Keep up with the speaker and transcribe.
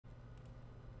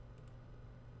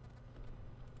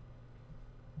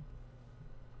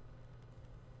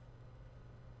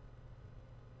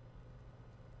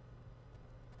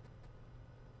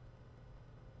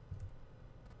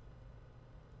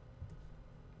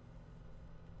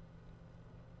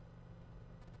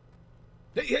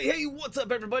Hey, what's up,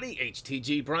 everybody?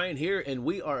 HTG Brian here, and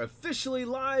we are officially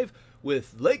live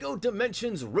with LEGO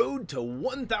Dimensions Road to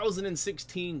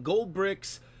 1016 Gold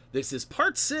Bricks. This is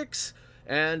part 6,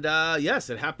 and yes,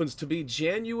 it happens to be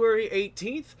January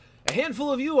 18th. A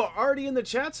handful of you are already in the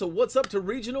chat, so what's up to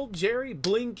Regional, Jerry,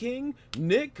 Bling King,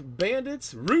 Nick,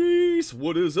 Bandits, Reese,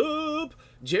 what is up?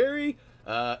 Jerry,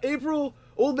 April,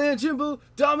 Old Man Jimbo,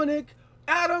 Dominic,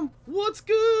 Adam, what's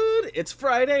good? It's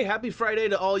Friday. Happy Friday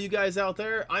to all you guys out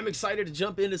there. I'm excited to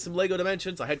jump into some LEGO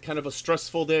Dimensions. I had kind of a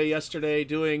stressful day yesterday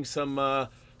doing some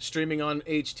streaming on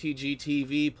HTG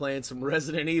TV, playing some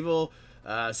Resident Evil.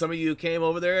 Some of you came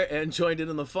over there and joined in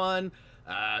on the fun.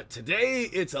 Today,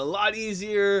 it's a lot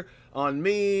easier on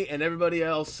me and everybody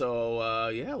else. So,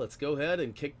 yeah, let's go ahead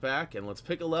and kick back and let's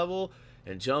pick a level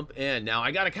and jump in. Now,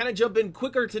 I got to kind of jump in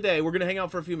quicker today. We're going to hang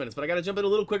out for a few minutes, but I got to jump in a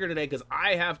little quicker today because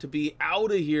I have to be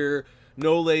out of here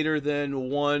no later than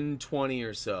 1:20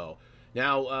 or so.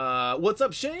 Now, what's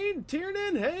up, Shane?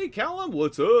 Tiernan? Hey, Callum,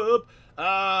 what's up?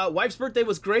 Wife's birthday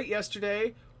was great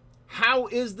yesterday. How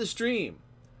is the stream?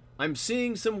 I'm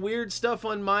seeing some weird stuff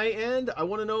on my end. I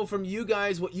want to know from you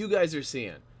guys what you guys are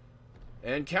seeing.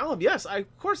 And Callum, yes, of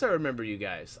course I remember you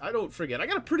guys. I don't forget. I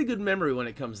got a pretty good memory when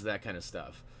it comes to that kind of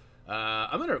stuff.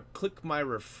 I'm going to click my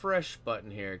refresh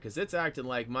button here because it's acting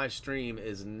like my stream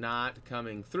is not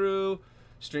coming through.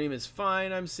 Stream is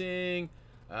fine, I'm seeing.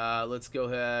 Let's go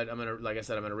ahead. Like I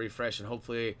said, I'm going to refresh and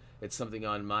hopefully it's something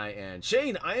on my end.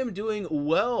 Shane, I am doing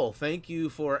well. Thank you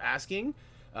for asking.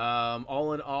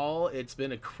 All in all, it's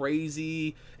been a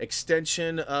crazy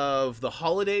extension of the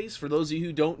holidays. For those of you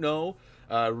who don't know,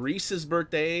 Reese's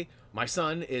birthday, my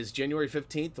son, is January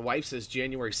 15th, the wife's is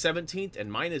January 17th, and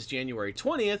mine is January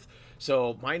 20th,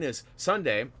 so mine is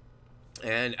Sunday.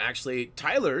 And actually,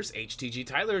 Tyler's, HTG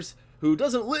Tyler's, who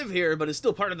doesn't live here but is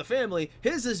still part of the family,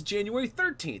 his is January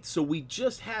 13th. So we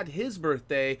just had his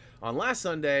birthday on last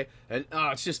Sunday, and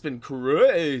it's just been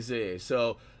crazy.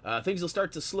 So things will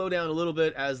start to slow down a little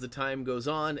bit as the time goes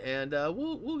on, and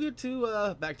we'll get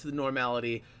to back to the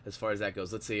normality as far as that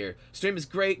goes. Let's see here. Stream is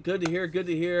great. Good to hear. Good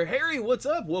to hear. Harry, what's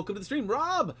up? Welcome to the stream.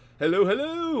 Rob, hello,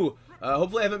 hello.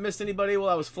 Hopefully I haven't missed anybody while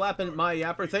I was flapping my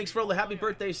yapper. Thanks for all the happy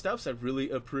birthday stuffs. I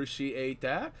really appreciate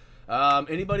that.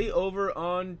 Anybody over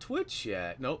on Twitch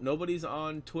yet? Nope, nobody's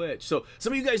on Twitch. So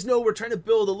some of you guys know we're trying to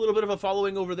build a little bit of a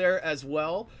following over there as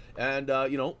well. And,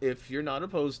 you know, if you're not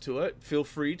opposed to it, feel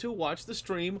free to watch the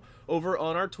stream over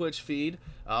on our Twitch feed.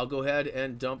 I'll go ahead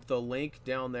and dump the link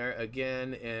down there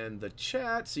again in the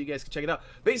chat so you guys can check it out.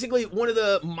 Basically, one of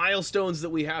the milestones that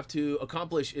we have to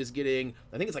accomplish is getting,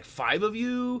 I think it's like 5 of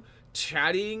you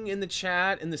chatting in the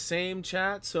chat, in the same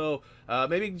chat. So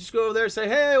maybe just go over there and say,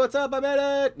 hey, what's up, I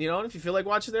made it, you know. And if you feel like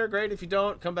watching there, great. If you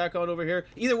don't, come back on over here.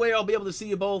 Either way, I'll be able to see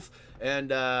you both and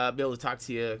be able to talk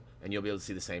to you, and you'll be able to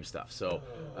see the same stuff. So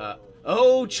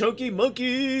oh, Chunky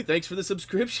Monkey, thanks for the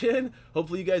subscription.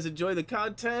 Hopefully you guys enjoy the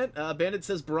content. Bandit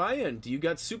says, Brian, do you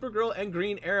got Supergirl and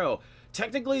Green Arrow?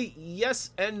 Technically,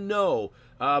 yes and no.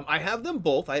 I have them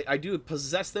both. I do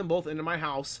possess them both into my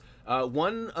house.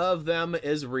 One of them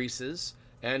is Reese's,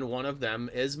 and one of them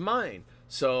is mine.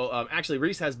 So, actually,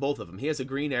 Reese has both of them. He has a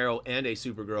Green Arrow and a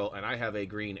Supergirl, and I have a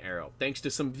Green Arrow. Thanks to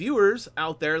some viewers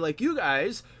out there like you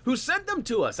guys who sent them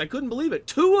to us. I couldn't believe it.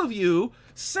 2 of you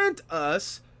sent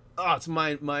us. Oh, it's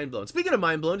mind blown. Speaking of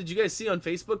mind blown, did you guys see on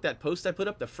Facebook that post I put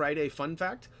up, the Friday fun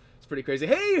fact? It's pretty crazy.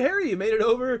 Hey, Harry, you made it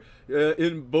over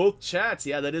in both chats.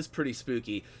 Yeah, that is pretty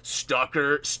spooky.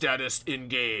 Stalker status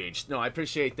engaged. No, I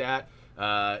appreciate that.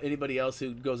 Anybody else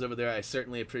who goes over there, I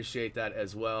certainly appreciate that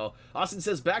as well. Austin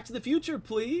says, Back to the Future,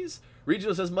 please.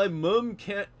 Regional says, my mom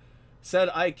said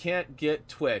I can't get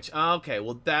Twitch. Okay,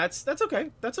 well, that's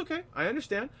okay. That's okay. I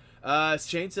understand.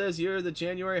 Shane says, you're the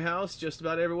January house. Just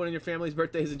about everyone in your family's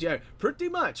birthday is in January. Pretty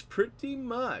much. Pretty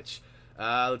much.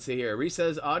 Let's see here. Reese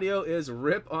says, audio is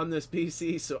rip on this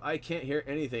PC, so I can't hear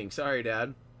anything. Sorry,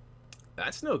 Dad.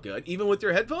 That's no good. Even with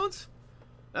your headphones?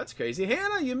 That's crazy.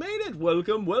 Hannah, you made it.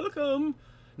 Welcome, welcome.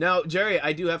 Now, Jerry,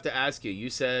 I do have to ask you. You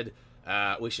said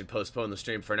we should postpone the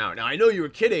stream for an hour. Now, I know you were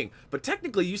kidding, but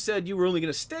technically you said you were only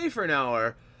going to stay for an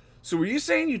hour. So were you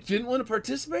saying you didn't want to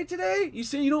participate today? You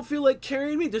saying you don't feel like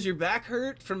carrying me? Does your back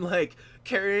hurt from, like,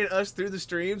 carrying us through the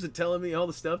streams and telling me all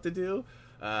the stuff to do?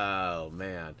 Oh,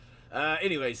 man.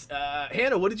 Anyways,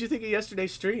 Hannah, what did you think of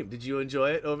yesterday's stream? Did you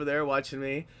enjoy it over there watching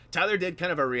me? Tyler did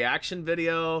kind of a reaction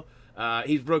video.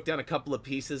 He broke down a couple of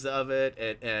pieces of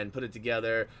it and put it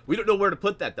together. We don't know where to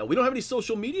put that, though. We don't have any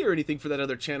social media or anything for that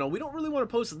other channel. We don't really want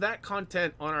to post that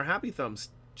content on our Happy Thumbs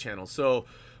channel. So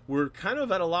we're kind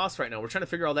of at a loss right now. We're trying to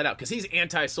figure all that out because he's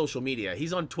anti-social media.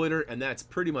 He's on Twitter, and that's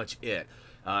pretty much it.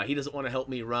 He doesn't want to help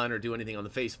me run or do anything on the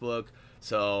Facebook.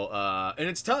 So, and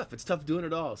it's tough. It's tough doing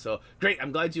it all. So, great.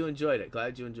 I'm glad you enjoyed it.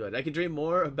 Glad you enjoyed it. I can dream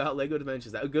more about LEGO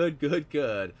Dimensions.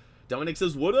 Good. Dominic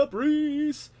says, what up,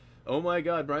 Reese? Oh my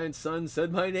God, Brian's son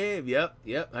said my name.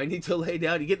 Yep. I need to lay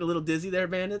down. You getting a little dizzy there,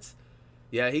 Bandits?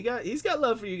 Yeah, he's got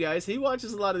love for you guys. He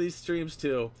watches a lot of these streams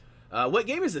too. What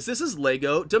game is this? This is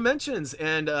LEGO Dimensions,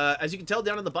 and as you can tell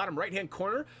down in the bottom right-hand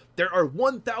corner, there are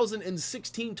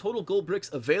 1,016 total gold bricks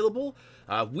available.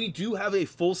 We do have a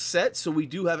full set, so we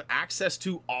do have access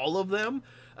to all of them.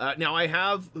 Now, I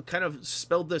have kind of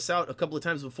spelled this out a couple of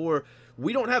times before.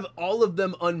 We don't have all of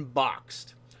them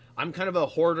unboxed. I'm kind of a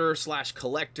hoarder slash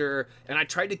collector, and I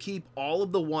tried to keep all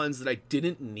of the ones that I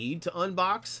didn't need to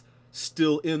unbox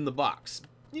still in the box.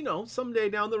 You know, someday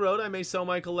down the road, I may sell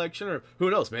my collection, or who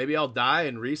knows, maybe I'll die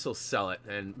and Reese will sell it,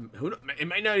 and it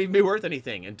might not even be worth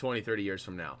anything in 20, 30 years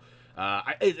from now.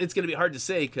 It's going to be hard to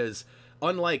say, because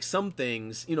unlike some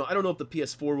things, you know, I don't know if the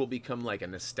PS4 will become like a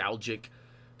nostalgic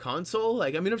console.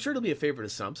 Like, I mean, I'm sure it'll be a favorite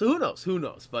of some, so who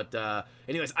knows. But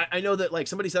anyways, I know that, like,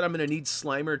 somebody said I'm going to need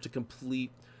Slimer to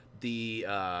complete the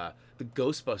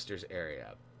Ghostbusters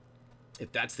area.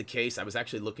 If that's the case, I was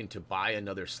actually looking to buy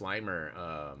another Slimer,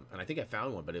 and I think I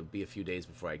found one, but it'll be a few days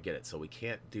before I get it, so we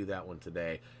can't do that one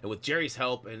today. And with Jerry's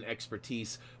help and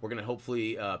expertise, we're going to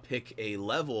hopefully pick a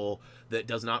level that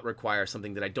does not require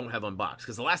something that I don't have unboxed,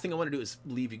 because the last thing I want to do is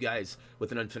leave you guys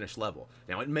with an unfinished level.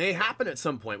 Now, it may happen at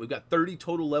some point. We've got 30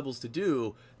 total levels to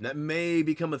do, and that may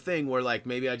become a thing where, like,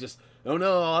 maybe I just, oh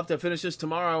no, I'll have to finish this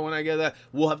tomorrow when I get that.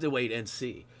 We'll have to wait and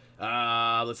see.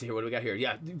 Let's see here. What do we got here?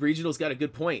 Yeah, Regional's got a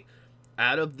good point.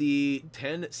 Out of the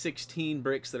 1016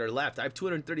 bricks that are left, I have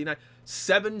 239.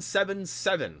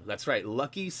 777. That's right.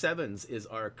 Lucky sevens is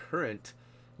our current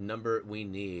number we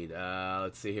need.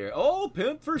 Let's see here. Oh,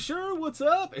 Pimp for sure. What's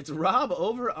up? It's Rob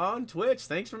over on Twitch.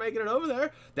 Thanks for making it over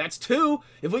there. That's 2.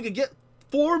 If we could get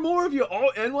 4 more of you.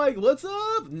 Oh, and like, what's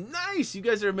up? Nice. You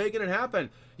guys are making it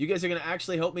happen. You guys are going to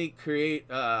actually help me create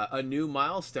a new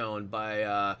milestone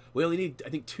by, we only need, I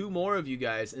think, 2 more of you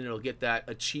guys, and it'll get that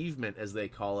achievement, as they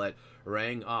call it,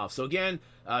 rang off. So again,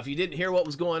 if you didn't hear what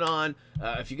was going on,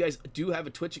 if you guys do have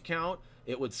a Twitch account,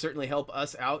 it would certainly help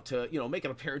us out to, you know, make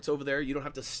an appearance over there. You don't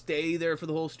have to stay there for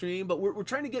the whole stream, but we're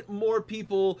trying to get more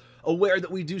people aware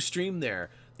that we do stream there.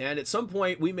 And at some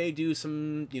point, we may do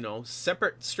some, you know,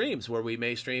 separate streams where we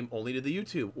may stream only to the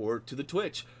YouTube or to the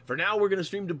Twitch. For now, we're going to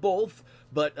stream to both,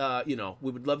 but, you know,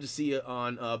 we would love to see you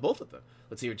on both of them.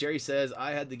 Let's see here. Jerry says,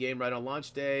 I had the game right on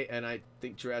launch day, and I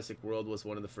think Jurassic World was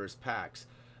one of the first packs.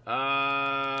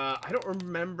 I don't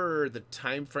remember the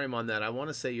time frame on that. I want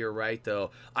to say you're right,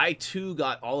 though. I, too,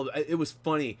 got all of it. It was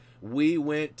funny. We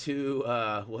went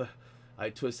to, I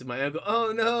twisted my ankle.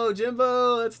 Oh, no,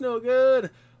 Jimbo, that's no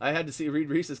good. I had to read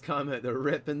Reese's comment, the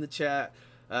rip in the chat.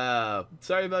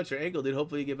 Sorry about your ankle, dude.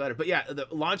 Hopefully you get better. But yeah, the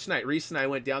launch night, Reese and I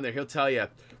went down there. He'll tell you,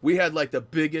 we had like the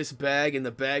biggest bag, and the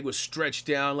bag was stretched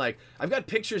down. Like, I've got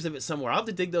pictures of it somewhere. I'll have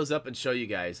to dig those up and show you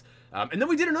guys. And then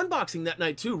we did an unboxing that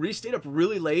night too. Reese stayed up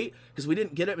really late because we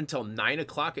didn't get it until 9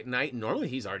 o'clock at night. Normally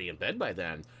he's already in bed by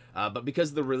then. But because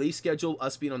of the release schedule,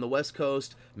 us being on the West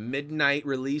Coast, midnight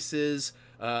releases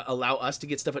allow us to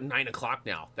get stuff at 9 o'clock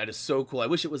now. That is so cool. I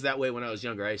wish it was that way when I was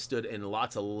younger. I stood in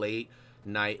lots of late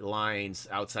night lines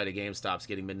outside of GameStops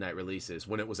getting midnight releases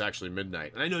when it was actually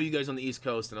midnight. And I know you guys on the East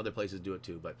Coast and other places do it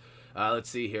too, but let's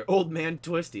see here. Old Man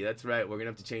Twisty, that's right. We're going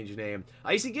to have to change your name.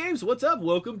 Icy Games, what's up?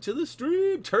 Welcome to the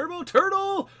stream. Turbo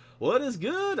Turtle, what is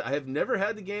good? I have never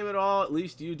had the game at all. At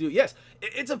least you do. Yes,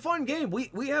 it's a fun game.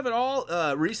 We have it all.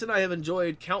 Reese and I have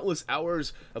enjoyed countless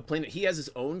hours of playing it. He has his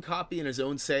own copy and his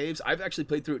own saves. I've actually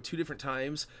played through it 2 different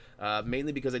times,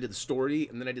 mainly because I did the story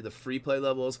and then I did the free play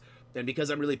levels. And because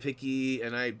I'm really picky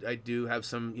and I do have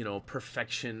some, you know,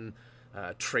 perfection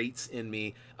traits in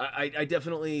me, I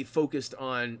definitely focused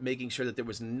on making sure that there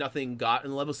was nothing got in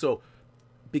the level. So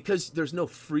because there's no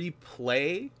free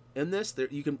play in this,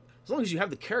 you can, as long as you have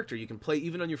the character, you can play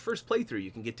even on your first playthrough.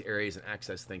 You can get to areas and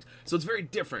access things. So it's very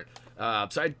different. So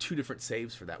I had 2 different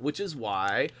saves for that, which is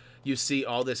why you see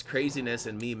all this craziness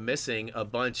and me missing a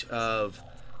bunch of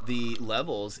the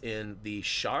levels in the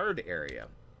shard area.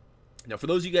 Now, for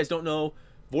those of you guys don't know,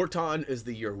 Vorton is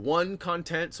the year 1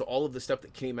 content, so all of the stuff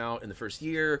that came out in the first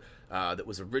year that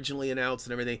was originally announced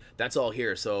and everything, that's all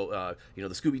here. So, you know,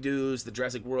 the Scooby-Doos, the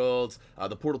Jurassic Worlds,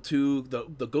 the Portal 2,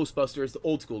 the Ghostbusters, the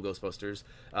old school Ghostbusters,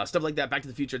 stuff like that, Back to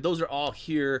the Future, those are all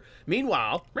here.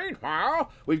 Meanwhile,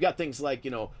 we've got things like, you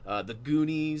know, the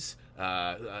Goonies,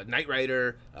 Knight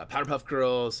Rider, Powerpuff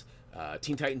Girls,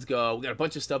 Teen Titans Go. We got a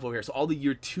bunch of stuff over here. So all the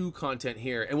year 2 content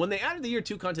here. And when they added the year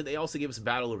 2 content, they also gave us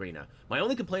Battle Arena. My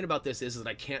only complaint about this is that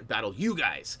I can't battle you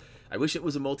guys. I wish it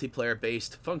was a multiplayer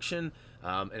based function,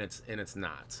 and it's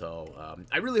not. So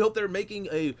I really hope they're making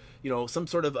a some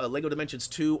sort of Lego Dimensions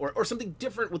 2 or something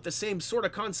different with the same sort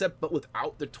of concept but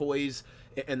without the toys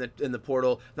and the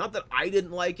portal. Not that I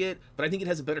didn't like it, but I think it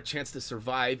has a better chance to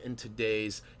survive in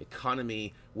today's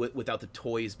economy without the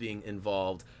toys being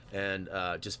involved and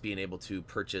just being able to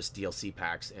purchase DLC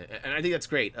packs. And I think that's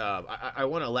great. I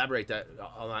want to elaborate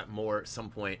on that more at some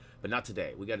point, but not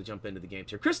today. We got to jump into the games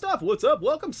here. Christoph, what's up?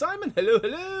 Welcome, Simon. Hello,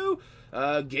 hello.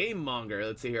 Game Monger.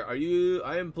 Let's see here.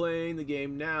 I am playing the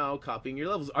game now, copying your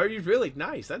levels. Are you really?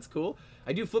 Nice. That's cool.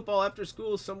 I do football after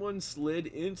school. Someone slid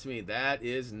into me. That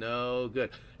is no good.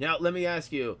 Now, let me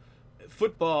ask you,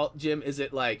 football, Jim, is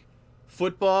it like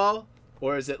football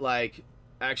or is it like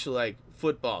actual like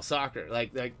football, soccer?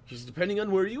 Like because depending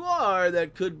on where you are,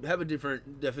 that could have a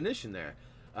different definition there.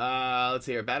 Let's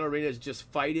see here. Battle Arena is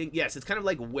just fighting. Yes, it's kind of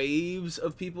like waves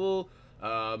of people.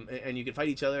 And you can fight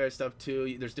each other and stuff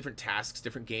too. There's different tasks,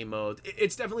 different game modes.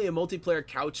 It's definitely a multiplayer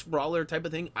couch brawler type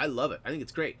of thing. I love it. I think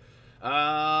it's great.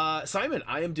 Simon,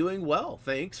 I am doing well.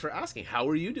 Thanks for asking. How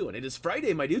are you doing? It is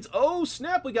Friday, my dudes. Oh,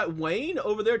 snap. We got Wayne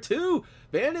over there too.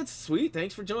 Bandits, sweet.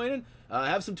 Thanks for joining.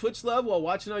 Have some Twitch love while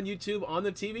watching on YouTube on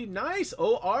the TV. Nice.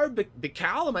 O.R.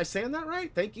 Bical, am I saying that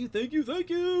right? Thank you, thank you, thank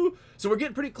you. So we're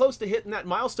getting pretty close to hitting that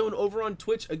milestone over on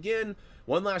Twitch again.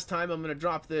 One last time, I'm going to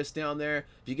drop this down there.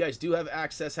 If you guys do have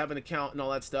access, have an account and all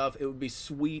that stuff, it would be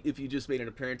sweet if you just made an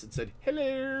appearance and said,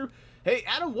 hello. Hey,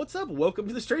 Adam, what's up? Welcome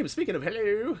to the stream. Speaking of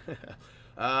hello.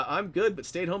 I'm good, but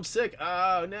stayed home sick.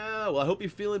 Oh, no. Well, I hope you're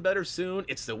feeling better soon.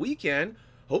 It's the weekend.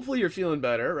 Hopefully you're feeling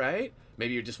better, right?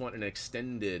 Maybe you're just wanting an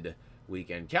extended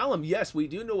weekend. Callum, yes, we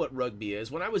do know what rugby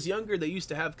is. When I was younger, they used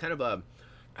to have kind of a,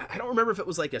 I don't remember if it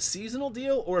was like a seasonal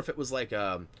deal or if it was like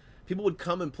people would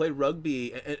come and play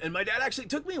rugby, and my dad actually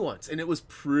took me once, and it was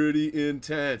pretty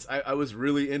intense. I was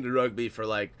really into rugby for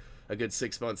like a good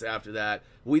 6 months after that.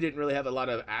 We didn't really have a lot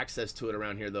of access to it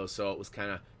around here though, so it was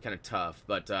kind of tough.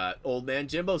 But old man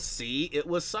Jimbo, see, it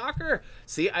was soccer.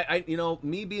 See, I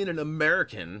me being an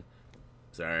American,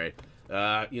 sorry,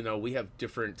 we have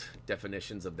different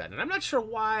definitions of that, and I'm not sure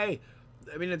why.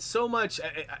 I mean, it's so much.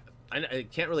 I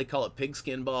can't really call it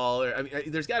pigskin ball, or I mean,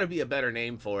 there's got to be a better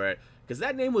name for it. Because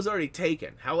that name was already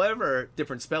taken. However,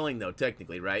 different spelling though,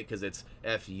 technically, right? Because it's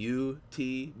F-U-T-B-O-L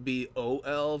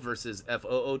versus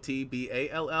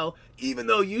F-O-O-T-B-A-L-L. Even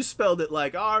though you spelled it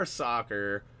like our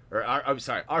soccer, or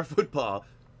our football.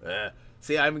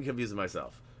 See, I'm confusing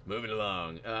myself. Moving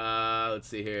along. Let's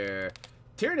see here.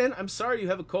 Tiernan, I'm sorry you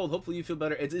have a cold. Hopefully you feel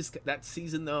better. It is that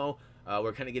season though.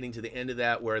 We're kind of getting to the end of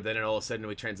that, where then all of a sudden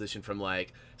we transition from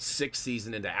like sick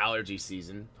season into allergy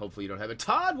season. Hopefully you don't have it.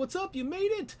 Todd, what's up? You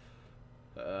made it.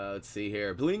 Let's see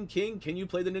here. Bling King, can you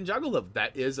play the Ninjago Love?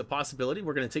 That is a possibility.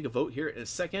 We're going to take a vote here in a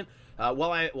second.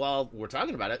 While we're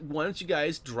talking about it, why don't you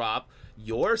guys drop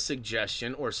your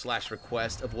suggestion or /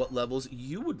 request of what levels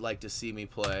you would like to see me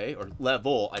play, or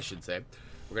level, I should say.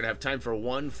 We're going to have time for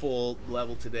one full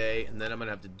level today, and then I'm going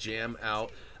to have to jam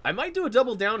out. I might do a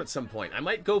double down at some point. I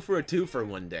might go for a 2 for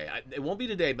one day. It won't be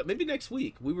today, but maybe next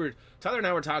week. Tyler and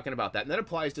I were talking about that, and that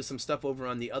applies to some stuff over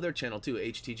on the other channel too,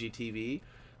 HTG TV.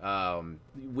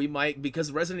 We might,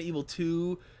 because Resident Evil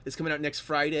 2 is coming out next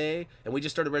Friday, and we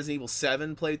just started Resident Evil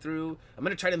 7 playthrough. I'm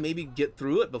going to try to maybe get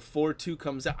through it before 2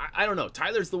 comes out. I don't know.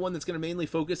 Tyler's the one that's going to mainly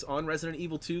focus on Resident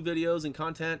Evil 2 videos and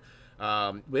content. We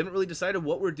haven't really decided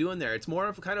what we're doing there. It's more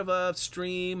of kind of a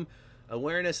stream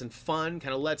awareness and fun,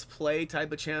 kind of let's play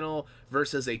type of channel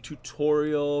versus a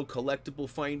tutorial, collectible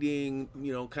finding,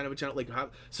 kind of a channel.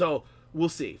 So we'll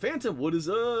see. Phantom, what is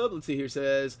up? Let's see here.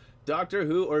 Says Doctor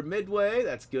Who or Midway.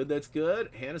 That's good. That's good.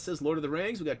 Hannah says Lord of the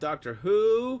Rings. We got Doctor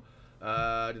Who. Did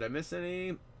I miss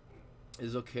any?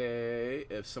 Is okay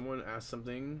if someone asks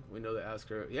something. We know to ask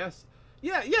her. Yes.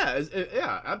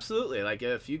 Yeah, absolutely. Like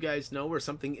if you guys know where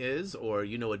something is, or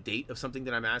you know a date of something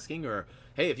that I'm asking, or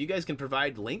hey, if you guys can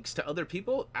provide links to other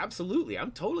people, absolutely.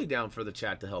 I'm totally down for the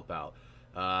chat to help out.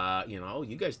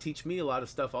 You guys teach me a lot of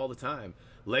stuff all the time.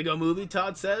 Lego Movie,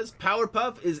 Todd says.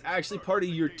 Powerpuff is actually part of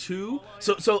year 2.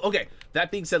 So okay,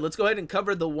 that being said, let's go ahead and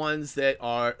cover the ones that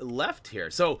are left here.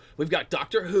 So we've got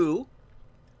Doctor Who.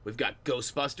 We've got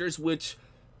Ghostbusters, which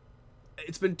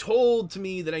it's been told to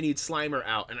me that I need Slimer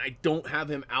out, and I don't have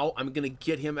him out. I'm going to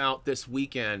get him out this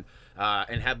weekend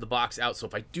and have the box out. So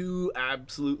if I do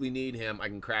absolutely need him, I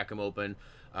can crack him open.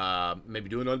 Maybe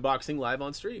do an unboxing live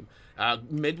on stream.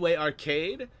 Midway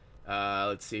Arcade.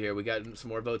 Let's see here. We got some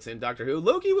more votes in. Doctor Who.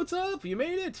 Loki, what's up? You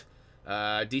made it.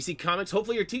 DC Comics,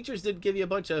 hopefully your teachers did give you a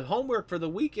bunch of homework for the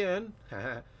weekend.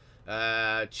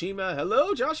 Chima,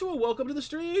 hello, Joshua, welcome to the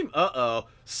stream. Uh-oh,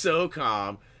 so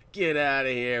calm. Get out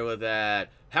of here with that.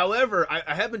 However,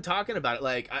 I have been talking about it.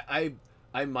 Like,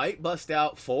 I might bust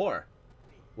out 4.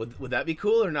 Would that be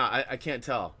cool or not? I can't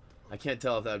tell. I can't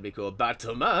tell if that would be cool.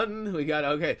 Batman, we got,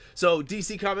 okay. So,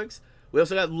 DC Comics, we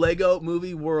also got Lego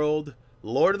Movie World,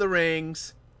 Lord of the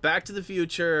Rings, Back to the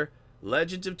Future,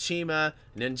 Legends of Chima,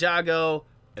 Ninjago,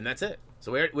 and that's it.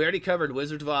 So we already covered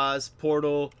Wizard of Oz,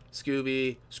 Portal,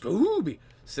 Scooby,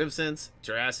 Simpsons,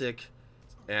 Jurassic,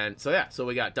 and so yeah. So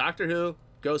we got Doctor Who,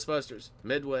 Ghostbusters,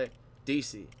 Midway,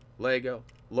 DC, Lego,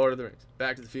 Lord of the Rings,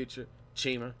 Back to the Future,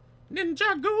 Chima,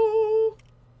 Ninjago.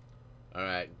 All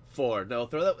right, 4. No,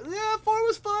 throw that. Yeah, 4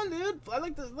 was fun, dude. I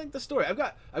like the story. I've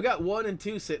got 1 and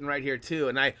 2 sitting right here too,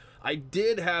 and I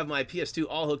did have my PS2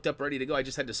 all hooked up, ready to go. I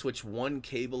just had to switch 1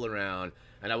 cable around,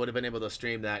 and I would have been able to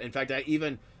stream that. In fact, I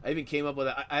even came up with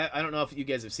I don't know if you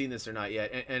guys have seen this or not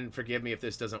yet, and forgive me if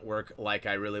this doesn't work like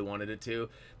I really wanted it to,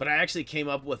 but I actually came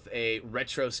up with a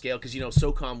retro scale, because you know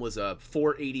SOCOM was a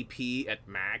 480p at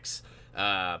max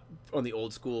on the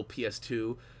old school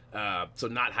PS2. So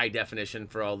not high definition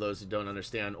for all those who don't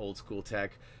understand old school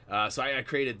tech. So I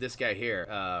created this guy here.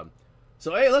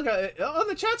 So hey, look,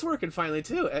 the chat's working finally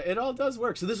too. It all does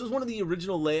work. So this was one of the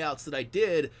original layouts that I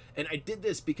did, and I did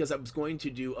this because I was going to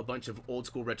do a bunch of old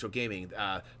school retro gaming,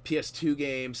 PS2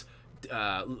 games,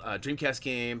 Dreamcast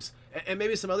games, and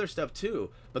maybe some other stuff too.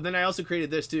 But then I also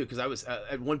created this too because I was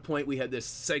at one point we had this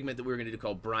segment that we were going to do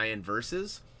called Brian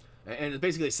Versus. And it's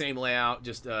basically the same layout,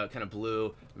 just kind of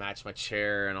blue, match my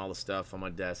chair and all the stuff on my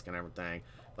desk and everything.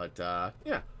 But,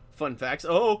 yeah, fun facts.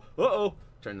 Oh, uh-oh.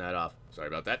 Turn that off. Sorry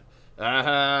about that.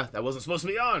 That wasn't supposed to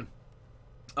be on.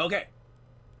 Okay.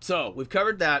 So, we've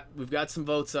covered that. We've got some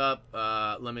votes up.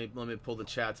 Let me pull the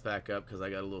chats back up because I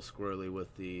got a little squirrely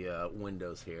with the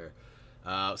windows here.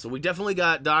 So, we definitely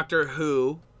got Doctor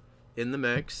Who in the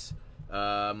mix.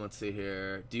 Let's see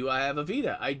here. Do I have a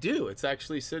Vita? I do. It's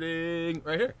actually sitting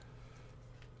right here.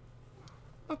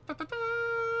 I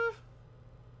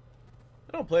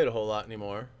don't play it a whole lot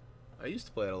anymore. I used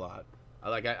to play it a lot.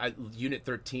 Unit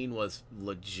 13 was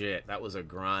legit. That was a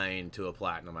grind to a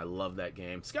platinum. I love that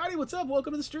game. Scotty, what's up?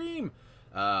 Welcome to the stream.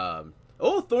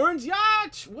 Oh, Thorn's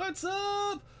Yacht. What's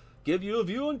up? Give you a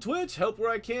view on Twitch. Help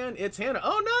where I can. It's Hannah.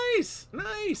 Oh, nice.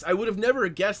 Nice. I would have never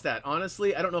guessed that.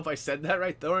 Honestly, I don't know if I said that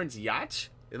right. Thorn's Yacht?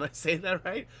 Am I saying that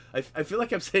right? I feel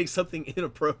like I'm saying something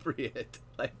inappropriate.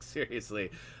 Like,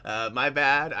 seriously. My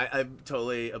bad. I'm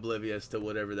totally oblivious to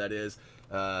whatever that is.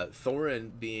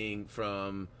 Thorin being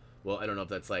from, well, I don't know if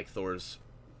that's like Thor's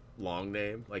long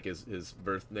name, like his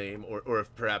birth name, or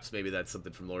if perhaps maybe that's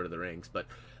something from Lord of the Rings. But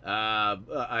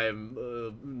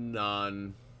I'm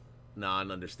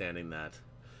non-understanding that.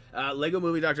 Lego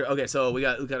Movie Doctor. Okay, so we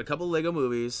got a couple of Lego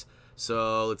movies.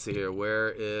 So let's see here.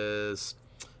 Where is...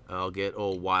 I'll get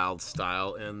old Wild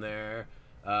Style in there.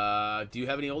 Do you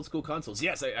have any old school consoles?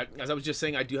 Yes, as I was just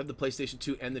saying, I do have the PlayStation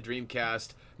 2 and the Dreamcast.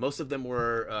 Most of them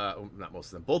were, not most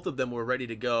of them, both of them were ready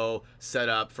to go, set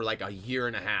up for like a year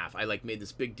and a half. I like made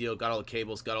this big deal, got all the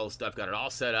cables, got all the stuff, got it all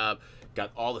set up,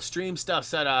 got all the stream stuff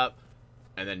set up,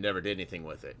 and then never did anything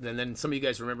with it. And then some of you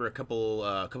guys remember a couple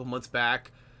months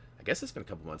back, I guess it's been a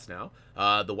couple months now,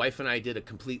 the wife and I did a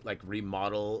complete like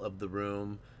remodel of the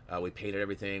room. We painted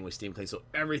everything, we steam cleaned, so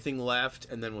everything left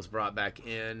and then was brought back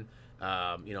in.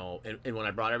 You know, and when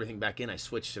I brought everything back in, I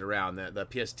switched it around. The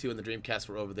PS2 and the Dreamcast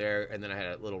were over there, and then I had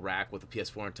a little rack with the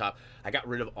PS4 on top. I got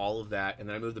rid of all of that, and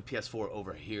then I moved the PS4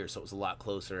 over here, so it was a lot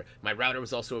closer. My router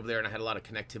was also over there, and I had a lot of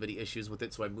connectivity issues with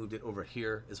it, so I moved it over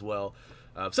here as well.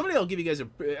 Somebody will give you guys I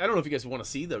don't know if you guys want to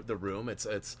see the room. It's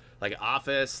like an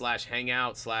office /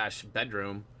 hangout /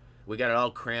 bedroom. We got it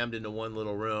all crammed into one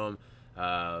little room.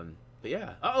 But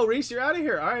yeah. Uh-oh, Reese, you're out of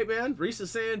here. All right, man. Reese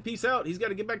is saying peace out. He's got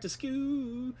to get back to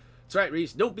school. That's right,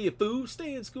 Reese. Don't be a fool.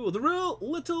 Stay in school. The real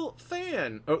Little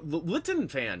fan. Or Litton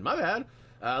fan. My bad.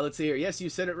 Let's see here. Yes, you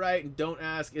said it right. And don't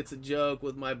ask. It's a joke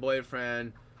with my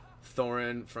boyfriend,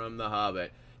 Thorin from The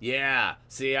Hobbit. Yeah.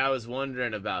 See, I was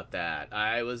wondering about that.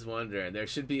 I was wondering. There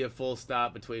should be a full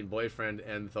stop between boyfriend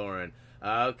and Thorin.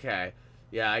 Okay.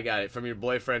 Yeah, I got it. From your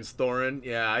boyfriend's Thorin.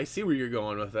 Yeah, I see where you're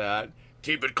going with that.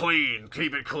 Keep it clean.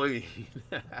 Keep it clean.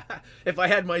 If I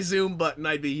had my Zoom button,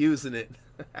 I'd be using it.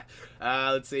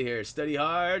 Let's see here. Study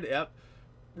hard. Yep.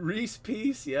 Reese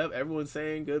Peace. Yep. Everyone's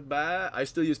saying goodbye. I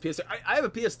still use PS3. I have a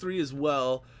PS3 as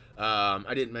well.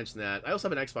 I didn't mention that. I also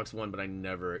have an Xbox One, but I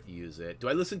never use it. Do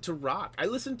I listen to rock? I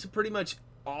listen to pretty much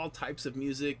all types of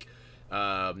music.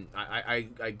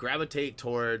 I gravitate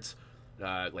towards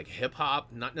like hip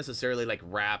hop, not necessarily like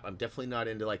rap. I'm definitely not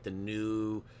into like the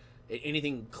new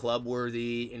anything club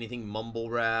worthy, anything mumble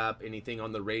rap, anything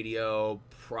on the radio,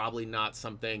 probably not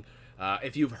something.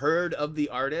 If you've heard of the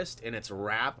artist and it's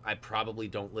rap, I probably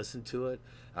don't listen to it.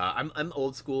 I'm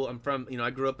old school. I'm from, I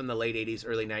grew up in the late 80s,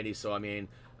 early 90s, so I mean,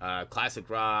 classic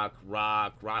rock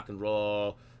and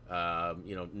roll,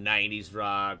 90s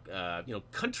rock,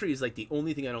 country is like the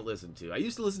only thing I don't listen to. I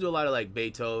used to listen to a lot of like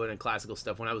Beethoven and classical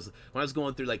stuff when I was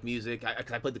going through like music.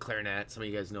 I played the clarinet. Some of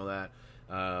you guys know that.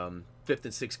 5th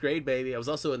and 6th grade, baby. I was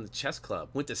also in the chess club.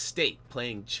 Went to state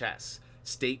playing chess.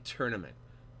 State tournament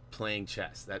playing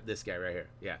chess. This guy right here.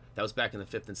 Yeah, that was back in the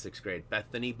 5th and 6th grade.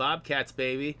 Bethany Bobcats,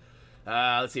 baby.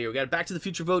 Let's see here. We got a Back to the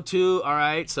Future vote too. All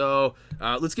right, so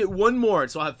let's get one more.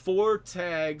 So I'll have 4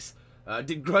 tags.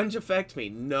 Did grunge affect me?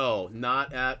 No,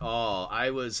 not at all.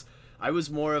 I was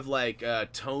more of like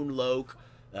Tone Loc,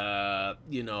 Dr.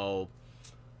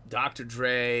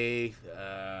 Dre,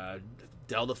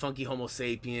 Del the Funky Homo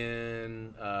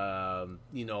Sapien.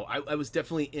 I was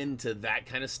definitely into that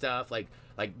kind of stuff.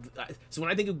 So when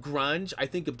I think of grunge, I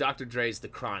think of Dr. Dre's The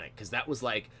Chronic, because that was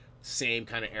like same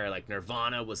kind of era. Like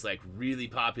Nirvana was like really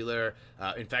popular.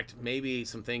 In fact, maybe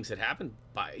some things had happened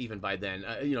even by then.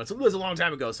 It was a long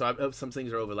time ago, so some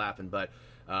things are overlapping. But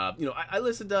I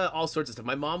listened to all sorts of stuff.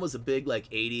 My mom was a big like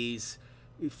 80s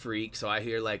freak, so I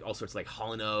hear like all sorts of like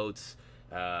Hall & Oates,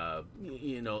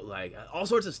 like all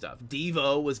sorts of stuff.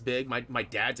 Devo was big. My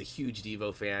dad's a huge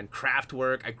Devo fan.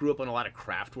 Kraftwerk. I grew up on a lot of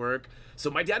Kraftwerk. So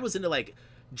my dad was into like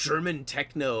German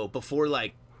techno before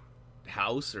like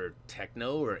house or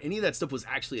techno or any of that stuff was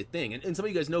actually a thing. And some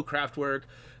of you guys know Kraftwerk.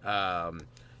 Lots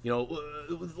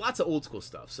of old school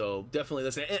stuff. So definitely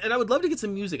listen. And I would love to get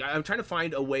some music. I'm trying to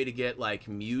find a way to get like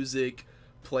music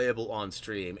playable on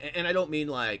stream, and I don't mean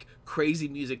like crazy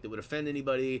music that would offend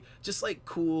anybody, just like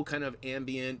cool kind of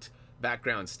ambient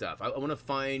background stuff. I want to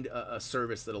find a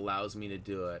service that allows me to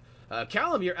do it.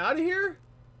 Callum, you're out of here?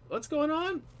 What's going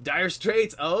on? Dire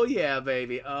Straits, oh yeah,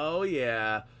 baby, oh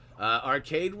yeah.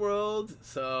 Arcade World,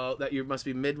 so that you must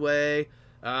be Midway.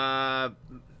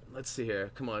 Let's see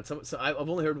here, come on. So I've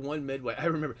only heard one Midway. I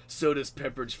remember, so does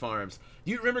Pepperidge Farms.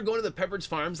 Do you remember going to the Pepperidge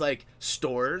Farms like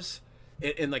stores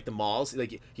in like the malls?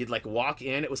 Like you'd like walk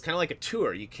in, it was kind of like a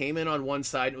tour. You came in on one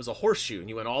side, it was a horseshoe, and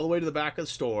you went all the way to the back of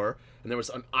the store, and there was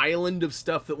an island of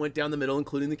stuff that went down the middle,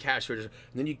 including the cash register.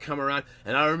 And then you'd come around,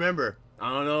 and I remember, I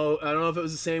don't know if it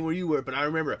was the same where you were, but I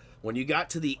remember when you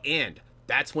got to the end,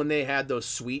 that's when they had those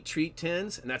sweet treat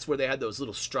tins, and that's where they had those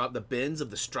little the bins of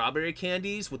the strawberry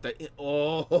candies with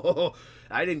the,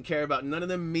 I didn't care about none of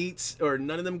them meats or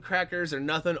none of them crackers or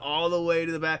nothing all the way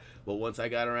to the back. But once I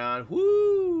got around,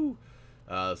 whoo,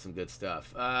 some good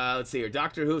stuff. Let's see here,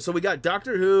 Doctor Who. So we got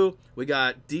Doctor Who, we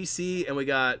got DC, and we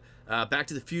got Back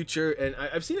to the Future, and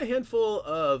I've seen a handful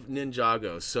of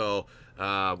Ninjago, so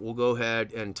we'll go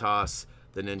ahead and toss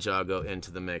the Ninjago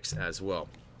into the mix as well.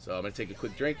 So I'm gonna take a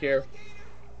quick drink here.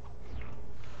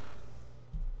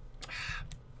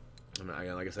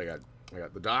 I guess I got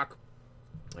the Doc,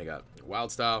 I got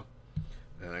Wild Style,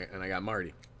 and I got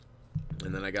Marty,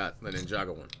 and then I got the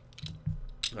Ninjago one.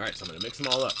 All right, so I'm gonna mix them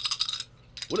all up.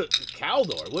 What a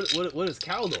Caldor? What is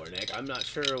Caldor, Nick? I'm not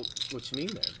sure what you mean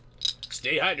there.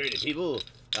 Stay hydrated, people.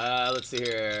 Let's see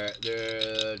here.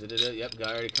 Yep, got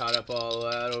already caught up all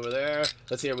that over there.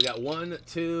 Let's see here. We got 1,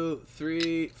 2,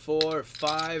 3, 4,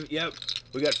 5. Yep,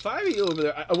 we got 5 of you over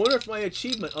there. I wonder if my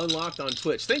achievement unlocked on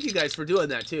Twitch. Thank you guys for doing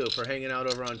that too, for hanging out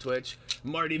over on Twitch.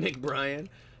 Marty McBrien.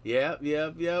 Yep.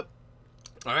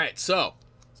 All right, so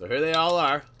here they all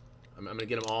are. I'm gonna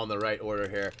get them all in the right order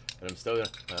here, and I'm still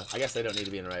gonna. I guess they don't need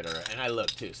to be in the right order, and I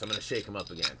look too, so I'm gonna shake them up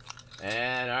again.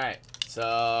 And all right,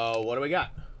 so what do we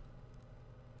got?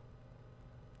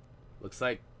 Looks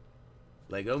like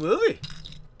Lego Movie.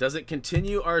 Does it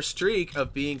continue our streak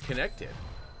of being connected?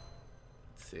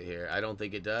 Let's see here. I don't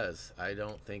think it does. I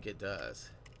don't think it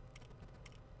does.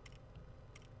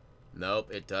 Nope,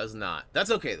 it does not.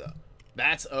 That's okay, though.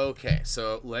 That's okay.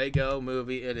 So, Lego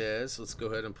Movie it is. Let's go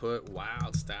ahead and put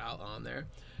Wild Style on there.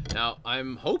 Now,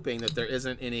 I'm hoping that there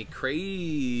isn't any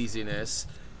craziness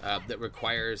that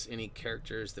requires any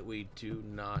characters that we do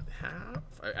not have.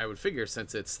 I would figure,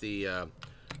 since it's the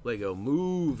Lego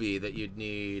Movie, that you'd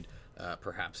need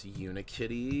perhaps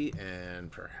Unikitty and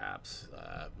perhaps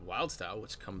Wild Style,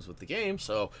 which comes with the game.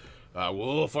 So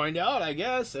we'll find out, I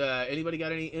guess. Anybody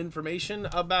got any information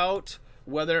about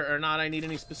whether or not I need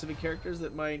any specific characters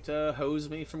that might hose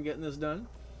me from getting this done?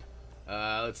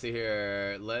 Let's see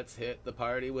here. Let's hit the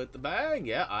party with the bang.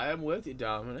 Yeah, I am with you,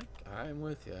 Dominic. I am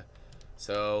with you.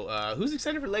 So who's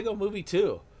excited for Lego Movie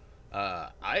 2? I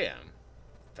am.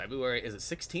 February, is it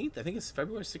 16th? I think it's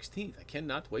February 16th. I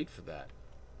cannot wait for that.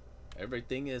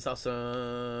 Everything is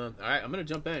awesome. All right, I'm gonna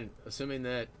jump in, assuming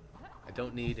that I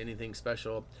don't need anything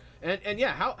special. And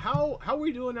yeah, how are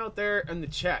we doing out there in the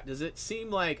chat? Does it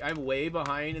seem like I'm way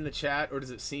behind in the chat, or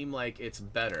does it seem like it's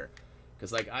better?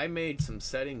 Because like I made some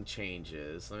setting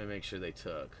changes. Let me make sure they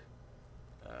took.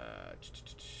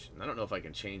 I don't know if I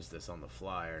can change this on the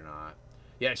fly or not.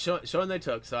 Yeah, showing they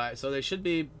took. So they should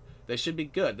be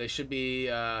good. They should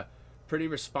be pretty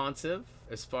responsive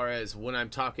as far as when I'm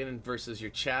talking versus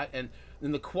your chat, and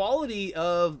then the quality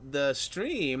of the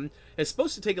stream is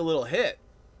supposed to take a little hit.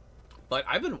 But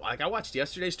I've been like, I watched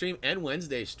yesterday's stream and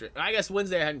Wednesday's stream. I guess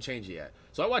Wednesday I hadn't changed it yet,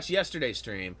 so I watched yesterday's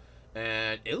stream,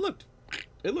 and it looked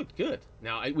good.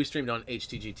 Now we streamed on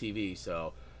HTG TV,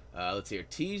 so let's see here.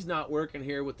 T's not working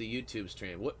here with the YouTube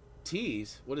stream. What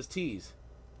T's? What is T's?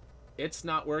 It's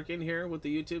not working here with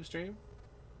the YouTube stream.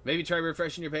 Maybe try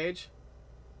refreshing your page.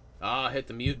 Ah, hit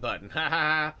the mute button. Ha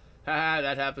ha ha.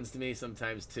 That happens to me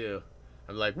sometimes too.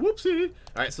 I'm like, whoopsie.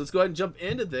 All right, so let's go ahead and jump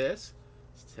into this.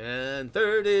 It's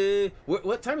 10:30.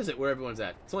 What time is it where everyone's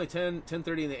at? It's only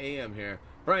 10:30 in the AM here.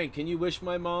 Brian, can you wish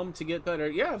my mom to get better?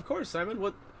 Yeah, of course, Simon.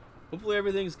 Hopefully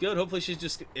everything's good. Hopefully she's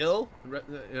just ill. You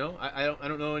know, I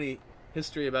don't know any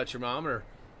history about your mom or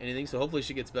anything, so hopefully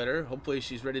she gets better. Hopefully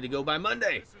she's ready to go by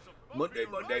Monday.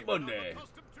 Monday.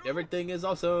 Everything is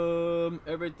awesome.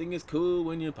 Everything is cool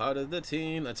when you're part of the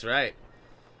team. That's right.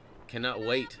 Cannot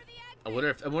wait. I wonder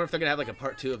if they're gonna have like a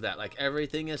part 2 of that. Like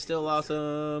everything is still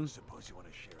awesome.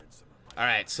 All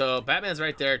right, so Batman's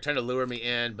right there trying to lure me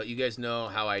in, but you guys know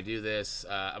how I do this.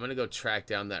 I'm gonna go track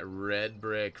down that red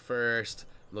brick first.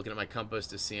 I'm looking at my compass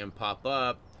to see him pop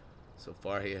up. So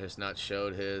far, he has not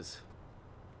showed his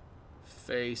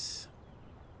face,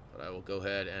 but I will go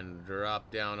ahead and drop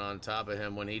down on top of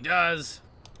him when he does.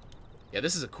 Yeah,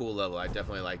 this is a cool level. I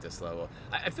definitely like this level.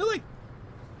 I feel like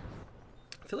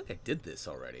I did this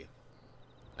already.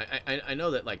 I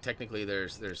know that like technically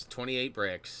there's 28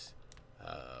 bricks,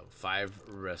 5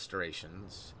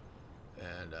 restorations,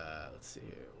 and let's see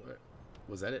here.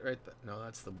 Was that it right there? No,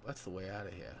 that's the way out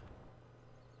of here.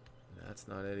 That's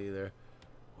not it either.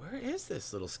 Where is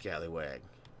this little scallywag?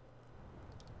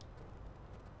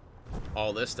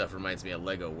 All this stuff reminds me of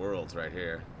Lego Worlds right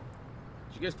here.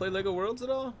 Did you guys play Lego Worlds at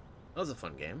all? That was a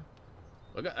fun game.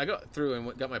 I got through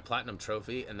and got my platinum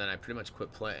trophy, and then I pretty much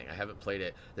quit playing. I haven't played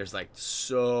it. There's like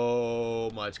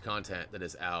so much content that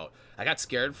is out. I got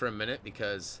scared for a minute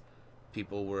because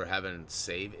people were having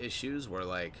save issues where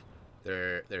like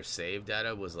their save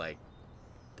data was like,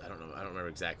 I don't remember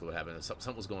exactly what happened.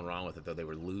 Something was going wrong with it though. They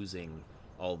were losing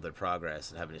all of their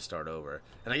progress and having to start over.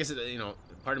 And I guess you know,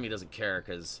 part of me doesn't care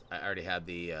because I already had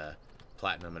the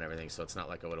platinum and everything, so it's not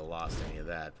like I would have lost any of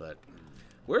that. But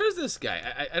where is this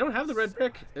guy? I don't have the red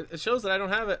brick. It shows that I don't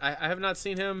have it. I have not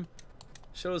seen him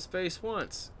show his face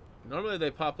once. Normally they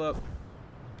pop up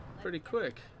pretty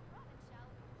quick.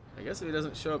 I guess if he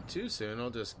doesn't show up too soon,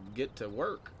 I'll just get to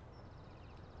work.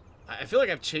 I feel like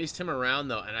I've chased him around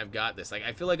though, and I've got this. Like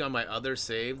I feel like on my other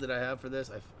save that I have for this,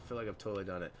 I feel like I've totally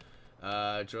done it.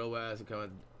 Droaz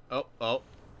coming. Oh,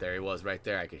 there he was right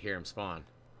there. I could hear him spawn.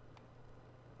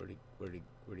 Where'd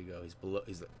he go? He's below.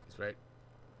 He's right.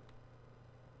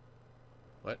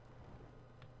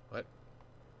 What?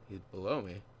 He's below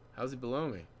me. How's he below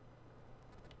me?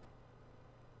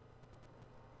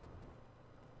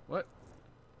 What?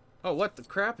 Oh, what the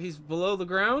crap? He's below the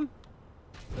ground?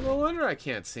 No wonder I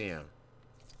can't see him.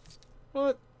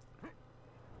 What?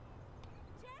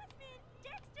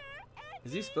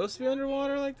 Is he supposed to be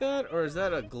underwater like that? Or is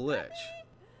that a glitch?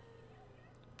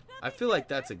 I feel like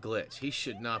that's a glitch. He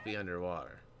should not be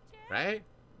underwater. Right?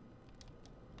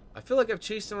 I feel like I've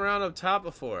chased him around up top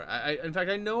before. In fact,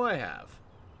 I know I have.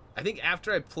 I think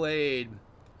after I played,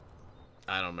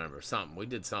 I don't remember, something. We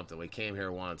did something. We came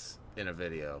here once in a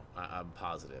video. I'm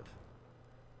positive.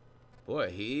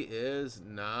 Boy, he is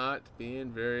not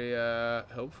being very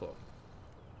hopeful.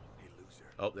 Hey, loser.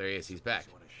 Oh, there he is. He's back.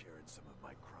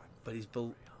 But he's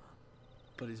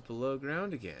below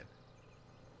ground again.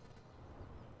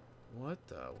 What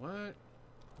the what?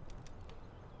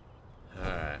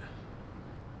 Alright.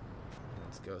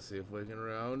 Let's go see if we can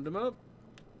round him up.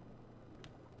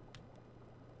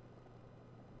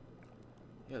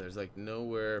 Yeah, there's like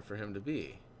nowhere for him to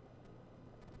be.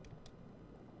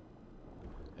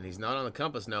 And he's not on the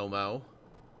compass no mo.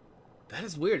 That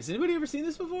is weird. Has anybody ever seen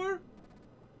this before?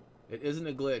 It isn't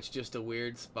a glitch, just a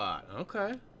weird spot.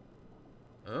 Okay.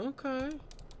 Okay.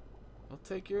 I'll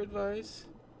take your advice.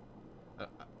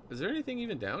 Is there anything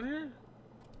even down here?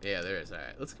 Yeah, there is.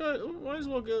 Alright, let's go. Might as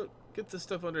well go get this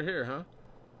stuff under here, huh?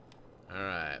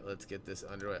 Alright, let's get this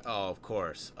underway. Oh, of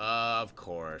course. Of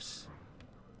course.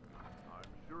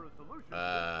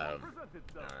 Alright.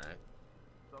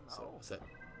 So, is that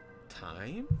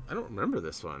time? I don't remember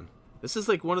this one. This is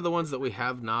like one of the ones that we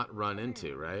have not run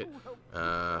into, right?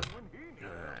 Alright.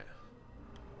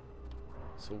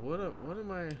 So what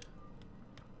am I...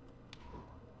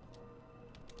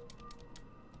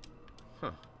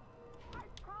 Huh. I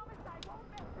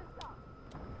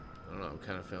don't know, I'm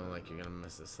kind of feeling like you're gonna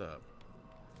mess this up.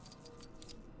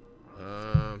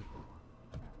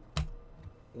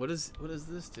 What does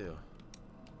this do?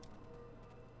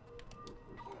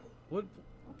 What?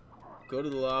 Go to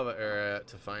the lava area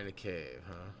to find a cave,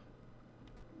 huh?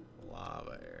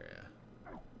 Lava area.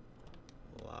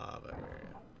 Lava area.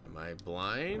 Am I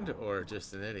blind or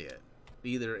just an idiot?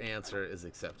 Either answer is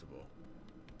acceptable.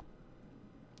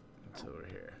 It's over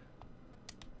here.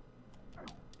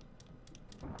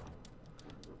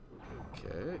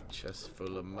 Okay, chest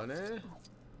full of money.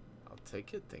 I'll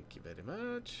take it, thank you very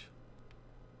much.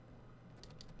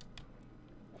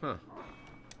 Huh.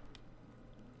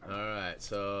 Alright,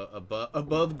 so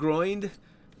above groined?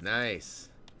 Nice.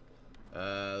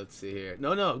 Let's see here.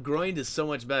 No, groined is so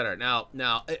much better. Now,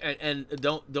 and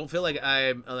don't feel like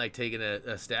I'm like taking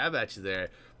a stab at you there.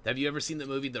 Have you ever seen the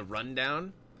movie The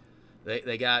Rundown?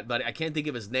 They got, but I can't think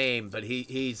of his name, but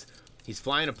he's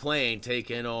flying a plane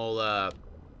taking old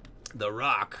The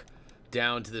Rock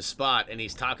down to the spot, and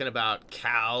he's talking about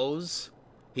cows.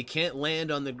 He can't land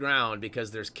on the ground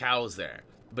because there's cows there,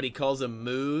 but he calls them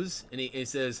moos, and he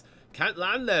says, "Can't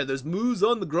land there. There's moos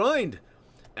on the grind."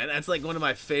 And that's like one of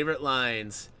my favorite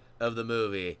lines of the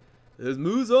movie. There's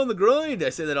moos on the grind. I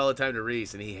say that all the time to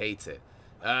Reese, and he hates it.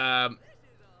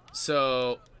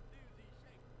 So,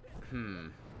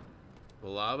 the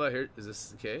lava here, is this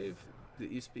the cave that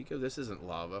you speak of? This isn't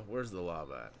lava. Where's the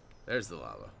lava at? There's the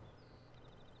lava.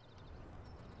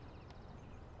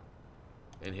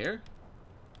 In here?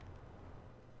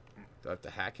 Do I have to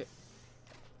hack it?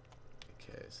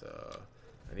 Okay, so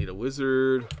I need a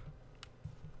wizard.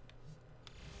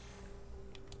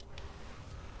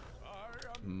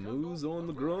 Moves on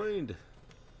the grind.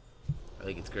 I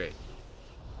think it's great.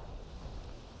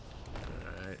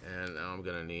 Alright, and now I'm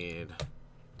gonna need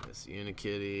this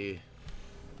Unikitty.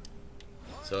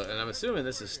 So, and I'm assuming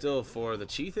this is still for the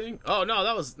chi thing? Oh, no,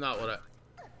 that was not what I...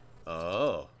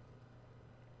 Oh.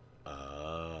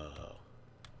 Oh.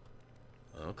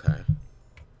 Okay.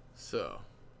 So.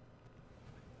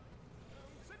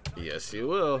 Yes, you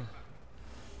will.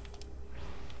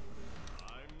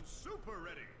 I'm super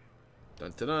ready.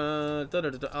 Dun, dun, dun, dun,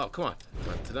 dun, dun. Oh, come on.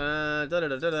 Dun, dun, dun,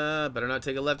 dun, dun, dun. Better not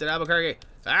take a left at Albuquerque.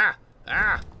 Ah!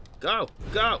 Ah! Go!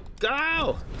 Go!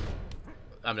 Go!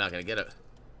 I'm not gonna get it.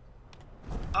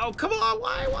 Oh, come on!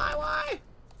 Why?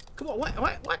 Come on!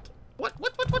 What?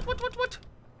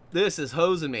 This is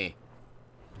hosing me.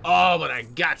 Oh, but I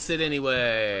got it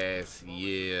anyways.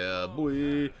 Yeah,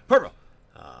 boy. Purple.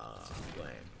 Lame.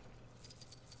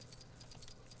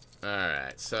 All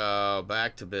right, so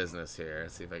back to business here.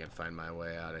 Let's see if I can find my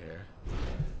way out of here.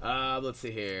 Let's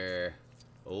see here.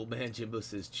 Old man Jimbo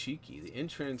says cheeky. The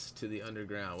entrance to the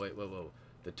underground. Wait, whoa.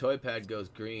 The toy pad goes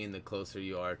green the closer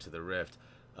you are to the rift.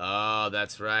 Oh,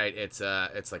 that's right. It's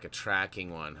like a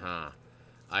tracking one, huh?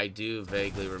 I do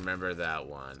vaguely remember that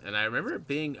one. And I remember it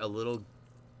being a little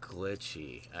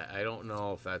glitchy. I don't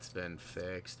know if that's been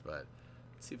fixed, but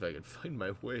let's see if I can find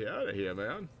my way out of here,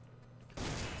 man.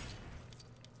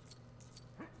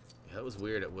 Yeah, that was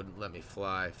weird. It wouldn't let me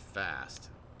fly fast.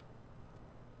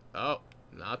 Oh,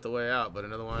 not the way out, but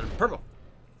another one. Purple.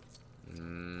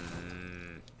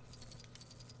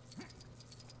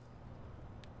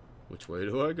 Which way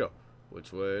do I go?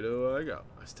 Which way do I go?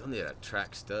 I still need a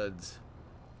track studs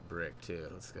brick too.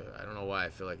 Let's go. I don't know why I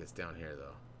feel like it's down here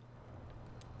though.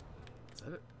 Is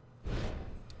that it?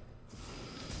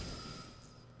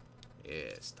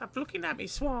 Yeah. Stop looking at me,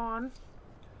 Swan.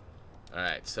 All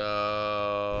right.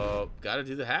 So gotta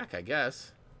do the hack, I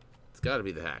guess. It's gotta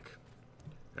be the hack,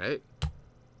 right?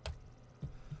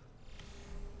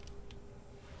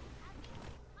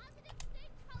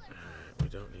 We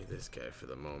don't need this guy for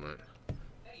the moment.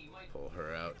 Pull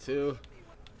her out too.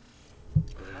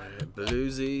 Alright,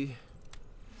 Bluesy.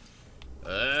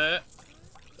 This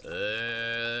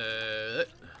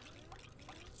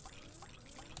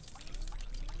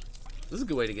is a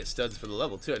good way to get studs for the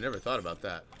level too. I never thought about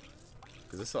that.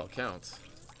 Because this all counts.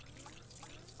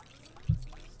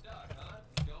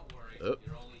 Up.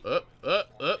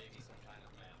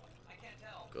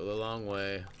 Go the long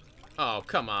way. Oh,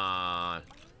 come on.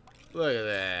 Look at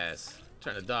this.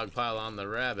 Trying to dogpile on the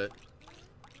rabbit.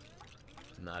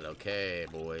 Not okay,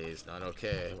 boys. Not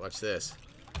okay. Watch this.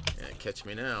 Can't catch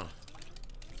me now.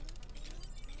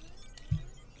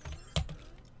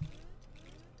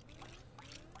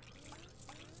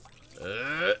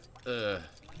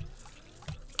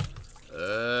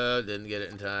 Didn't get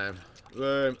it in time.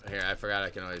 Here, I forgot I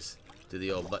can always do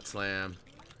the old butt slam.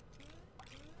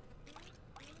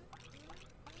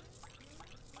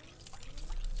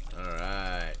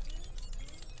 Alright.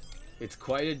 It's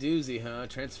quite a doozy, huh?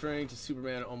 Transferring to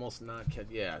Superman almost not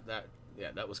kept. Yeah,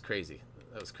 that was crazy.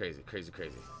 That was crazy.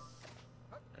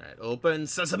 Alright, open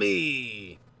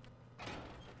sesame!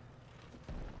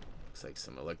 Looks like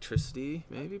some electricity,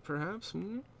 maybe, perhaps?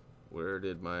 Where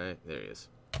did my... There he is.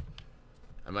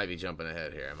 I might be jumping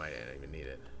ahead here. I might not even need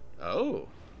it. Oh!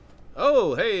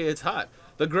 Oh, hey, it's hot.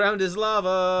 The ground is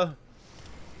lava!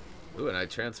 Ooh, and I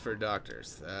transferred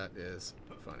doctors. That is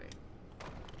funny.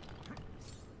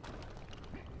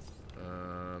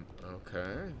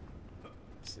 Okay.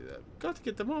 Let's see that. Got to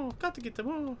get them all. Got to get them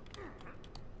all.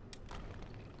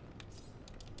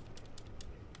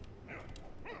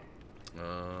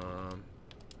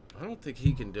 I don't think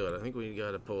he can do it. I think we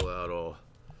gotta pull out all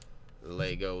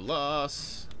Lego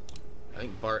loss. I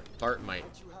think Bart might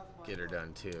get her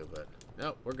done too, but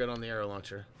nope, we're good on the arrow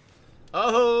launcher.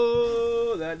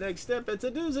 Oh, that next step, it's a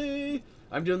doozy.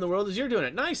 I'm doing the world as you're doing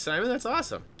it. Nice, Simon. That's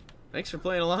awesome. Thanks for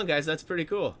playing along, guys. That's pretty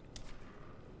cool.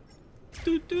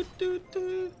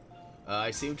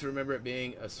 I seem to remember it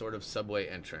being a sort of subway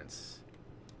entrance.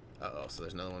 Uh-oh, so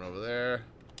there's another one over there.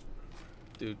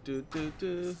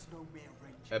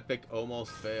 Epic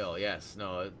almost fail. Yes,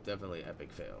 no, definitely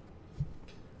epic fail.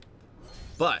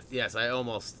 But yes, I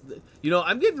almost, you know,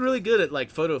 I'm getting really good at like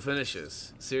photo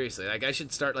finishes. Seriously, like I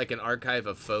should start like an archive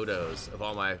of photos of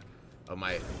all my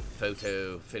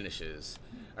photo finishes.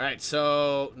 All right,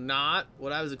 so not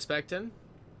what I was expecting.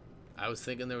 I was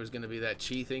thinking there was going to be that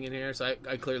chi thing in here, so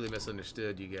I clearly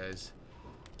misunderstood you guys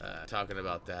talking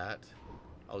about that.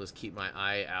 I'll just keep my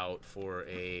eye out for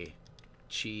a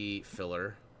chi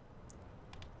filler,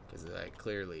 because I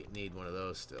clearly need one of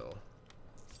those still.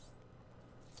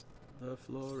 The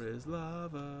floor is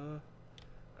lava.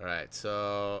 Alright,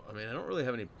 so, I mean, I don't really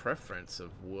have any preference of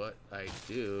what I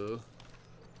do.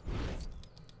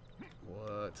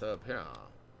 What's up here?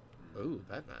 Ooh,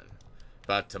 Batman.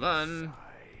 Batman.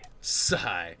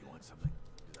 Sigh. You want something?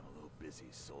 Because I'm a little busy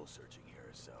soul searching here,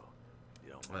 so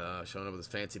you don't mind. Showing up with his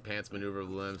fancy pants, maneuver of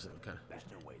the limbs. Okay. There's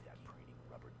no way that preening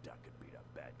rubber duck could beat up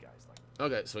bad guys like.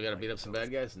 Okay, so we gotta beat up some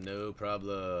bad guys? No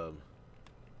problem.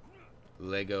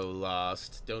 Lego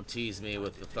Lost. Don't tease me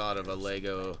with the thought of a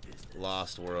Lego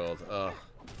Lost world. Oh.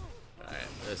 Alright,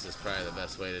 this is probably the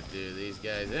best way to do these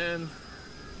guys in.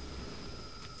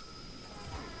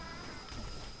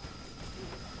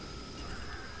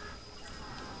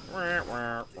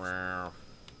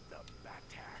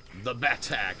 The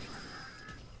Bat-Tack.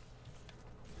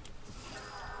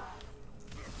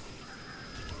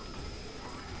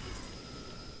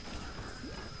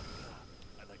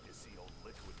 I'd like to see old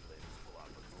liquid lens pull out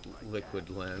the room like Liquid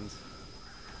lens.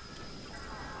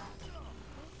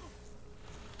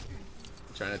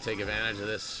 Trying to take advantage of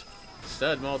this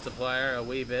stud multiplier a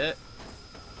wee bit.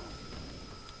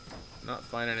 Not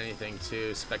finding anything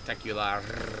too spectacular.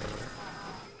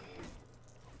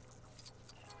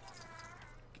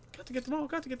 Got to get them all,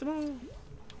 got to get them all.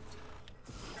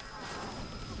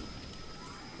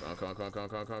 Come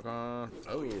on.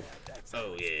 Oh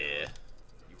yeah.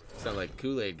 Sound like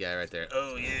Kool-Aid guy right there.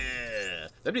 Oh yeah.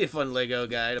 That'd be a fun Lego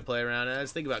guy to play around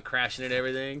as. Think about crashing and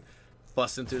everything.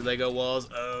 Busting through Lego walls.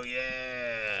 Oh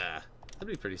yeah. That'd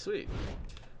be pretty sweet.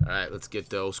 Alright, let's get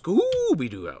those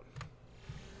Scooby-Doo out.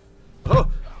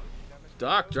 Oh!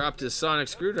 Doc dropped his sonic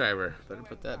screwdriver. Better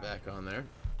put that back on there.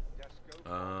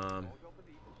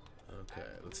 Okay,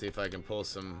 let's see if I can pull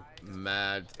some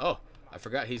mad... Oh! I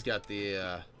forgot he's got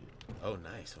the... Oh,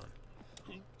 nice one.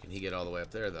 Can he get all the way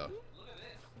up there, though?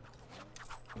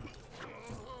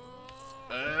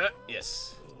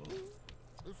 Yes.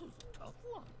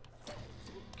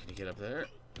 Can he get up there?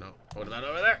 No. What about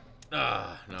over there?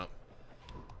 Ah, no.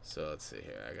 So let's see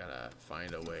here. I gotta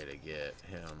find a way to get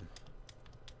him.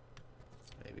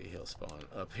 Maybe he'll spawn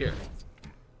up here.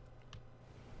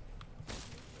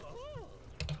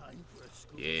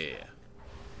 Yeah.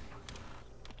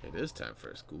 It is time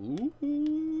for a scoop.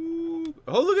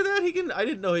 Oh, look at that. He can. I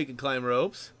didn't know he could climb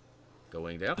ropes.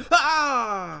 Going down.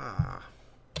 Ah!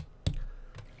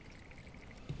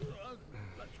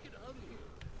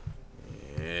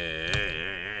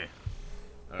 Yeah.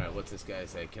 Alright, what's this guy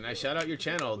say? Can I shout out your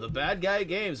channel? The Bad Guy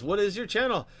Games. What is your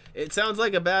channel? It sounds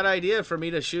like a bad idea for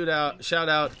me to shout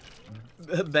out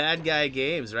Bad Guy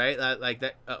Games, right? Like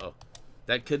that. Uh-oh.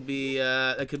 That could be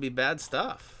bad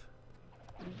stuff.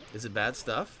 Is it bad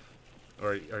stuff?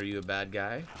 Or are you a bad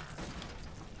guy?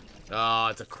 Oh,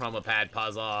 it's a chromopad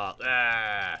puzzle.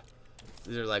 Ah.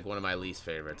 These are like one of my least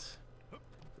favorites.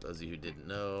 For those of you who didn't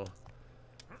know,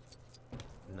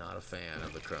 not a fan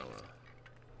of the chroma.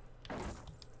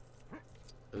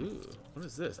 Ooh, what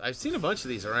is this? I've seen a bunch of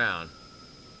these around.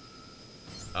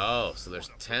 Oh, so there's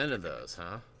 10 of those,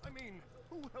 huh?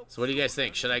 So what do you guys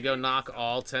think? Should I go knock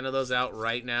all 10 of those out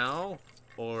right now?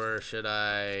 Or should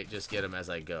I just get them as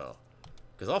I go?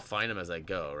 Because I'll find them as I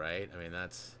go, right? I mean,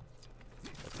 that's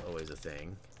always a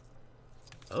thing.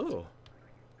 Oh.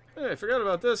 Hey, I forgot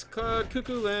about this. Cloud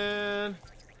Cuckoo Land.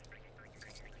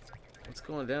 What's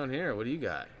going down here? What do you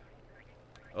got?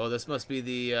 Oh, this must be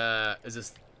the, is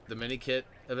this the mini kit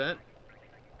event?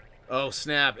 Oh,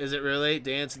 snap. Is it really?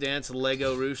 Dance, Dance,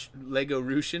 Lego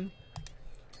Russian?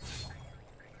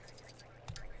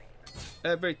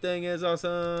 Everything is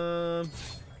awesome.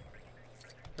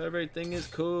 Everything is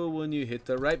cool when you hit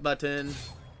the right button.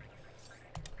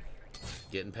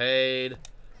 Getting paid.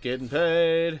 Getting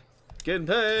paid. Getting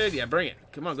paid. Yeah, bring it.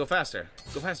 Come on, go faster.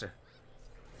 Go faster.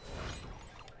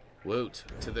 Woot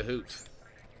to the hoot.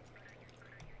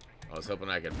 I was hoping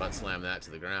I could butt slam that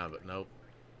to the ground, but nope.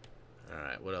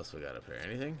 Alright, what else we got up here?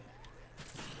 Anything?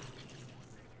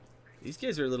 These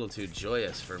guys are a little too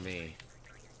joyous for me.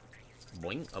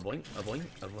 Boing, a boing, a boing,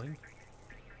 a boing.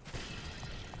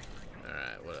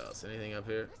 Alright, what else? Anything up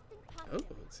here? Oh,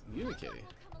 it's Unikitty.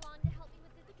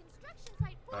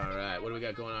 Alright, what do we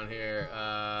got going on here?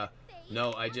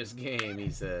 No, I just game, he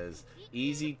says.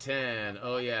 Easy 10.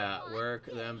 Oh yeah, work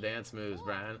them dance moves,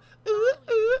 Brian. Ooh,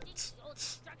 ooh,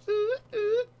 ooh,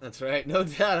 ooh. That's right, no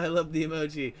doubt. I love the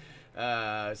emoji.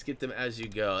 Skip them as you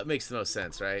go. It makes the most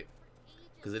sense, right?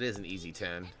 Because it is an easy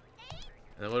 10. And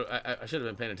then what, I should have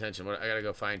been paying attention. What, I gotta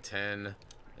go find 10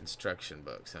 instruction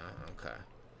books, huh? Okay.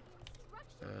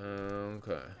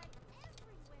 Okay.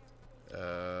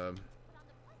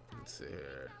 Let's see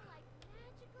here.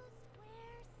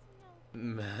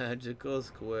 Magical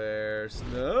square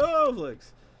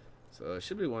snowflakes. So it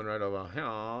should be one right over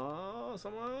here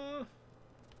somewhere.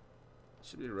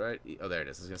 Should be right. Oh, there it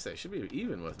is. I was gonna say it should be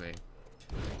even with me.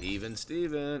 Even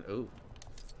Steven. Ooh,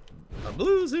 a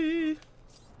bluesy.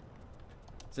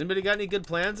 Has anybody got any good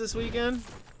plans this weekend?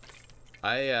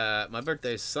 My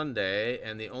birthday's Sunday,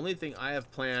 and the only thing I have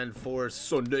planned for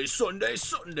Sunday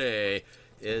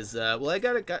is well, I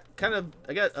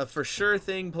got a for sure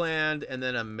thing planned, and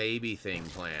then a maybe thing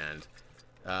planned.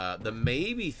 The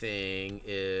maybe thing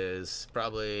is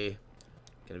probably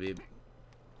gonna be,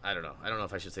 I don't know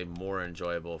if I should say more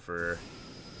enjoyable for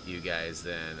you guys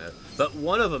than, but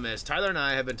one of them is Tyler and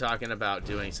I have been talking about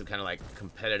doing some kind of like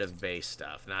competitive based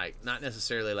stuff, not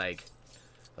necessarily like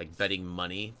betting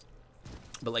money,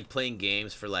 but like playing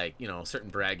games for, like, you know, certain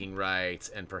bragging rights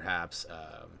and perhaps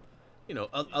you know,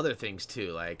 other things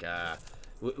too, like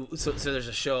so there's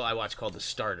a show I watch called The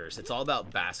Starters. It's all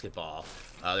about basketball.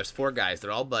 There's 4 guys,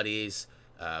 they're all buddies.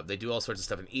 They do all sorts of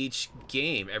stuff. In each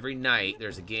game, every night,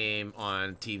 there's a game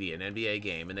on TV, an NBA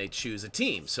game, and they choose a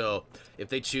team. So if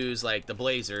they choose, like, the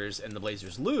Blazers, and the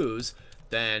Blazers lose,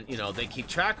 then, you know, they keep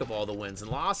track of all the wins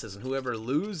and losses, and whoever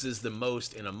loses the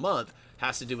most in a month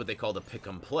has to do what they call the pick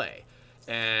 'em play.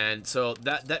 And so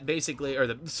that basically, or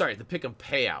the pick 'em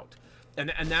payout.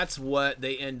 And that's what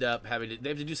they end up having to, they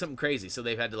have to do something crazy. So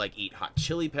they've had to, like, eat hot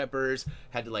chili peppers,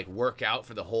 had to, like, work out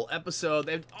for the whole episode.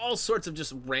 They have all sorts of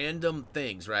just random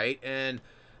things, right? And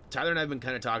Tyler and I have been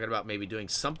kind of talking about maybe doing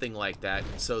something like that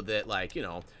so that, like, you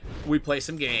know, we play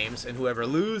some games and whoever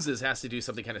loses has to do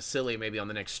something kind of silly maybe on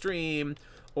the next stream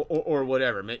or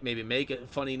whatever. Maybe make a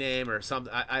funny name or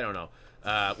something. I don't know.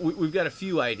 We've got a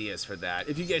few ideas for that.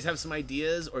 If you guys have some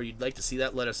ideas or you'd like to see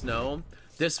that, let us know.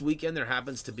 This weekend, there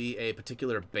happens to be a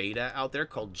particular beta out there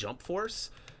called Jump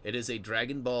Force. It is a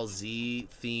Dragon Ball Z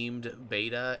themed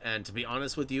beta, and to be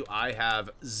honest with you, I have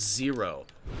zero,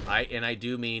 and I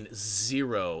do mean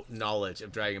zero knowledge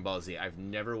of Dragon Ball Z. I've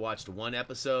never watched one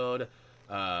episode,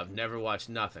 never watched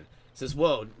nothing. It says,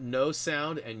 whoa, no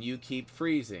sound, and you keep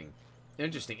freezing.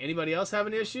 Interesting. Anybody else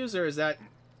having issues, or is that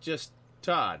just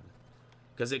Todd?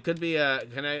 Because it could be a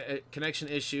connection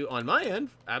issue on my end,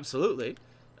 absolutely.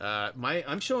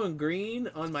 I'm showing green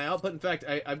on my output. In fact,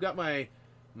 I've got my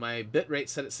bit rate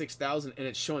set at 6,000 and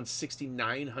it's showing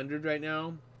 6,900 right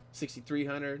now,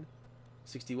 6,300,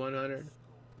 6,100,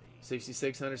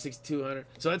 6,600, 6,200.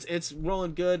 So it's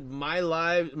rolling good. My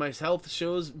health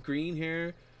shows green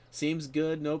here. Seems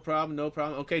good. No problem. No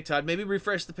problem. Okay, Todd, maybe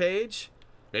refresh the page.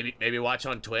 Maybe watch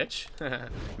on Twitch.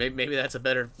 maybe that's a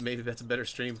better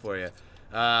stream for you.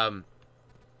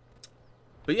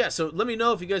 But yeah, so let me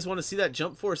know if you guys want to see that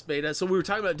Jump Force beta. So we were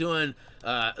talking about doing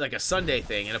like a Sunday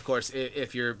thing, and of course,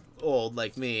 if you're old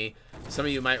like me, some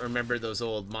of you might remember those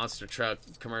old monster truck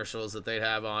commercials that they'd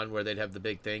have on where they'd have the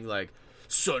big thing like,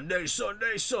 Sunday,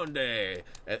 Sunday, Sunday.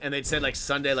 And they'd said like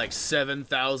Sunday like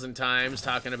 7,000 times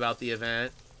talking about the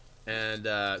event.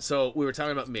 And so we were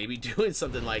talking about maybe doing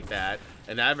something like that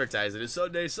and advertise it as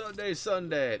Sunday, Sunday,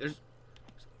 Sunday. There's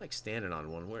like standing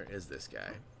on one. Where is this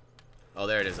guy? Oh,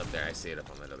 there it is up there. I see it up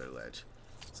on that other ledge.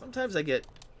 Sometimes I get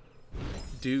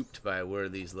duped by where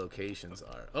these locations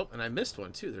are. Oh, and I missed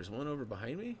one too. There's one over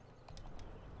behind me.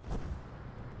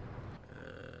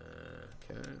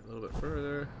 Okay, a little bit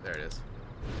further. There it is.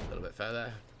 A little bit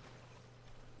further.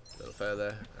 A little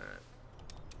further.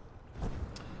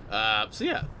 Alright. So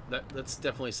yeah, that's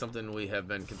definitely something we have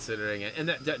been considering. And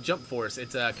that Jump Force,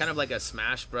 it's kind of like a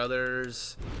Smash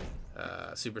Brothers,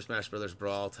 Super Smash Brothers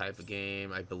Brawl type of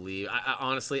game, I believe. I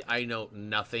honestly, I know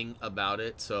nothing about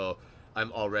it, so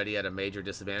I'm already at a major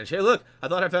disadvantage. Hey, look! I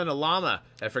thought I found a llama.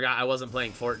 I forgot I wasn't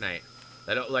playing Fortnite.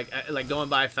 I don't like going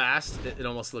by fast. It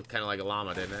almost looked kind of like a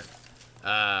llama, didn't it?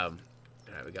 All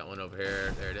right, we got one over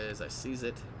here. There it is. I sees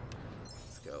it.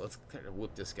 Let's go. Let's kind of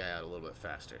whoop this guy out a little bit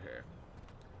faster here.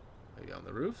 Maybe on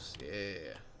the roofs.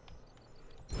 Yeah.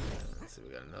 Let's see.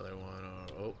 We got another one.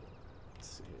 Oh, let's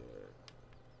see here.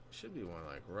 Should be one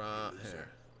like right here.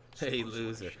 Hey,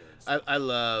 loser. I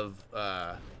love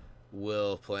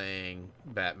Will playing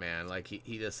Batman. Like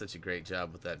he does such a great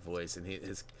job with that voice, and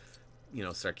his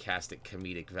sarcastic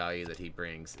comedic value that he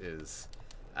brings is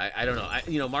I don't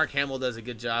know. Mark Hamill does a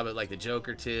good job at like the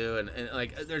Joker too, and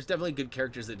like there's definitely good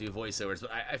characters that do voiceovers,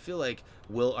 but I feel like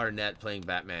Will Arnett playing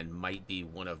Batman might be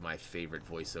one of my favorite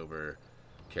voiceover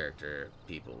character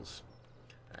peoples.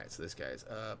 All right, so this guy's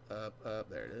up.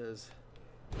 There it is.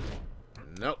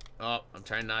 Nope. Oh, I'm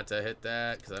trying not to hit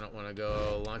that because I don't want to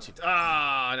go launch it.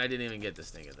 Ah, and I didn't even get this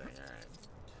stinking thing. All right,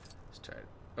 let's try it.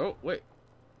 Oh, wait.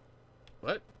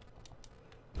 What?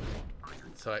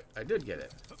 So I did get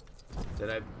it. Did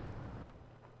I?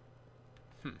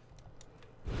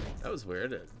 That was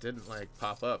weird. It didn't like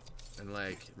pop up and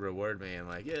like reward me and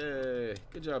like, yay,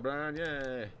 good job, Brian,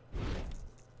 yay.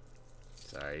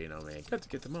 Sorry, you know me. Got to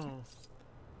get them all.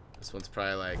 This one's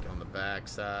probably like on the back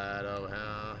side. Oh,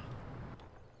 how?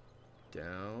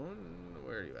 Down.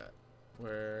 Where are you at?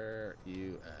 Where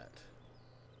you at?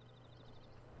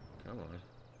 Come on.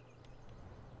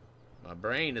 My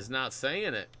brain is not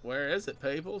saying it. Where is it,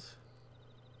 peoples?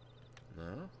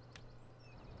 No.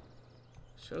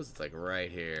 Shows it's like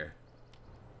right here.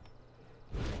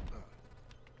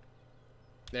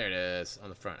 There it is on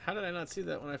the front. How did I not see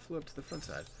that when I flew up to the front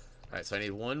side? Alright, so I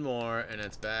need one more and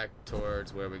it's back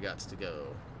towards where we got to go.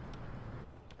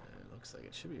 And it looks like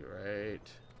it should be right.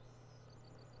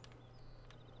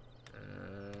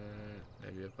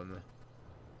 Maybe up on the...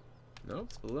 Nope,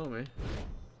 it's below me.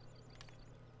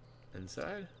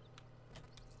 Inside?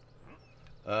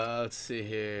 Let's see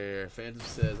here. Phantom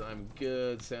says, I'm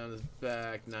good. Sound is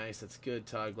back. Nice. That's good,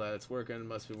 Todd. Glad it's working.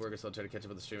 Must be working, so I'll try to catch up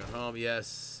with the stream at home.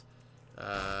 Yes.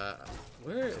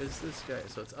 Where is this guy?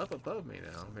 So it's up above me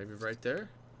now. Maybe right there?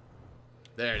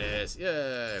 There it is. Yay.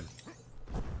 Oh,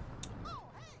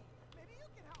 hey. Maybe you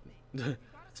can help me.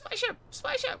 Spaceship!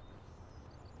 Spaceship!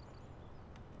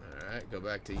 Alright, go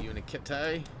back to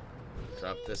Unikittai.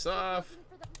 Drop this off.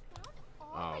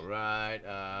 Alright,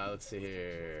 let's see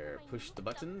here. Push the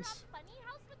buttons.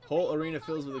 Whole arena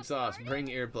fills with exhaust. Bring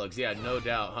earplugs. Yeah, no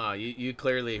doubt, huh? You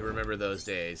clearly remember those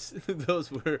days.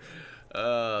 Those were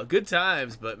good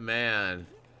times, but man,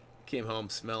 came home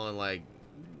smelling like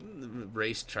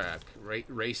race truck.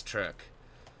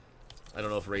 I don't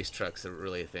know if race trucks are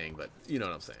really a thing, but you know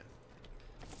what I'm saying.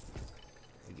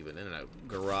 You've been in a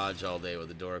garage all day with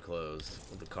the door closed,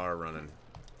 with the car running.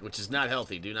 Which is not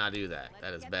healthy. Do not do that.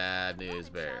 That is bad news,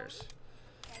 Bears.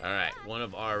 Alright, one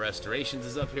of our restorations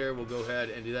is up here. We'll go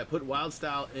ahead and do that. Put Wild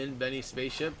Style in Benny's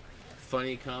spaceship.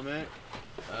 Funny comment.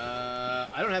 I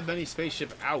don't have Benny's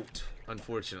spaceship out,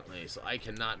 unfortunately, so I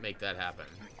cannot make that happen.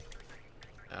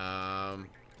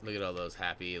 Look at all those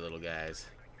happy little guys.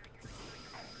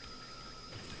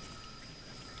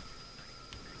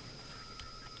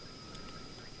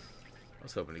 I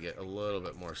was hoping to get a little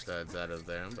bit more studs out of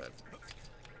them, but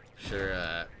sure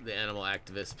the animal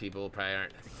activist people probably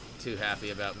aren't too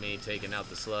happy about me taking out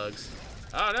the slugs.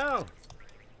 Oh, no!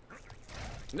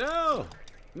 No!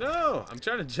 No! I'm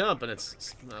trying to jump, and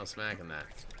it's smacking that.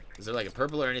 Is there like a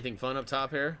purple or anything fun up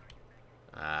top here?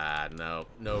 No.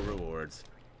 No rewards.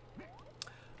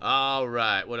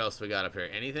 Alright, what else we got up here?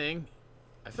 Anything?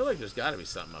 I feel like there's got to be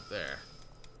something up there.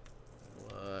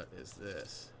 What is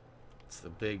this? It's the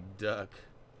big duck.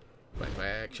 Quack,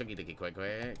 quack. Chunky dicky, quack,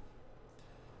 quack.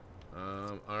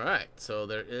 Alright, so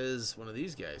there is one of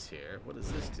these guys here. What does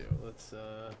this do?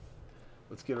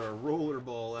 Let's get our roller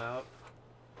ball out.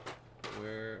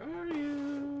 Where are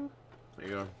you? There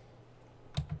you go.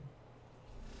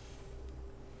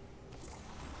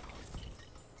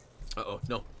 Uh-oh,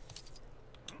 no.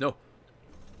 No.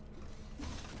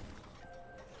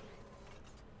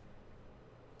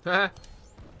 Haha.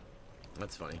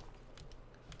 That's funny.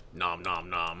 Nom nom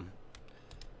nom.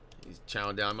 He's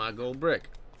chowing down my gold brick.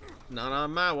 Not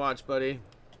on my watch, buddy.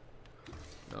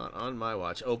 Not on my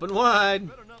watch. Open wide.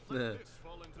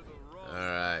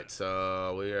 Alright,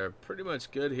 so we are pretty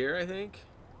much good here, I think.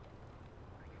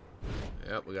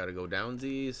 Yep, we gotta go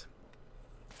downsies.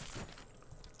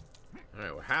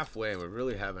 Alright, we're halfway and we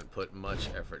really haven't put much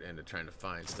effort into trying to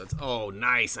find studs. Oh,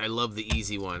 nice. I love the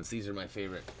easy ones. These are my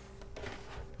favorite.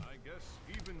 I guess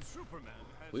even Superman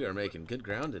has We are making good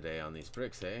ground today on these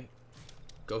bricks, eh?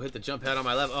 Go hit the jump pad on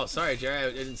my left. Oh, sorry, Jerry.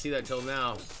 I didn't see that till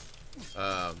now. Is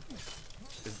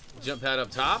jump pad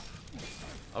up top?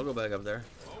 I'll go back up there.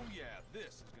 Oh yeah, this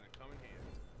is gonna come in here.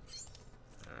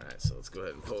 Alright, so let's go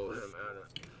ahead and pull him out of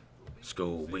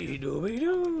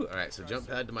Scooby-Dooby-Doo. Alright, so jump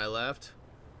pad to my left.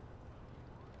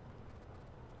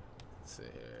 Let's see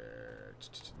here.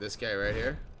 This guy right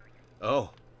here.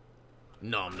 Oh.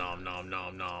 Nom nom nom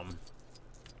nom nom.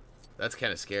 That's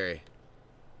kind of scary.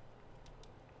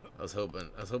 I was hoping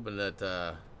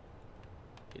that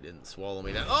he didn't swallow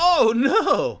me down. Oh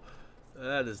no!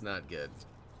 That is not good.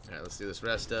 Alright, let's do this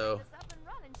resto.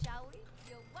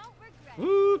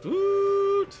 Woot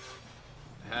woot!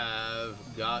 Have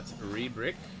got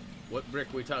re-brick. What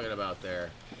brick are we talking about there?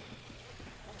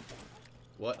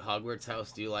 What Hogwarts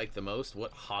house do you like the most?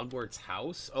 What Hogwarts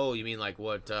house? Oh, you mean like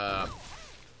what, I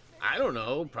don't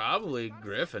know, probably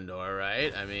Gryffindor,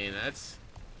 right? I mean, that's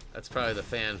probably the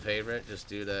fan favorite, just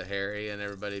due to Harry and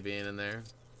everybody being in there.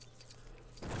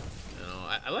 You know,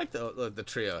 I like the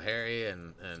trio, Harry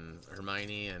and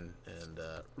Hermione and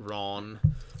Ron.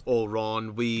 Oh,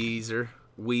 Ron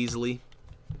Weasley.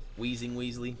 Wheezing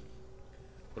Weasley.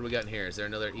 What do we got in here? Is there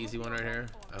another easy one right here?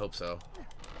 I hope so.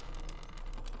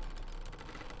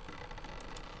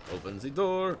 Opens the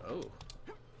door. Oh.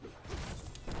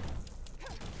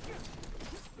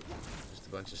 Just a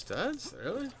bunch of studs?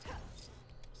 Really?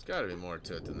 There's got to be more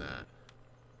to it than that.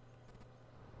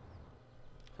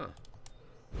 Huh.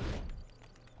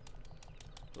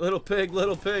 Little pig,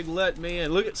 let me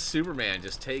in. Look at Superman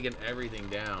just taking everything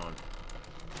down.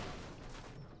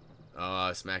 Oh,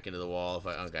 I smack into the wall. If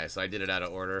okay, so I did it out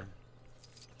of order.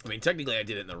 I mean, technically I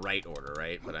did it in the right order,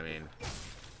 right? But I mean,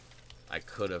 I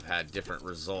could have had different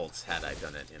results had I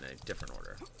done it in a different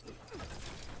order.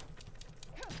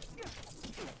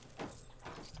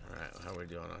 Alright, how are we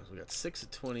doing? We got 6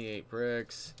 of 28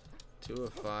 bricks, 2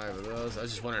 of 5 of those. I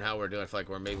was just wondering how we're doing. I feel like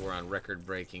maybe we're on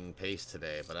record-breaking pace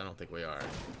today, but I don't think we are.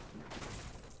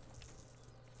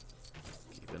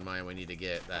 Keep in mind we need to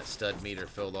get that stud meter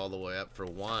filled all the way up for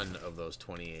 1 of those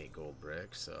 28 gold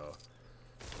bricks, so...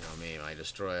 You know me, my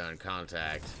destroy on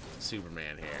contact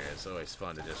Superman here. It's always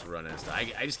fun to just run in stuff.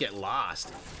 I just get lost.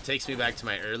 It takes me back to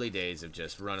my early days of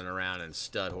just running around and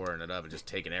stud whoring it up and just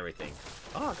taking everything.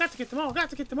 Oh, got to get them all,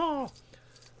 got to get them all.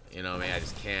 You know me, I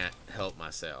just can't help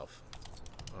myself.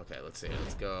 Okay, let's see.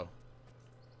 Let's go.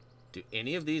 Do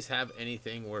any of these have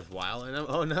anything worthwhile in them?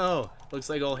 Oh no!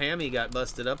 Looks like old Hammy got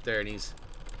busted up there and he's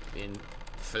being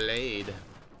filleted.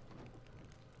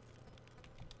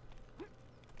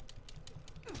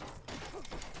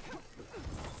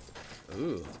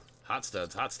 Ooh, hot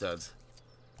studs, hot studs.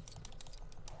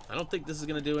 I don't think this is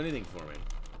gonna do anything for me.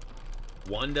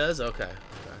 1 does? Okay.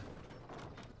 Okay.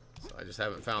 So I just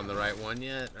haven't found the right one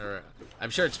yet, or I'm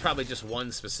sure it's probably just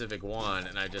one specific one,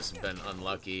 and I've just been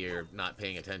unlucky or not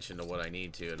paying attention to what I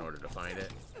need to in order to find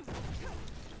it.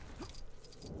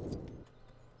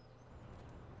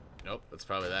 Nope, that's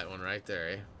probably that one right there,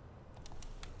 eh?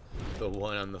 The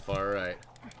one on the far right.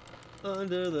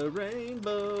 Under the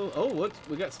rainbow. Oh, what?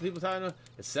 We got some people talking about.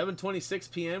 It's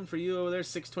 7:26 p.m. for you over there.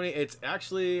 6:20. It's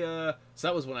actually. So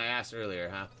that was when I asked earlier,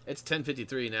 huh? It's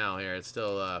 10:53 now. Here, it's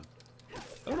still. I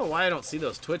don't know why I don't see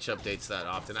those Twitch updates that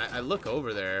often. I look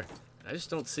over there, I just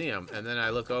don't see them, and then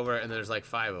I look over and there's like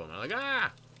 5 of them. I'm like,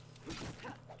 ah.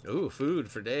 Ooh,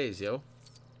 food for days, yo.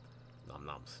 Nom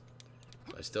noms.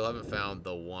 I still haven't found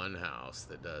the one house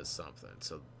that does something.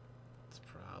 So it's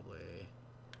probably.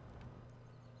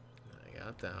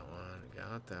 Got that one.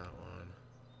 Got that one.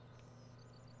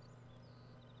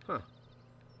 Huh.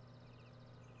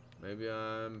 Maybe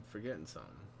I'm forgetting something.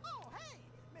 Oh, hey,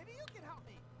 maybe you can help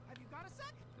me. Have you got a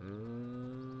sec?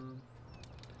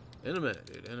 In a minute,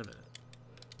 dude. In a minute.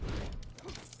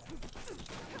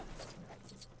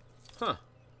 Huh.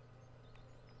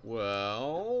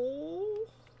 Well,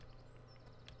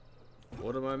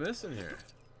 what am I missing here?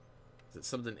 Is it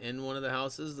something in one of the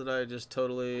houses that I just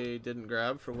totally didn't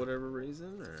grab for whatever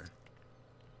reason, or?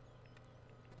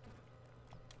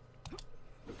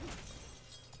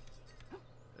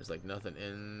 There's like nothing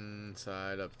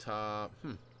inside up top.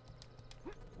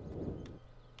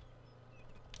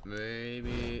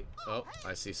 Maybe. Oh,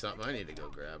 I see something I need to go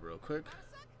grab real quick.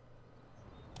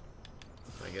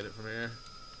 Can I get it from here?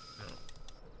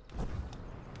 No.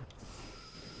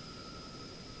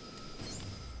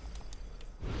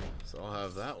 So I'll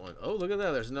have that one. Oh, look at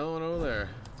that. There's no one over there.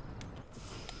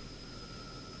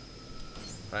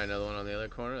 Probably another one on the other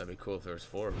corner. That'd be cool if there was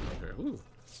 4 of them up here. Ooh,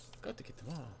 got to get them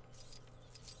all.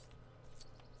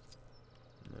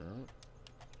 No.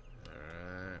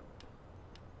 Alright.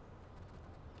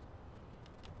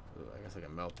 Ooh, I guess I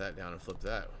can melt that down and flip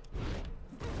that.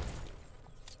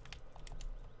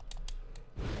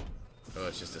 Oh,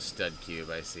 it's just a stud cube.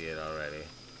 I see it already.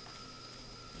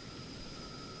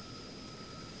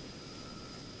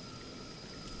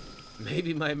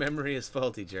 Maybe my memory is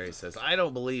faulty, Jerry says. I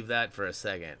don't believe that for a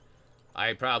second.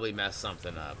 I probably messed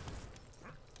something up.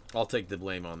 I'll take the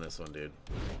blame on this one, dude.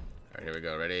 Alright, here we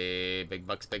go. Ready? Big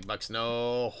bucks,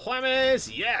 no. Juames!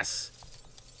 Yes!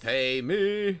 Pay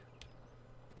me!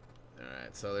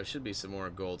 Alright, so there should be some more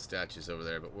gold statues over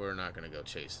there, but we're not going to go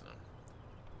chasing them.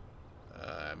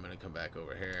 I'm going to come back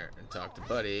over here and talk to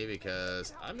Buddy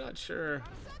because I'm not sure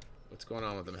what's going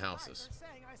on with them houses.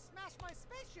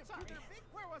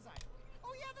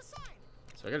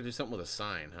 So I got to do something with a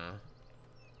sign, huh?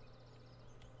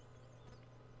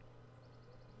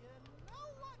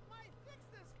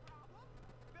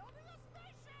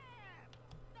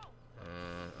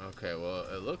 Okay, well,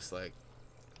 it looks like...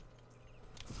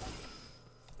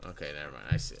 Okay, never mind.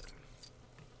 I see it.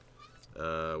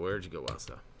 Where'd you go,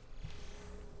 Wasta?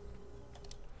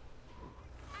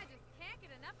 I just can't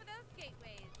get enough of those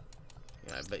gateways.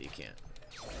 Yeah, I bet you can't.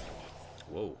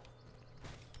 Whoa.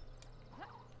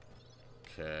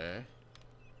 Okay.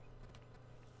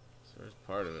 So there's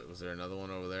part of it. Was there another one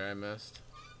over there I missed?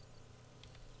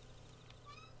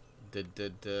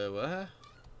 What?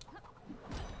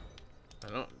 I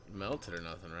don't melt it or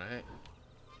nothing, right?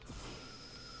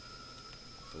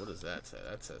 So what does that say?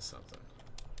 That says something.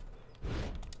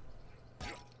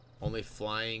 Only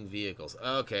flying vehicles.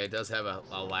 Okay, it does have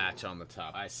a latch on the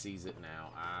top. I sees it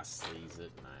now. I sees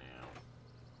it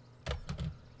now.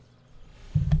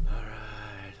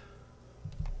 Alright.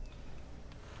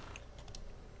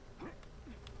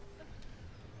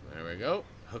 There we go.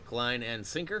 Hook, line, and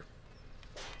sinker.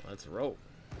 Let's roll.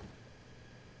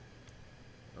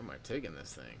 Where am I taking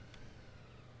this thing?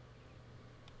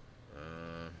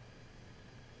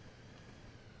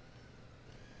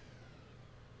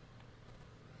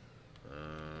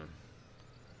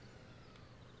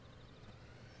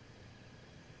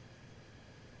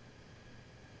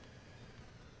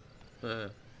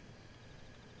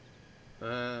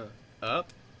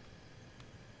 Up?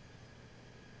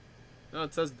 No,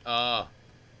 it says, oh,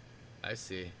 I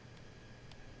see.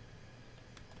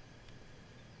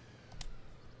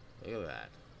 Look at that.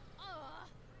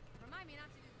 Remind me not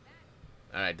to do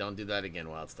that. Alright, don't do that again,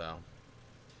 Wildstyle.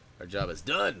 Our job is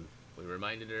done. We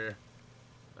reminded her.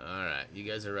 Alright, you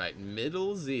guys are right.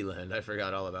 Middle Zealand. I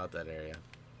forgot all about that area.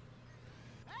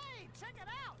 Hey, check it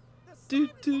out. Do,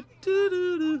 do, do,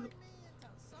 do, do.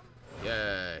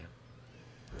 Yay.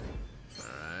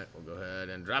 Alright, we'll go ahead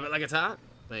and drop it like it's hot.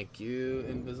 Thank you,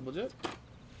 Invisible Jet.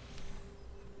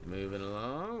 Moving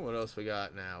along. What else we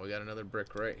got now? We got another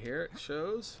brick right here, it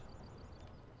shows.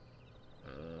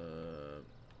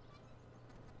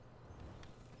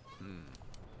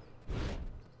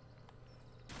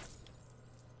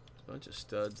 Bunch of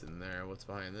studs in there. What's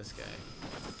behind this guy?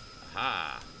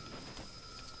 Aha!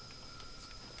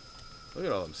 Look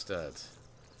at all them studs.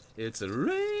 It's a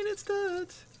raining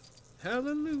studs.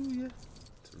 Hallelujah.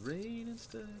 It's a raining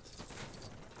studs.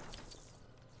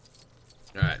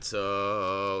 Alright,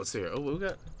 so let's see here. Oh, we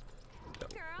got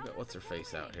what's her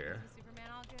face out here. Superman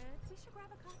all good. We should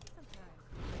grab a coffee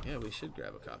sometime. Yeah, we should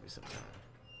grab a coffee sometime.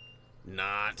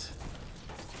 Not.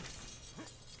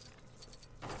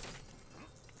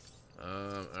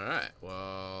 Alright,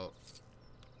 well.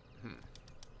 So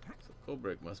cold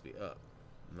brick must be up.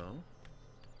 No?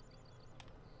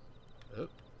 Up,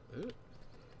 up.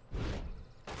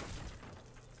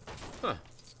 Huh.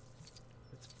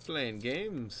 It's playing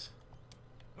games.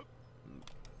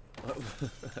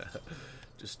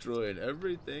 Destroying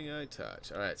everything I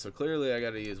touch. Alright, so clearly I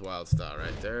gotta use Wildstar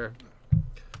right there.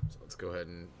 So let's go ahead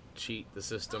and cheat the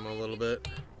system a little bit.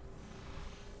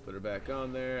 Put her back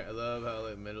on there. I love how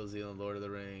like Middle Zealand Lord of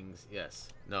the Rings. Yes.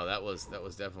 No, that was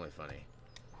definitely funny.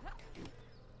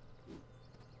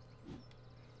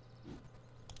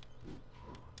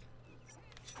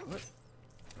 What?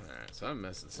 Alright, so I'm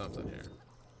missing something here.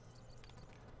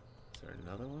 Is there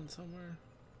another one somewhere?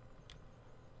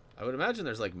 I would imagine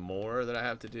there's like more that I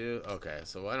have to do. Okay,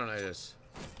 so why don't I just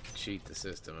cheat the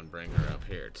system and bring her up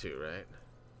here too, right?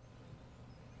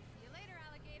 See you later,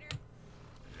 alligator.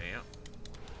 Yeah.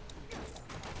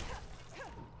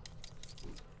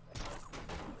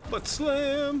 Butt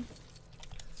slam!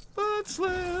 Butt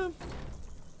slam!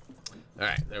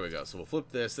 Alright, there we go. So we'll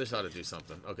flip this. This ought to do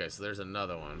something. Okay, so there's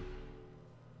another one.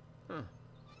 Huh.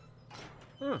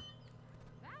 Huh.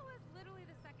 That was literally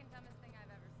the second dumbest thing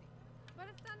I've ever seen. But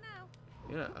it's done now.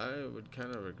 Yeah, I would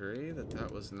kind of agree that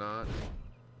that was not...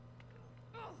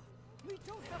 We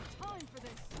don't have time for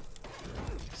this.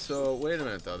 So, wait a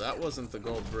minute, though. That wasn't the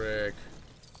gold brick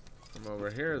from over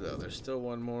here, though. There's still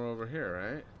one more over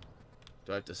here, right?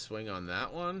 Do I have to swing on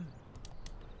that one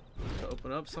to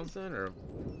open up something, or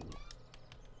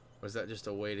was that just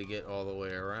a way to get all the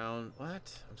way around?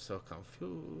 What? I'm so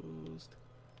confused.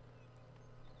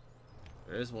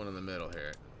 There is one in the middle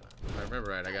here. If I remember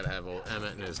right, I gotta have old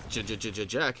Emmett and his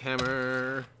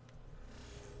jackhammer.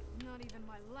 Not even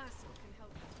my lasso can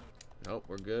help me. Nope,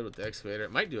 we're good with the excavator.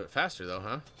 It might do it faster, though,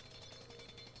 huh?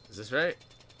 Is this right?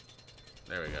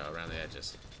 There we go, around the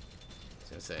edges. I was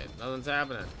gonna say, nothing's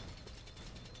happening.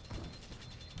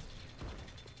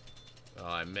 Oh,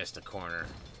 I missed a corner.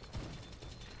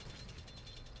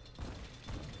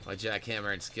 My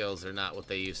jackhammering skills are not what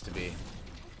they used to be.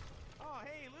 Oh,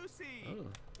 hey, Lucy! Oh.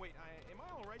 Wait, am I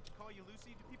alright to call you Lucy?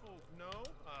 Do people know?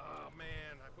 Oh,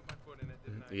 man, I put my foot in it,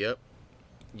 didn't I? Yep,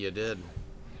 you did.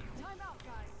 Time out,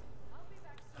 guys. I'll be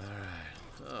back.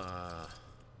 Alright.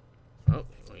 Oh,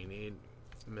 we need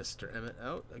Mr. Emmett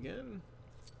out again.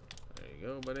 There you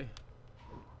go, buddy.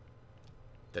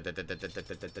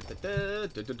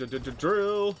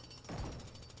 Drill.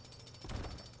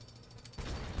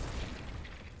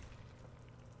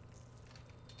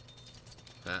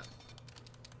 Ah.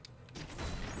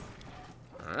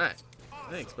 All right.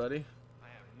 Thanks, buddy. I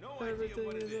have no idea Everything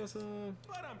what it is is, awesome.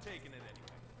 but I'm taking it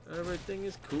anyway. Everything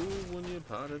is cool when you're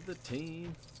part of the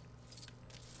team.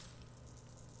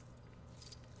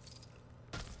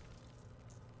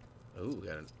 Oh, we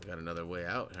got another way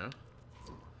out, huh?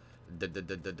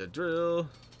 Drill.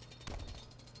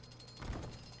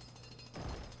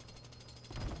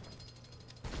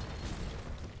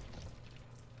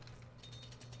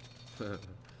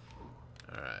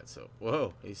 Alright, so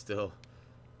whoa, he's still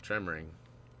tremoring.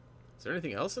 Is there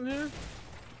anything else in here?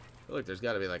 I feel like there's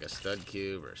got to be like a stud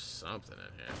cube or something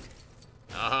in here.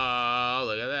 Oh,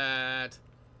 look at that!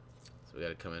 So we got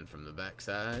to come in from the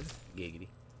backside. Giggity.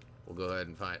 We'll go ahead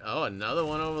and find... Oh, another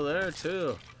one over there,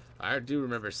 too. I do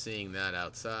remember seeing that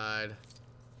outside.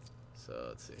 So,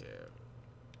 let's see here.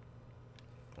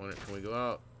 Can we go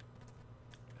out?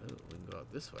 Oh, we can go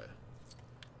out this way.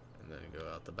 And then go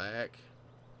out the back.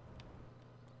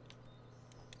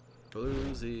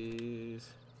 Bluesies.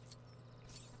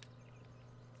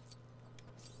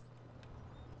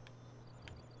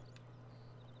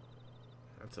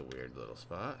 That's a weird little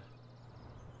spot.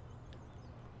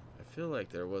 I feel like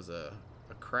there was a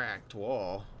cracked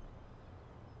wall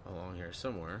along here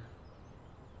somewhere.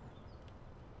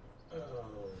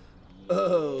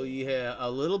 Oh yeah, a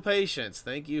little patience.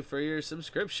 Thank you for your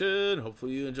subscription.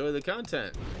 Hopefully you enjoy the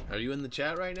content. Are you in the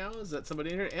chat right now? Is that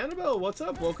somebody in here? Annabelle, what's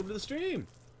up? Welcome to the stream.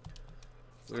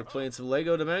 We're playing some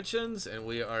Lego Dimensions, and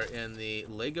we are in the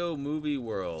Lego Movie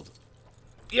world.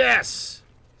 Yes!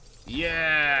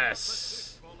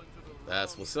 Yes!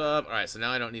 That's what's up. Alright, so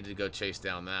now I don't need to go chase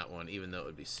down that one, even though it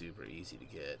would be super easy to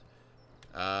get.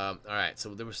 Alright,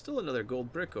 so there was still another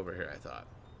gold brick over here, I thought.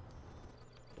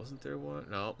 Wasn't there one?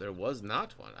 No, there was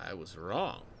not one. I was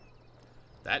wrong.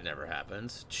 That never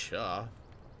happens. Cha.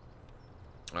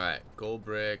 Alright, gold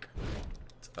brick.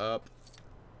 It's up.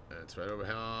 And it's right over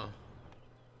here.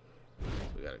 So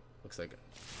we got looks like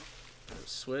a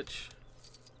switch.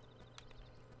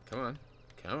 Come on.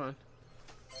 Come on.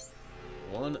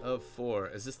 1 of 4.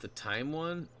 Is this the time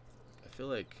one? I feel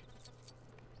like...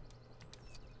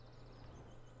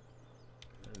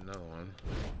 Another one.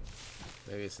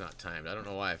 Maybe it's not timed. I don't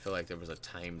know why I feel like there was a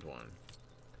timed one.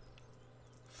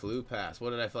 Flew past. What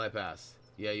did I fly past?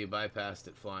 Yeah, you bypassed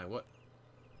it flying. What?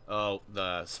 Oh,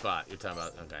 the spot. You're talking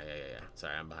about... Okay, yeah.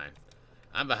 Sorry, I'm behind.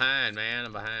 I'm behind, man.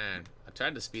 I'm behind. I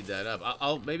tried to speed that up.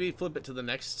 I'll maybe flip it to the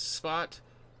next spot.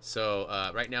 So,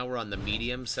 right now we're on the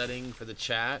medium setting for the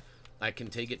chat. I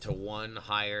can take it to 1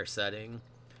 higher setting.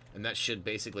 And that should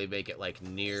basically make it, like,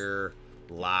 near...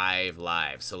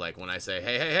 live. So like when I say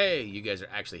hey, you guys are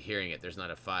actually hearing it. There's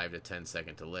not a 5 to 10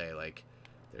 second delay like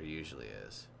there usually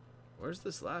is. Where's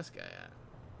this last guy at?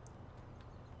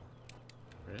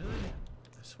 Really?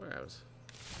 I swear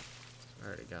I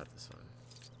already got this one.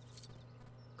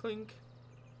 Clink.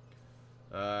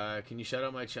 Can you shout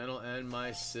out my channel and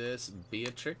my sis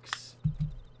Beatrix?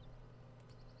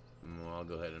 I'll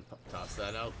go ahead and toss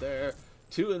that out there.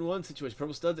 2-in-1 situation.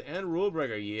 Purple studs and rule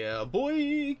breaker. Yeah,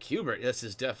 boy. Cubert. This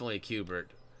is definitely Cubert.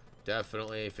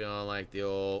 Definitely feeling like the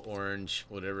old orange,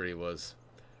 whatever he was.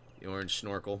 The orange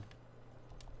snorkel.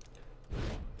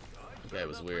 That guy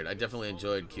was weird. I definitely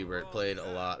enjoyed Cubert. Played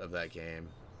a lot of that game.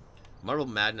 Marble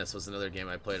Madness was another game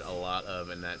I played a lot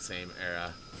of in that same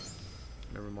era.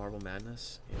 Remember Marble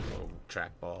Madness? You had a little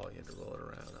trackball. You had to roll it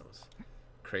around. That was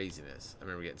craziness. I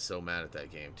remember getting so mad at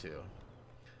that game too.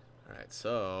 Alright,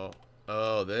 so...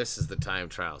 Oh, this is the time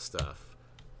trial stuff.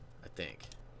 I think.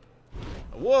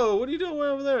 Whoa, what are you doing way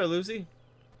over there, Lucy?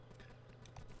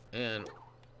 And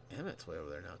Emmett's way over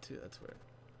there now too. That's weird.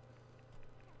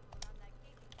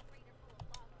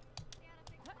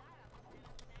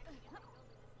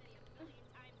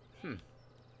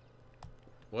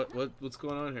 What's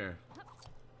going on here?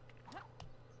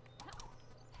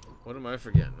 What am I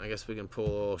forgetting? I guess we can pull a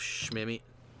little Schmimit.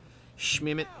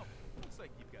 Schmimit. Looks like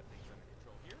you've got things under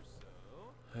control here,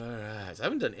 so... Alright, I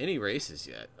haven't done any races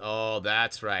yet. Oh,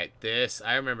 that's right. This,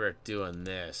 I remember doing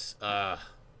this. Go.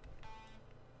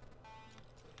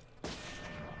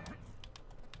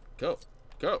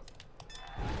 Go.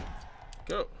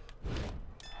 Go.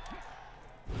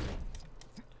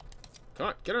 Come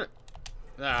on, get on it.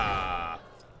 Ah.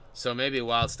 So maybe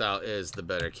Wildstyle is the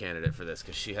better candidate for this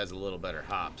because she has a little better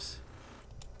hops.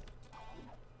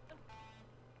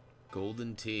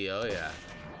 Golden Tea, oh yeah.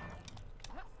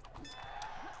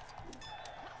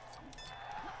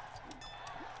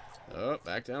 Oh,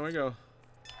 back down we go.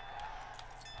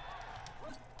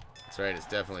 That's right, it's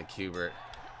definitely Cubert.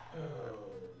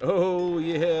 Oh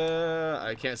yeah,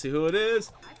 I can't see who it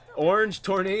is. Orange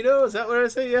Tornado, is that what I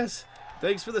say? Yes.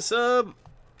 Thanks for the sub.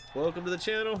 Welcome to the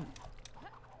channel.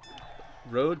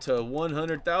 Road to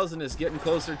 100,000 is getting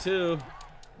closer too.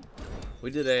 We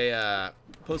did a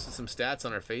posted some stats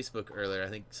on our Facebook earlier. I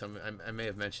think I may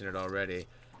have mentioned it already.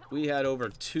 We had over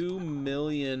 2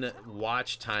 million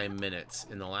watch time minutes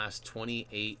in the last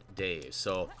 28 days.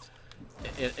 So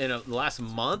in the last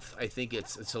month, I think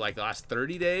it's like the last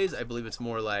 30 days. I believe it's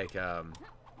more like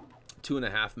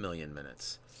 2.5 million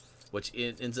minutes, which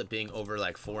ends up being over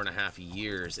like 4.5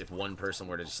 years if one person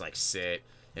were to just like sit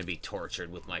and be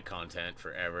tortured with my content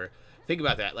forever. Think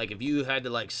about that. Like if you had to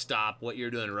like stop what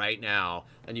you're doing right now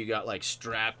and you got like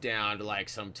strapped down to like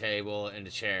some table and a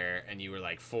chair and you were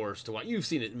like forced to watch. You've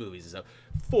seen it in movies and stuff.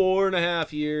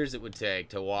 4.5 years it would take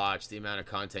to watch the amount of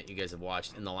content you guys have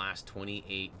watched in the last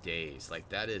 28 days. Like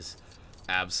that is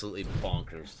absolutely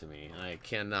bonkers to me. I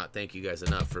cannot thank you guys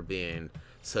enough for being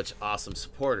such awesome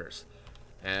supporters.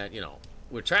 And you know,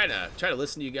 we're trying to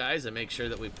listen to you guys and make sure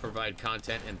that we provide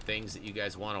content and things that you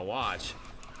guys want to watch.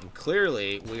 And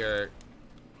clearly, we are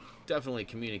definitely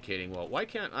communicating well. Why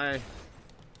can't I...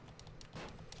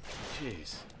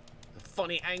 Jeez. A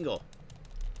funny angle.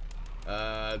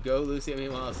 Go Lucy,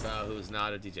 meanwhile, who's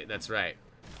not a DJ. That's right.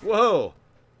 Whoa!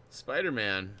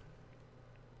 Spider-Man.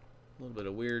 A little bit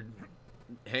of weird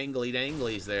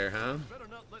hangly-danglies there, huh? Better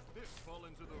not let this fall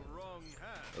into the wrong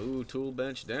hands. Ooh, tool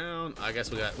bench down. I guess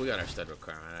we got our stud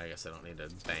requirement. I guess I don't need to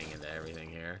bang into everything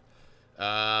here.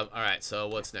 Alright, so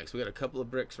what's next? We got a couple of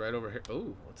bricks right over here.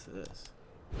 Oh, what's this?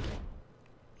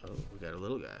 Oh, we got a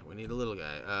little guy. We need a little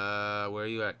guy. Where are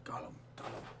you at? Got him.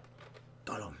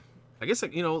 Got him. I guess,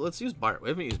 like, you know, let's use Bart. We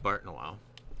haven't used Bart in a while.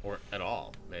 Or at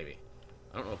all, maybe.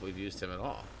 I don't know if we've used him at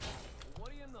all.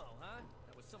 What do you know, huh?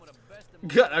 That was some of the best of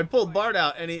God, I pulled Bart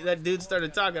out, and that dude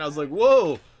started talking. I was like,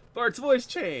 whoa, Bart's voice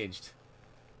changed.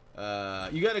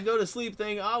 You gotta go to sleep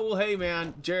thing. Oh, well, hey,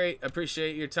 man. Jerry,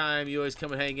 appreciate your time. You always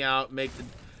come and hang out, make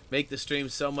the stream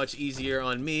so much easier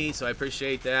on me, so I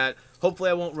appreciate that.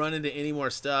 Hopefully, I won't run into any more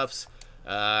stuffs.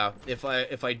 If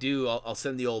I do, I'll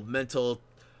send the old mental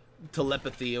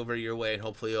telepathy over your way, and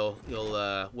hopefully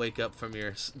you'll wake up from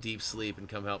your deep sleep and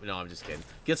come help me. No, I'm just kidding.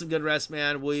 Get some good rest,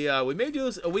 man. We may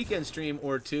do a weekend stream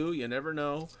or two. You never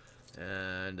know.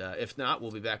 And if not, we'll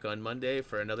be back on Monday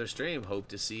for another stream. Hope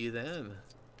to see you then.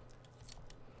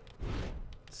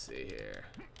 Let's see here.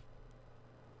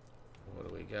 What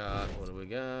do we got? What do we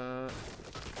got?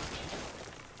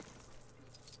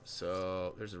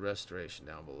 So there's a restoration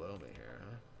down below me here,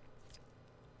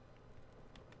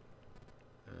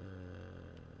 huh?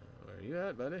 Where are you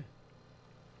at, buddy?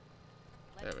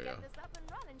 There we go.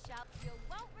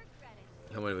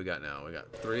 How many we got now? We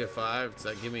got 3 of 5. Does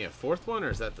that give me a 4th one,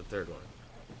 or is that the 3rd one?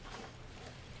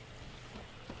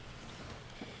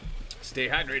 Stay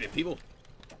hydrated, people.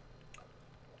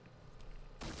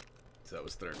 So that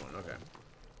was 3rd one. Okay.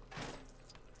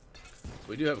 So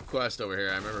we do have a quest over here.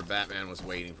 I remember Batman was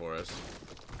waiting for us.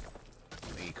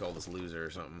 you call this loser or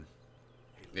something.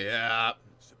 Hey, Yeah.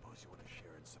 suppose you want to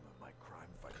share in some of my crime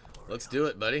fighting glory. Let's do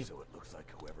it, buddy. So it looks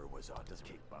like whoever was on doesn't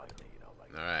keep bothering me, you know,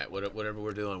 like. All right, whatever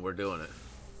we're doing it.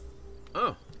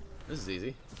 Oh, this is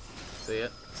easy. See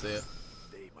it. They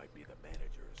might be the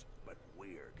managers, but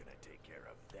we're gonna take care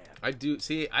of them. I do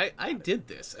see. I did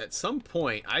this at some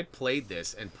point. I played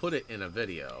this and put it in a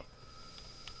video.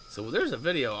 So there's a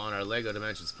video on our Lego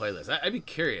Dimensions playlist. I'd be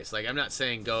curious. Like, I'm not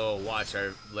saying go watch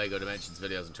our Lego Dimensions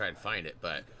videos and try and find it,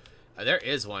 but there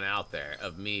is one out there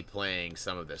of me playing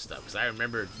some of this stuff. Because I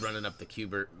remember running up the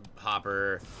Cubert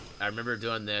hopper. I remember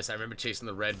doing this. I remember chasing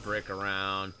the red brick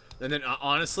around. And then,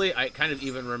 honestly, I kind of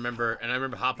even remember, and I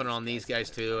remember hopping on these guys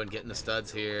too and getting the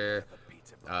studs here.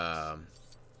 Yeah,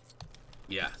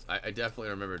 I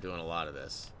definitely remember doing a lot of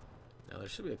this. Now, there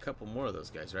should be a couple more of those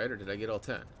guys, right? Or did I get all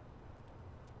 10?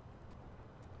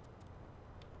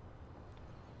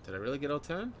 Did I really get all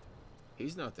 10?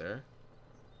 He's not there.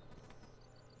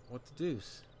 What the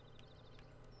deuce?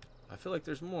 I feel like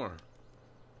there's more.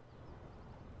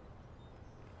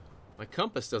 My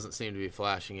compass doesn't seem to be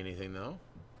flashing anything, though.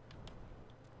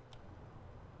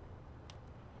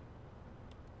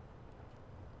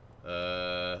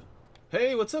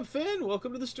 Hey, what's up, Finn?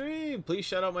 Welcome to the stream. Please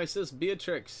shout out my sis,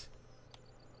 Beatrix.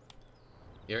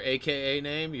 Your AKA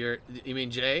name? You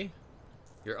mean Jay?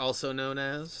 You're also known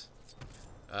as?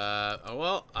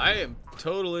 Well, I am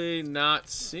totally not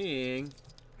seeing...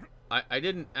 I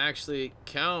didn't actually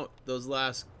count those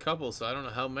last couple, so I don't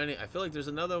know how many. I feel like there's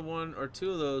another one or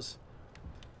two of those.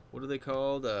 What are they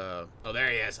called? Oh, there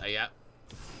he is. Yeah.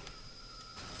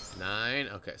 9.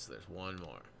 Okay, so there's one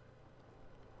more.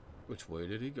 Which way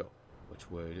did he go? Which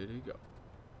way did he go?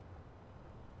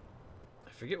 I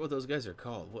forget what those guys are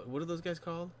called. What are those guys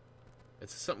called?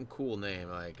 It's something cool name,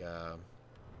 like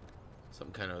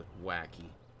something kind of wacky.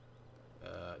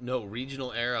 No,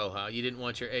 Regional Arrow, huh? You didn't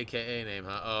want your AKA name,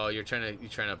 huh? Oh, you're trying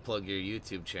to plug your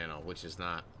YouTube channel, which is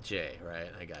not Jay, right?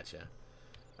 I gotcha.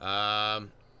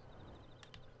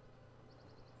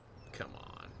 Come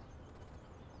on.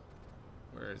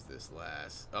 Where is this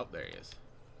last? Oh, there he is.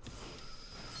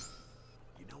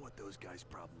 You know what those guys'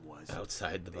 problem was?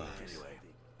 Outside the box. Anyway,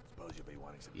 suppose you'll be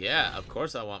wanting some. Yeah, of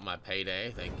course I want my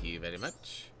payday. Thank you very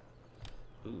much.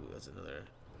 Ooh, that's another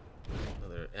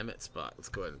Emmett spot. Let's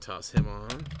go ahead and toss him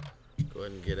on. Go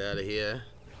ahead and get out of here.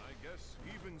 I guess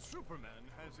even Superman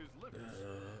has his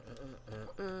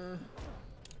limits.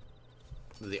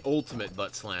 The ultimate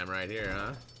butt slam right here,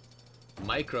 huh?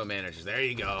 Micromanagers. There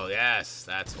you go. Yes,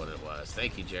 that's what it was.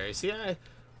 Thank you, Jerry. See,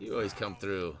 you always come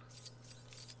through.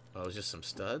 Oh, it was just some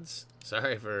studs?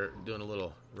 Sorry for doing a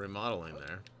little remodeling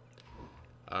there.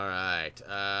 All right.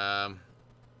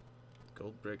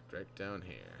 Gold brick right down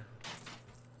here.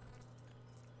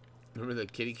 Remember the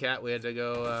kitty cat we had to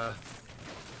go,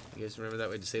 you guys remember that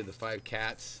we had to save the 5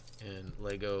 cats in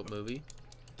Lego Movie?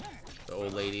 The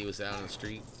old lady was out on the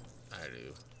street. I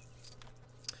do.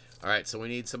 Alright, so we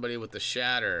need somebody with the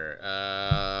shatter.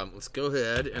 Let's go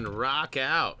ahead and rock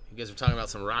out. You guys were talking about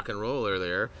some rock and roll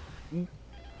earlier.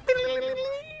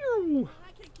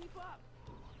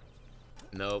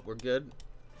 Nope, we're good.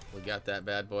 We got that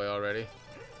bad boy already.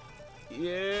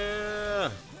 Yeah!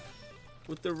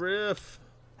 With the riff.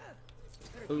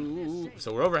 Ooh.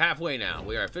 So we're over halfway now.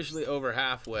 We are officially over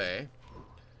halfway.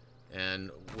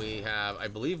 And we have, I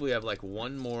believe we have like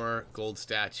one more gold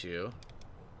statue.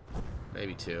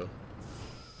 Maybe 2.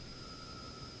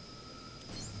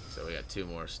 So we got 2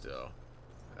 more still.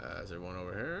 Is there one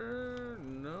over here?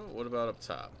 No. What about up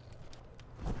top?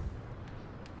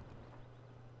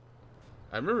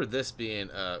 I remember this being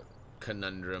a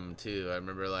conundrum too. I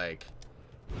remember like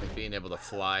being able to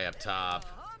fly up top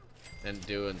and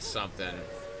doing something,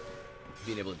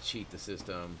 being able to cheat the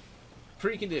system.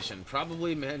 Precondition,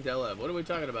 probably Mandela. What are we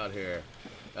talking about here?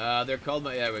 They're called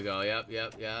my. There we go.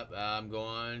 Yep. I'm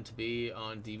going to be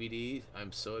on DVD.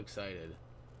 I'm so excited.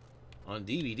 On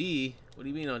DVD? What do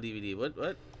you mean on DVD?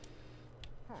 What?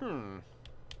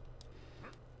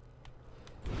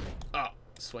 Oh,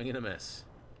 swing and a miss.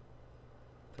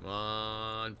 Come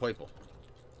on, purple.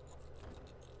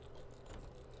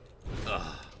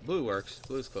 Blue works.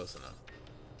 Blue's close enough.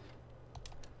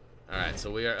 Alright,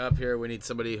 so we are up here. We need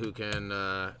somebody who can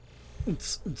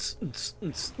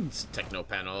techno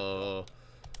panel.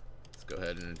 Let's go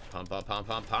ahead and pump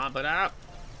it up.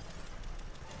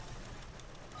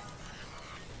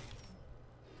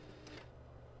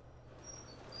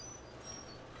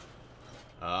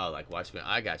 Oh, like watch me.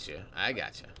 I got you.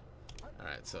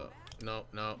 Alright, so no.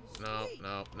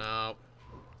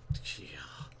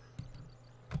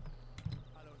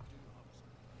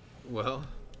 Well,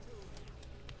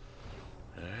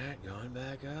 Alright, going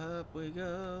back up we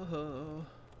go.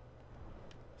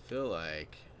 Feel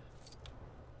like...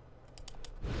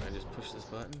 Can I just push this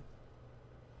button?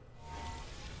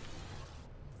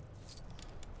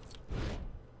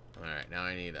 Alright, now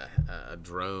I need a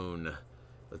drone.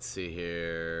 Let's see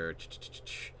here.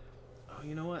 Oh,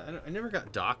 you know what? I never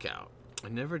got Doc out. I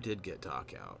never did get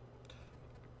Doc out.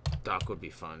 Doc would be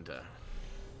fun to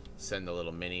send the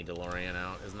little mini DeLorean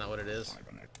out. Isn't that what it is?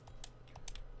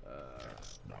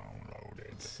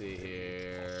 Let's see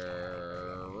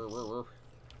here.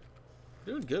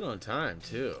 Doing good on time,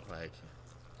 too. Like,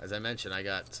 as I mentioned, I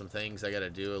got some things I got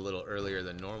to do a little earlier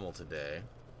than normal today.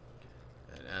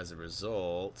 And as a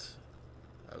result,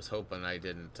 I was hoping I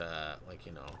didn't, like,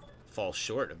 you know, fall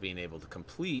short of being able to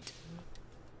complete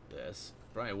this.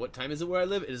 Brian, what time is it where I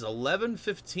live? It is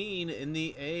 11:15 in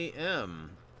the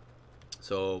a.m.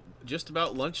 So, just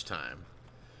about lunchtime.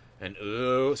 And,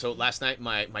 so last night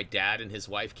my dad and his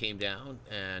wife came down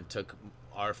and took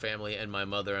our family and my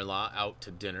mother-in-law out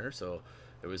to dinner. So,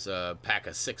 there was a pack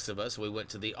of 6 of us. We went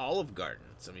to the Olive Garden.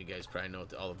 Some of you guys probably know what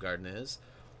the Olive Garden is.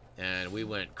 And we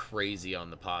went crazy on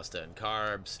the pasta and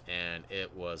carbs, and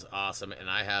it was awesome. And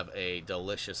I have a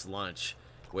delicious lunch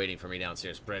waiting for me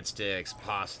downstairs. Breadsticks,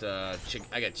 pasta,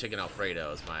 I got chicken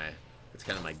Alfredo. It's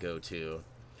kind of my go-to.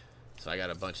 So I got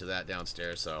a bunch of that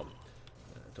downstairs, so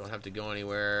don't have to go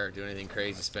anywhere, do anything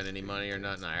crazy, spend any money or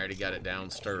nothing. I already got it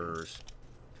downstairs.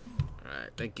 Alright,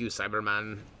 thank you,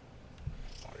 Cyberman.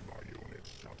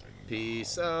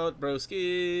 Peace out,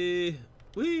 broski.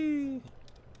 Whee!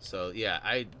 So, yeah,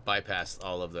 I bypassed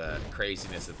all of the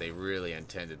craziness that they really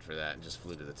intended for that and just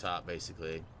flew to the top,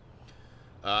 basically.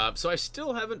 So I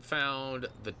still haven't found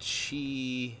the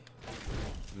chi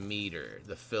meter,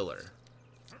 the filler.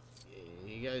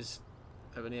 You guys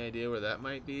have any idea where that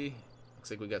might be?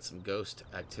 Looks like we got some ghost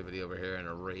activity over here and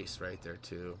a race right there,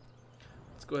 too.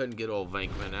 Let's go ahead and get old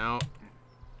Vankman out.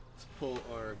 Let's pull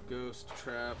our ghost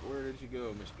trap. Where did you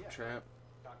go, Mr. Trap?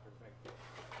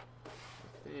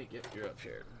 I think, yep, you're up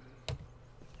here. So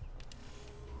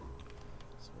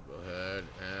we'll go ahead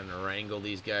and wrangle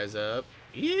these guys up.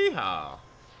 Yeehaw!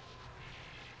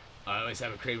 I always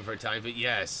have a craving for Italian food.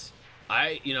 Yes.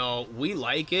 You know, we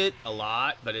like it a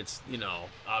lot, but it's, you know,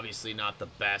 obviously not the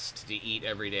best to eat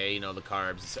every day, you know, the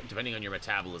carbs, depending on your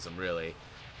metabolism, really.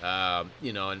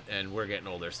 You know, and we're getting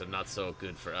older, so not so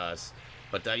good for us.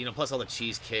 But, you know, plus all the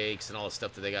cheesecakes and all the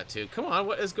stuff that they got, too. Come on,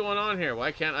 what is going on here?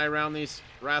 Why can't I round these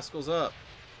rascals up?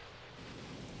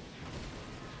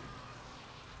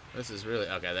 This is really...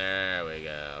 Okay, there we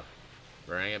go.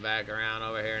 Bring it back around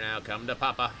over here now. Come to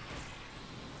Papa.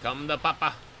 Come to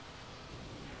Papa.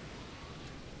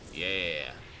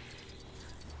 Yeah.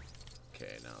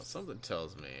 Okay, now something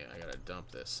tells me I gotta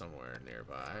dump this somewhere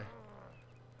nearby.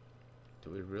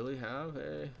 Do we really have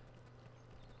a...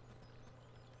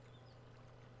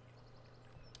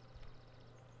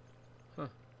 Huh.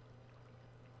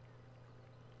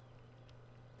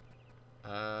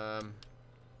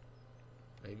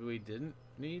 Maybe we didn't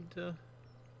need to...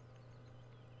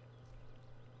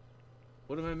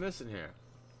 What am I missing here?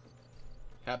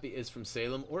 Happy is from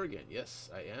Salem, Oregon. Yes,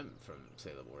 I am from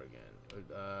Salem, Oregon.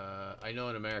 I know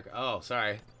in America... Oh,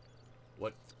 sorry.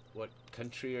 What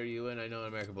country are you in? I know in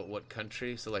America, but what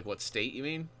country? So, like, what state, you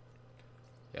mean?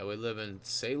 Yeah, we live in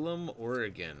Salem,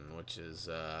 Oregon, which is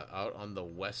out on the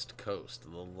west coast,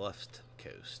 the left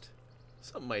coast.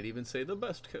 Some might even say the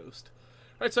best coast.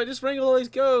 Alright, so I just wrangled all these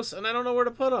ghosts, and I don't know where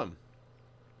to put them.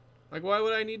 Like, why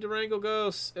would I need to wrangle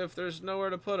ghosts if there's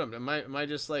nowhere to put them? Am I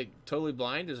just, like, totally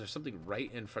blind? Is there something right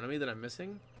in front of me that I'm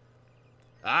missing?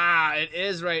 Ah, it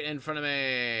is right in front of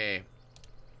me.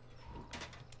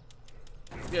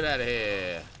 Get out of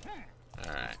here.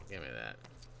 Alright, give me that.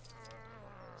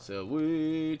 So,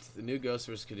 wait. The new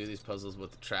ghosters can do these puzzles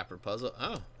with the Trapper puzzle.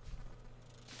 Oh.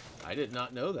 I did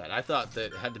not know that. I thought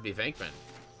that it had to be Vankman.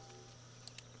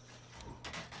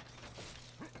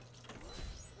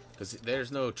 Because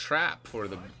there's no trap for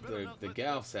the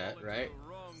gal set, right?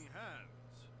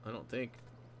 I don't think.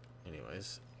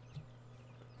 Anyways.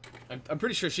 I'm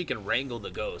pretty sure she can wrangle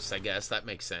the ghosts, I guess. That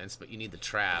makes sense. But you need the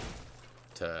trap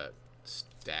to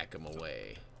stack them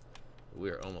away.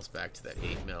 We're almost back to that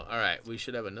 8 mil. Alright, we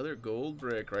should have another gold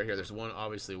brick right here. There's one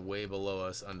obviously way below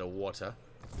us underwater.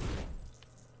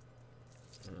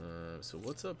 So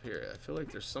what's up here? I feel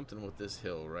like there's something with this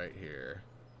hill right here.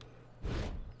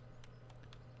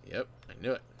 Yep, I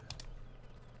knew it.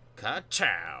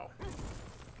 Ka-chow!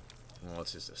 Well,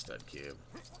 it's just a stud cube.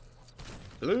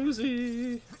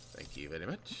 Bluesy! Thank you very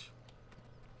much.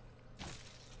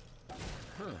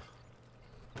 Huh.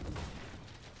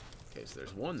 Okay, so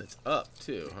there's one that's up,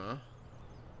 too, huh?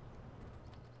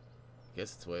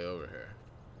 Guess it's way over here.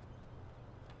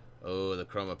 Oh, the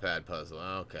chroma pad puzzle.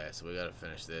 Okay, so we gotta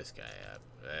finish this guy up.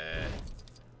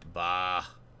 Bah.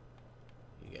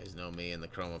 You guys know me, and the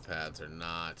chroma pads are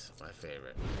not my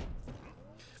favorite.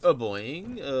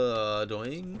 Boing.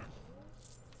 Doing.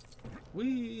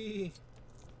 Whee.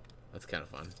 That's kind of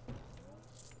fun.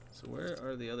 So where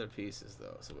are the other pieces,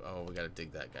 though? So, oh, we gotta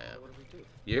dig that guy up. What do we do?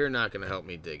 You're not gonna help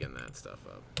me digging that stuff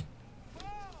up.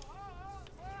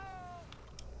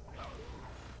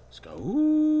 Let's go.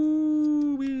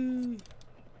 Ooh, wee.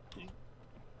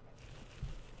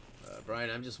 Brian,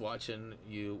 I'm just watching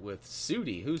you with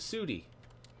Sudi. Who's Sudi?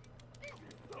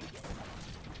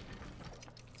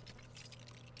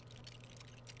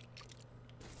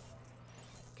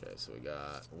 Okay, so we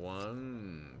got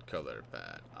one color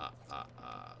pad.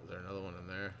 Is there another one in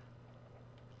there?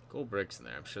 Gold bricks in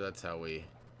there. I'm sure that's how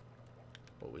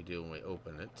what we do when we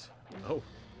open it. Oh,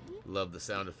 love the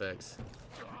sound effects.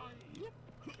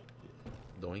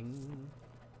 Doing.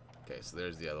 Okay, so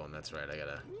there's the other one. That's right. I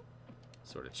gotta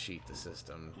sort of cheat the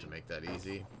system to make that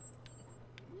easy.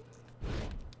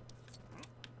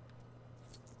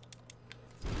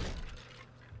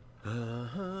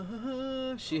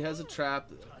 She has a trap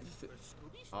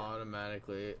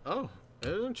automatically. Oh,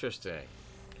 interesting.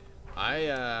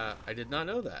 I did not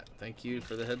know that. Thank you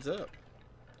for the heads up.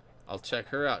 I'll check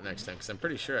her out next time because I'm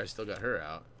pretty sure I still got her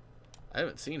out. I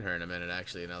haven't seen her in a minute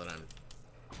actually. Now that I'm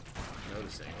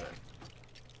noticing it.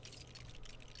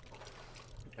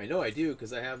 I know I do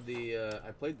because I have the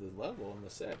I played the level in the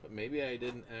set, but maybe I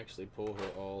didn't actually pull her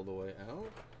all the way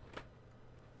out.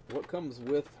 What comes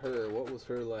with her? What was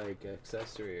her like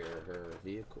accessory or her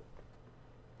vehicle?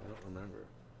 I don't remember.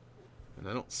 And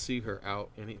I don't see her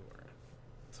out anywhere.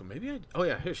 So maybe I... Oh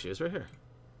yeah, here she is, right here.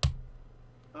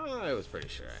 Oh, I was pretty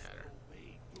sure I had her.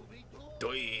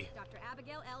 Doi. Dr.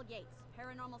 Abigail L. Yates,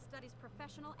 paranormal studies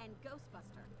professional and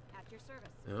ghostbuster, at your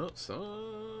service. Oh,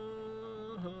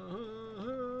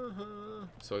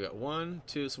 so I got 1,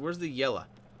 2. So where's the yellow?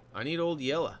 I need old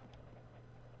yellow.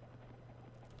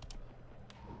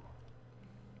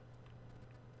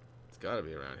 It's got to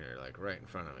be around here, like right in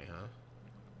front of me, huh?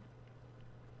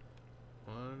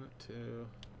 1, 2.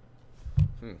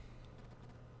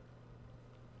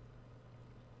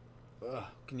 Ugh,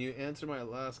 can you answer my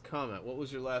last comment? What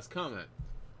was your last comment?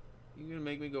 You gonna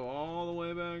make me go all the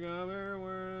way back up here?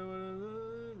 Where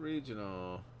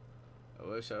regional? I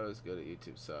wish I was good at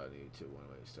YouTube. Saw it YouTube when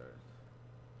we started.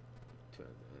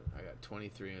 I got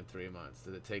 23 in 3 months.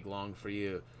 Did it take long for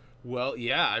you? Well,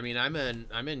 yeah. I mean, I'm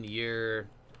in year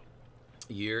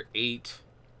 8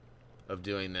 of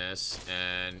doing this,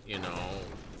 and you know,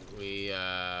 we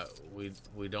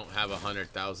don't have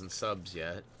 100,000 subs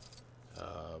yet.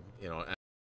 You know, and I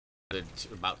did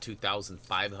about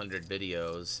 2,500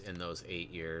 videos in those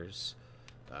 8 years.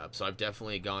 So I've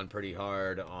definitely gone pretty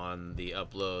hard on the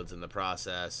uploads and the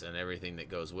process and everything that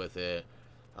goes with it.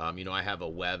 You know, I have a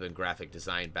web and graphic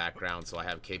design background, so I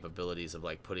have capabilities of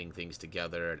like putting things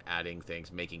together and adding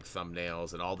things, making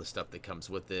thumbnails and all the stuff that comes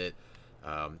with it.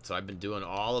 So I've been doing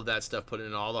all of that stuff, putting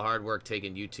in all the hard work,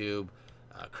 taking YouTube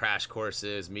crash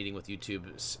courses, meeting with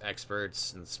YouTube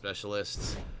experts and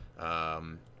specialists.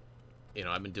 You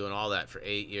know, I've been doing all that for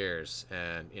 8 years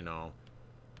and, you know,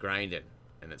 grinding.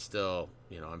 And it's still,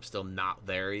 you know, I'm still not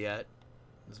there yet.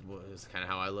 Is kind of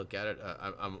how I look at it.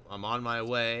 I'm on my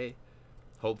way.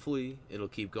 Hopefully, it'll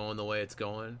keep going the way it's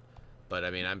going. But,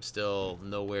 I mean, I'm still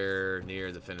nowhere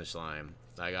near the finish line.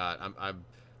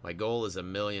 My goal is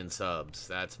 1 million subs.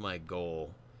 That's my goal.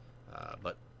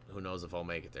 But who knows if I'll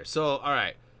make it there. So, all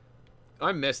right.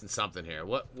 I'm missing something here.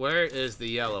 Where is the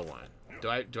yellow one? Do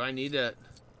I need to...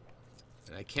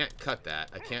 And I can't cut that.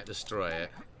 I can't destroy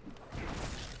it.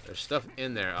 There's stuff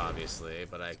in there, obviously,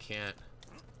 but I can't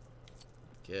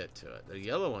get to it. The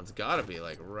yellow one's got to be,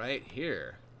 like, right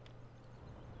here.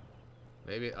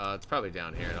 Maybe... it's probably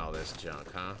down here in all this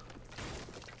junk, huh?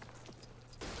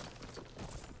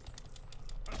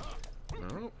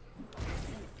 No.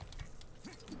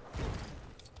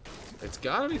 It's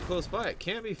got to be close by. It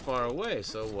can't be far away,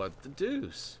 so what the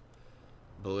deuce?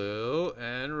 Blue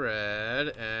and red,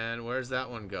 and where's that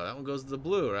one go? That one goes to the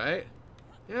blue, right?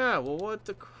 Yeah, well, what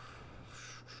the...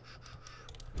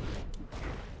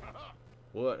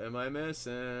 What am I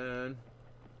missing?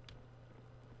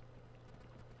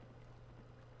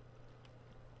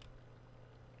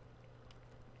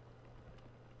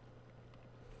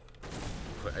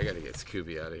 I gotta get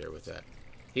Scooby out of here with that.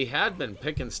 He had been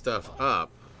picking stuff up,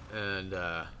 and,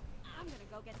 I'm gonna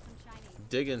go get some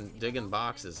shiny. digging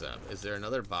boxes up. Is there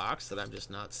another box that I'm just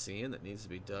not seeing that needs to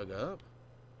be dug up?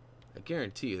 I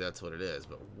guarantee you that's what it is,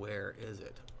 but where is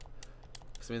it?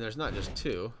 'Cause, I mean, there's not just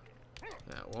 2.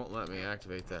 That won't let me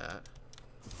activate that.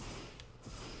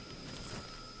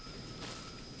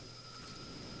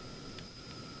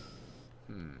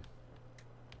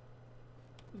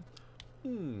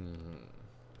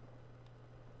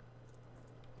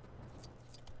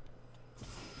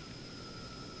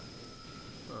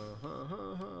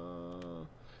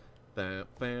 Bam,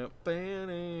 bam,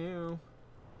 bam.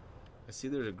 I see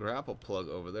there's a grapple plug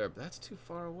over there, but that's too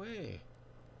far away.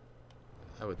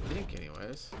 I would think,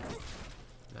 anyways.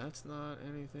 That's not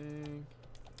anything.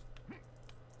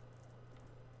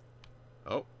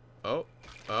 Oh, oh,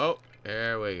 oh.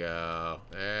 There we go.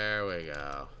 There we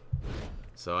go.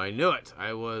 So I knew it.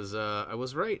 I was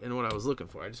right in what I was looking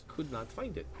for. I just could not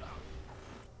find it.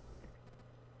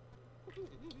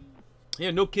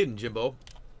 Yeah, no kidding, Jimbo.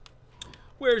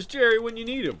 Where's Jerry when you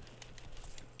need him?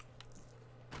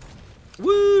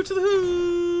 Woo to the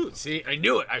hoo! See, I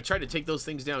knew it. I tried to take those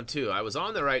things down too. I was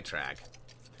on the right track.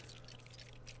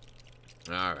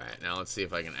 Alright, now let's see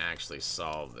if I can actually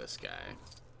solve this guy.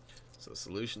 So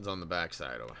solution's on the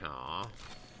backside. Oh, huh.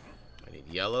 I need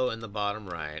yellow in the bottom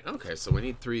right. Okay, so we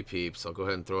need 3 peeps. I'll go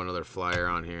ahead and throw another flyer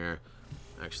on here.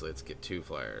 Actually, let's get 2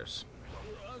 flyers.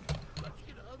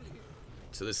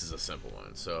 So this is a simple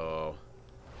one. So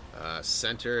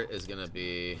center is going to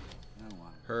be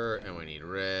her, and we need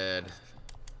red.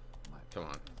 Come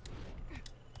on.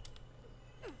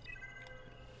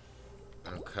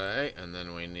 Okay, and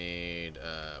then we need,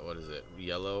 what is it,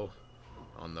 yellow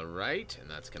on the right, and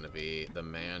that's going to be the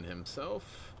man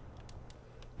himself.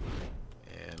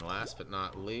 And last but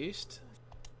not least,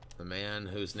 the man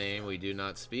whose name we do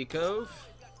not speak of.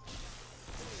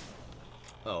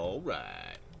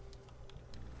 Alright.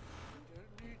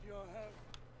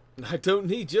 I don't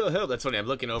need your help. That's funny, I'm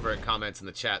looking over at comments in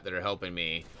the chat that are helping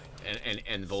me,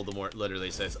 and Voldemort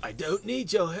literally says, I don't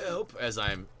need your help, as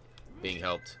I'm being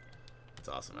helped. That's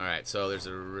awesome. Alright, so there's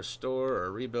a restore or a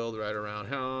rebuild right around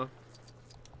here.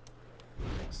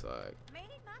 Looks like.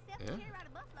 Yeah.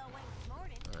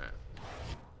 Alright.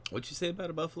 What'd you say about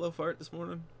a buffalo fart this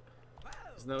morning?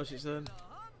 Isn't that what she said?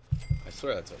 I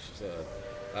swear that's what she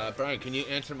said. Brian, can you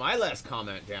answer my last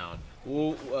comment down?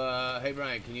 Ooh, hey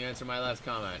Brian, can you answer my last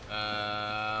comment?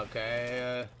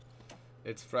 Okay.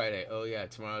 It's Friday. Oh yeah,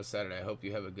 tomorrow's Saturday. I hope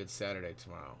you have a good Saturday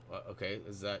tomorrow. Okay,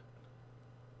 is that...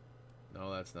 No,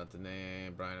 that's not the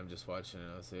name. Brian, I'm just watching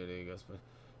it.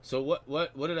 So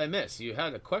what did I miss? You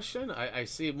had a question? I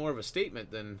see more of a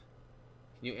statement than...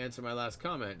 Can you answer my last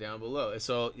comment down below?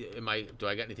 So do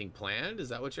I got anything planned? Is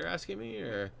that what you're asking me?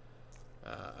 Or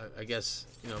I guess,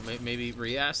 you know, maybe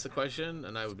re-ask the question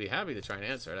and I would be happy to try and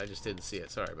answer it. I just didn't see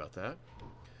it. Sorry about that.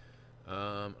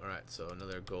 Alright, so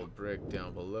another gold brick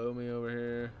down below me over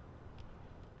here.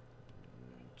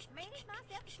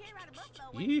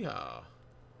 Yeehaw.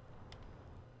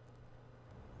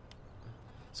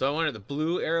 So I wonder, the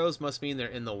blue arrows must mean they're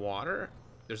in the water.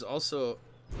 There's also...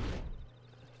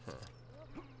 Huh.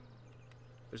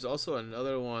 There's also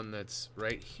another one that's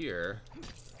right here.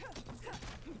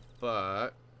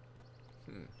 But...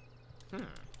 I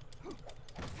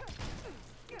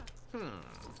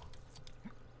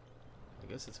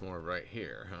guess it's more right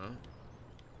here, huh?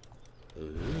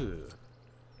 Ooh.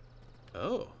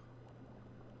 Oh.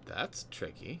 That's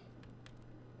tricky.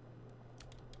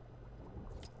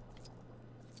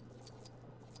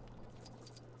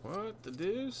 What the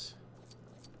deuce?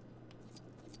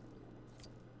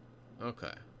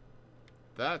 Okay.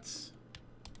 That's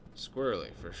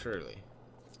squirrely for surely.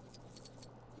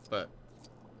 But...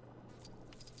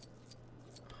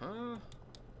 Huh?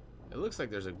 It looks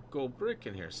like there's a gold brick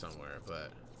in here somewhere,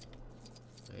 but...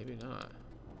 Maybe not.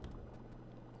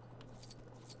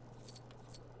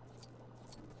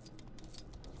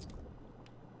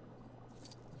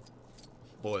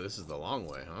 Boy, this is the long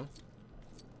way, huh?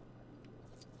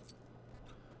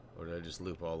 Or did I just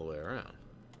loop all the way around?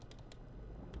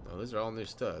 Oh, these are all new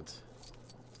studs.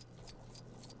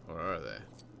 Or are they?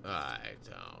 I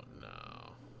don't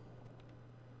know.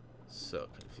 So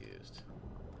confused.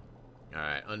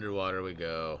 Alright, underwater we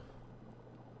go.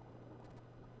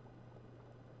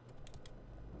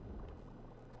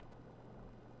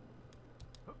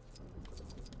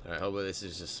 Alright, hopefully this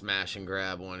is just smash and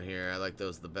grab one here. I like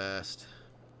those the best.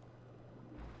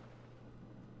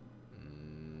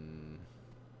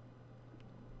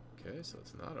 Okay, so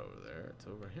it's not over there. It's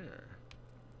over here.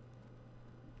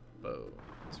 Whoa.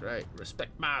 That's right.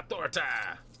 Respect my authority!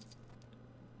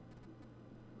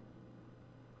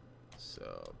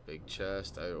 So, big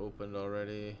chest I opened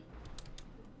already.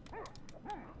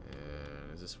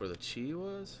 And is this where the chi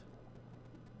was?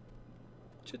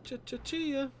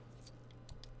 Chia.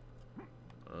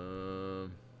 Oh.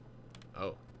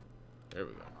 There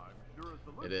we go.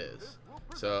 It is.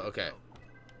 So, okay.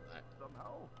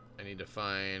 I need to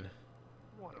find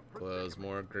clothes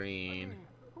more green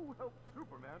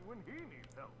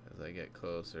as I get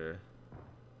closer.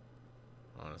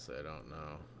 Honestly, I don't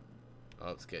know.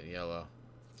 Oh, it's getting yellow.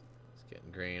 It's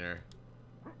getting greener.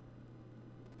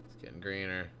 It's getting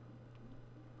greener.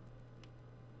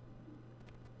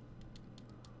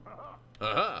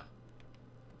 Aha!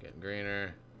 Getting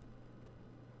greener.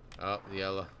 Oh,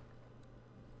 yellow.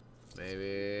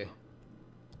 Maybe.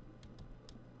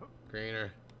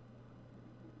 Greener.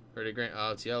 Pretty green.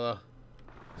 Oh, it's yellow.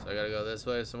 So I gotta go this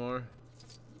way some more.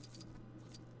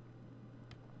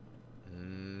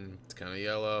 It's kind of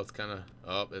yellow. It's kind of...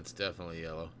 Oh, it's definitely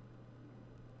yellow.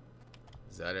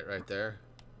 Is that it right there?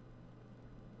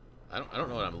 I don't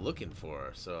know what I'm looking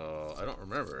for, so I don't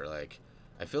remember. Like,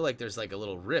 I feel like there's like a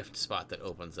little rift spot that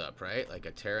opens up, right? Like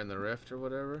a tear in the rift or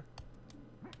whatever.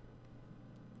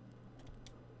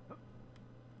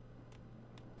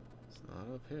 It's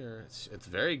not up here. It's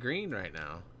very green right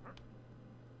now.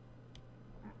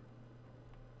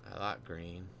 I like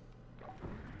green.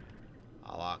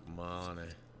 I like money.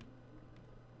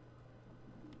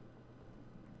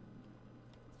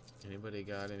 Anybody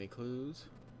got any clues?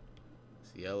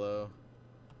 It's yellow.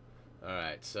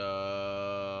 Alright,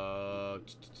 so...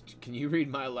 Can you read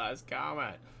my last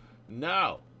comment?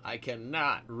 No, I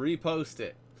cannot. Repost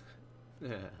it.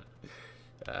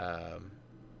 So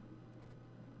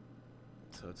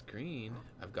it's green.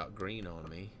 I've got green on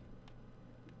me.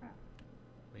 I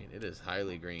mean, it is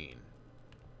highly green.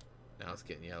 Now it's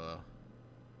getting yellow.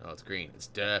 Oh, it's green. It's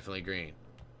definitely green.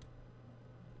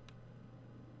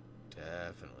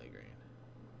 Definitely green.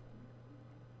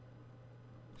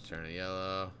 It's turning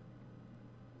yellow.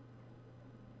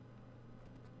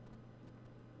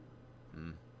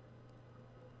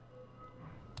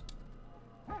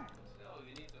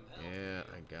 Yeah,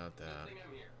 I got that.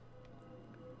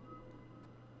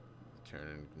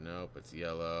 Turning, nope, it's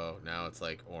yellow. Now it's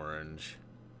like orange.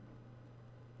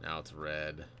 Now it's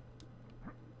red.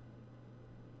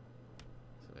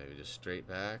 So maybe just straight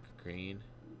back. Green.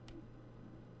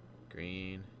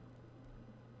 Green.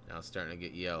 Now it's starting to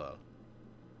get yellow.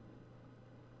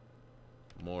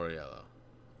 More yellow.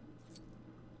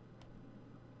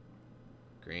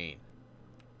 Green.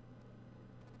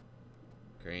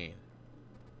 Green.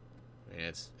 I mean,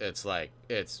 it's like,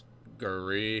 it's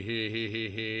green.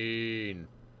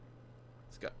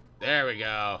 Let's go. There we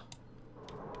go.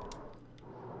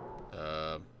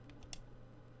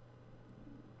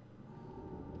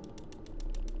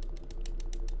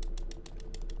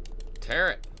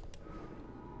 Tear it.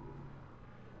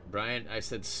 Brian, I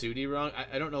said Sooty wrong.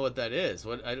 I don't know what that is.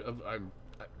 What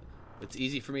it's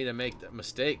easy for me to make that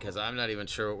mistake because I'm not even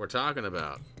sure what we're talking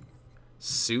about.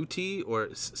 Sooty or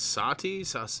Sati?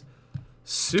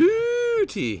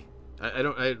 Sooty.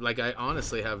 I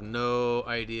honestly have no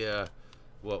idea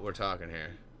what we're talking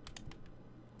here.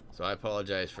 So I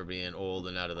apologize for being old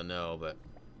and out of the know, but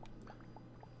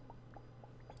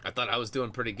I thought I was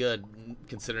doing pretty good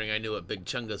considering I knew what Big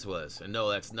Chungus was. And no,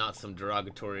 that's not some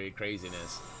derogatory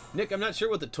craziness. Nick, I'm not sure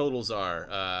what the totals are.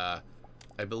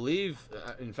 I believe,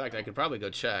 in fact, I could probably go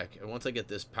check. And once I get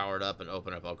this powered up and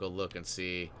open up, I'll go look and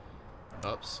see.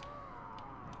 Oops.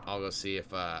 I'll go see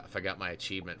if I got my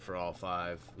achievement for all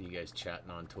 5. You guys chatting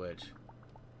on Twitch.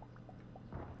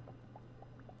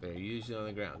 They're usually on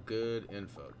the ground. Good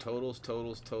info. Totals,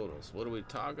 totals, totals. What are we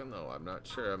talking, though? I'm not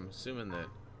sure. I'm assuming that...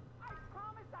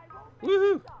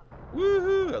 Woohoo!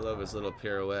 Woohoo! I love his little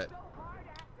pirouette.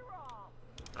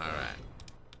 Alright.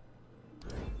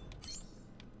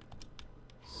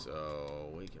 So,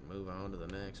 we can move on to the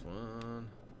next one.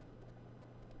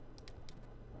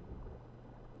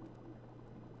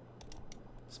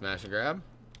 Smash and grab?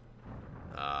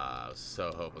 I was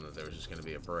so hoping that there was just going to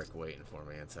be a brick waiting for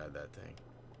me inside that thing.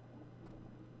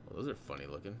 Well, those are funny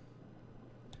looking.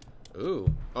 Ooh.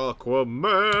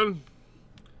 Aquaman!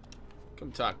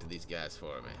 Come talk to these guys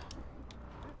for me.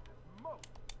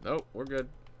 Nope, we're good.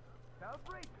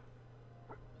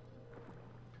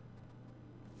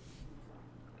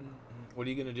 What are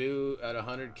you gonna do at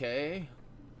 100K?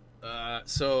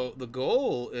 So the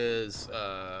goal is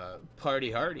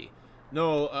party hardy.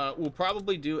 No, we'll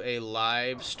probably do a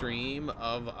live stream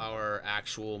of our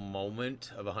actual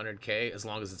moment of 100K, as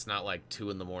long as it's not like 2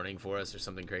 in the morning for us or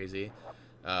something crazy.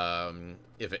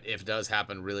 If it does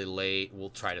happen really late, we'll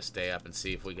try to stay up and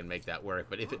see if we can make that work.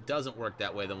 But if it doesn't work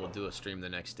that way, then we'll do a stream the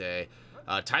next day.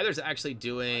 Tyler's actually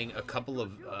doing a couple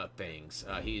of things.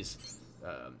 He's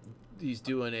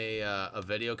doing a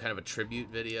video, kind of a tribute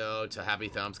video to Happy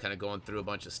Thumbs, kind of going through a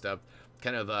bunch of stuff.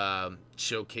 kind of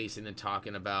showcasing and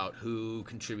talking about who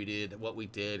contributed, what we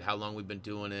did, how long we've been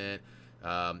doing it.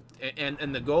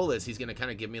 And the goal is he's going to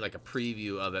kind of give me like a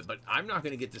preview of it, but I'm not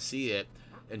going to get to see it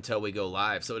until we go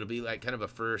live. So it'll be like kind of a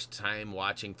first time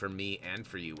watching for me and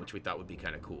for you, which we thought would be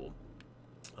kind of cool.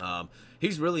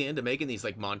 He's really into making these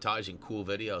like montage and cool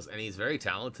videos, and he's very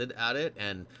talented at it,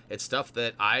 and it's stuff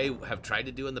that I have tried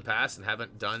to do in the past and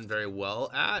haven't done very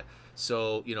well at.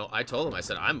 So, you know, I told him, I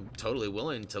said, I'm totally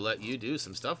willing to let you do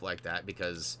some stuff like that,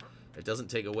 because it doesn't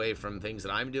take away from things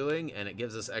that I'm doing, and it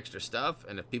gives us extra stuff,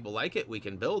 and if people like it, we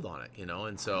can build on it, you know.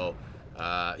 And so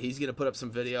he's gonna put up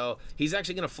some video. He's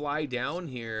actually gonna fly down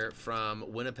here from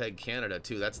Winnipeg, Canada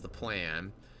too. That's the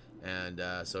plan. And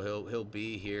so he'll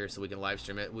be here so we can live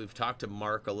stream it. We've talked to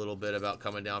Mark a little bit about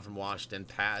coming down from Washington.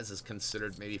 Paz is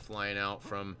considered maybe flying out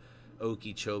from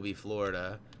Okeechobee,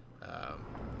 Florida.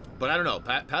 But I don't know.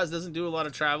 Paz doesn't do a lot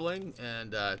of traveling,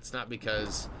 and it's not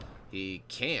because he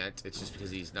can't. It's just because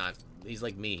he's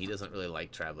like me. He doesn't really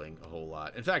like traveling a whole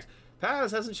lot. In fact,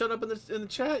 Paz hasn't shown up in the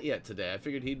chat yet today. I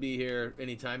figured he'd be here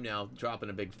anytime now, dropping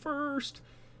a big first.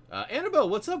 Annabelle,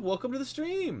 what's up? Welcome to the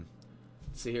stream.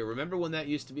 Let's see here. Remember when that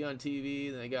used to be on TV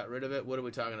and they got rid of it? What are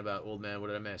we talking about, old man? What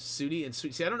did I miss? Sooty and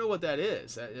Sweet. See, I don't know what that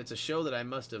is. It's a show that I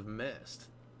must have missed.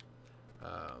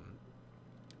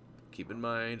 Keep in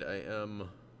mind, I am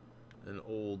an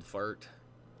old fart.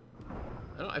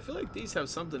 I feel like these have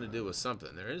something to do with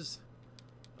something. There is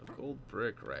a gold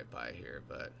brick right by here,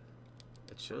 but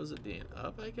it shows it being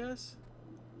up, I guess.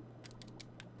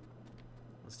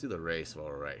 Let's do the race while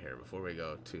we're right here before we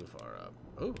go too far up.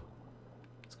 Oh.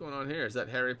 What's going on here? Is that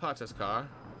Harry Potter's car?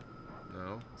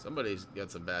 No. Somebody's got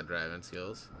some bad driving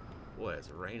skills. Boy, it's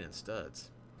raining studs.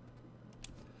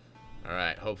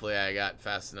 Alright, hopefully I got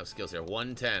fast enough skills here.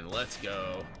 110. Let's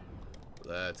go.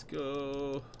 Let's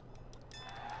go.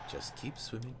 Just keep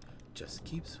swimming. Just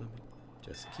keep swimming.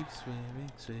 Just keep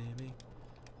swimming, swimming.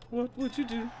 What would you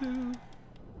do?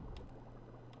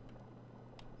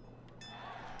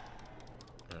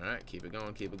 Alright, keep it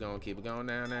going, keep it going, keep it going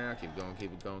now. Keep going,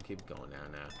 keep it going, keep it going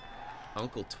now.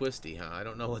 Uncle Twisty, huh? I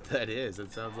don't know what that is.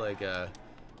 It sounds like a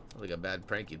bad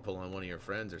prank you'd pull on one of your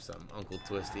friends or something. Uncle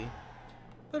Twisty.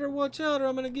 Better watch out or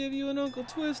I'm gonna give you an Uncle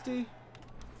Twisty.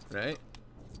 Right?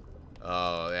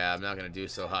 Oh, yeah, I'm not gonna do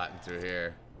so hot and through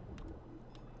here.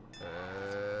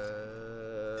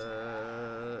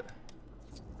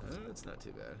 It's not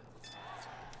too bad.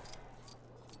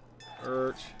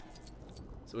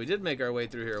 So we did make our way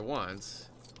through here once.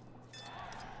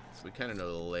 So we kind of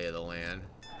know the lay of the land.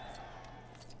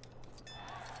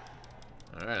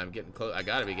 Alright, I'm getting close. I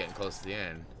gotta be getting close to the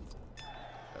end.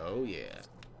 Oh, yeah.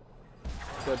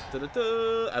 Da, da, da,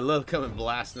 da. I love coming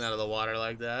blasting out of the water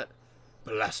like that.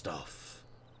 Blast off.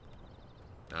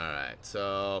 Alright,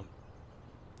 so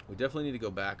we definitely need to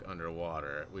go back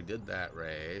underwater. We did that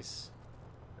race.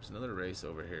 There's another race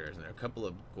over here. Isn't there? A couple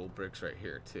of gold bricks right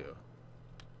here, too.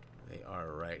 They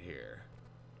are right here.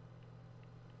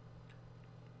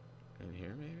 In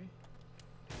here, maybe?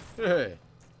 Hey!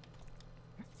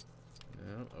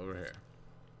 No, over here.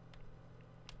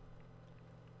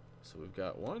 So we've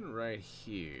got one right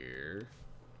here.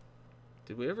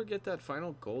 Did we ever get that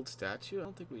final gold statue? I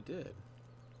don't think we did.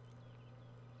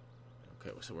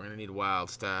 Okay, so we're gonna need Wild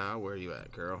Style. Where are you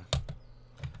at, girl?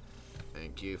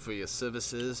 Thank you for your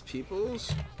services,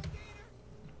 peoples.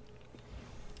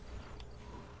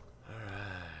 Alright,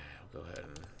 I'll go ahead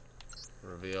and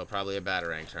reveal probably a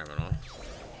Batarang terminal.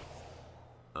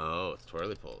 Oh, it's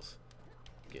twirly pulls.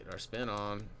 Getting our spin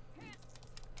on.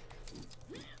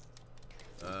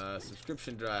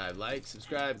 Subscription drive. Like,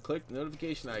 subscribe, click the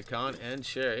notification icon, and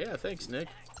share. Yeah, thanks, Nick.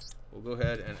 We'll go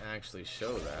ahead and actually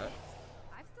show that.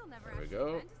 I've still never There we actually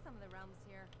go. been to some of the realms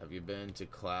here. Have you been to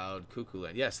Cloud Cuckoo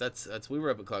Land? Yes, that's we were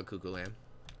up at Cloud Cuckoo Land.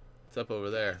 It's up over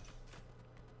there.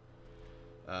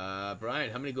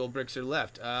 Brian, how many gold bricks are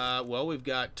left? Well, we've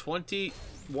got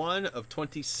 21 of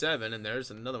 27, and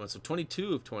there's another one. So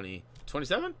 22 of 20.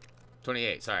 27?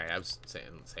 28. Sorry, I was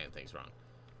saying things wrong.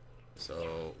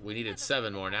 So we needed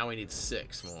 7 more. Now we need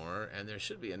 6 more, and there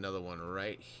should be another one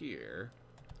right here.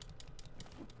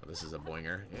 Oh, this is a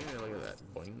boinger. Yeah, look at that.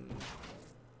 Boing.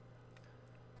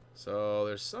 So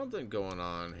there's something going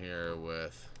on here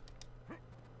with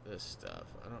this stuff.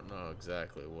 I don't know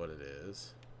exactly what it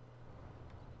is.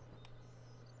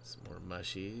 Some more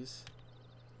mushies.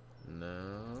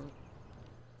 No.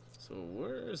 So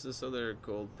where's this other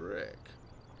gold brick?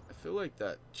 I feel like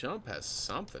that jump has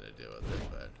something to do with it,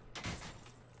 but...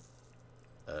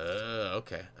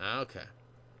 okay. Okay.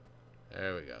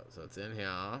 There we go. So it's in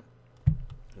here.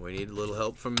 We need a little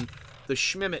help from the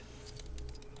Schmimmet.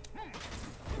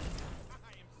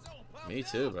 Me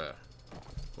too, bro.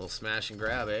 Little smash and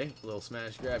grab, eh? Little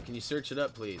smash and grab. Can you search it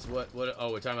up, please? What?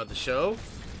 Oh, we're talking about the show?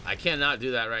 I cannot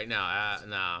do that right now.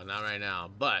 No, not right now.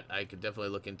 But I could definitely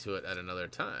look into it at another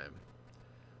time.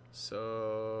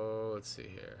 So, let's see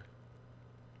here.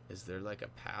 Is there like a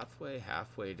pathway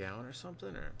halfway down or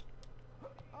something? Or?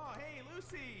 Oh, hey,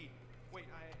 Lucy! Wait,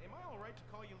 am I alright to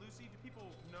call you Lucy? Do people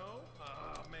know?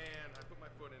 Oh, man, I put my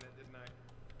foot in it, didn't I?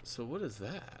 So what is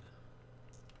that?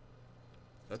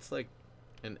 That's like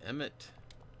an Emmett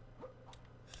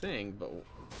thing, but...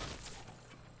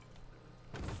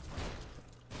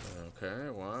 Okay,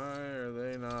 why are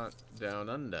they not down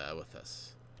under with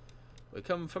us? We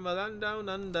come from a land down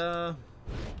under.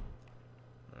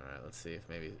 Alright, let's see if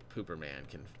maybe Pooper Man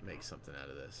can make something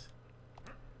out of this.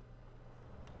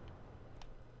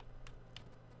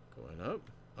 Going up?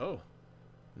 Oh.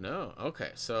 No.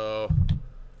 Okay, so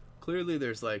clearly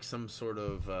there's like some sort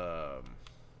of oh,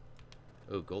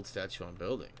 gold statue on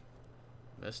building.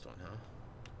 Missed one, huh?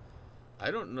 I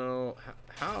don't know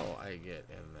how I get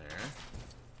in there.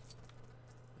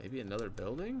 Maybe another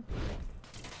building?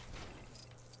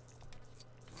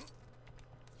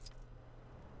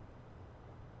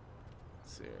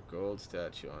 Let's see here. Gold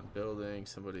statue on building,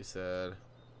 somebody said.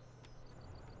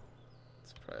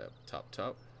 It's probably up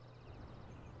top.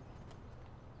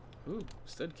 Ooh,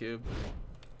 stud cube.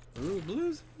 Ooh,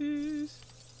 bluesies.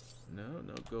 No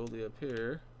Goldie up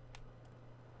here.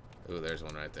 Ooh, there's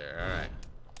one right there. Alright.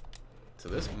 So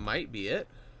this might be it.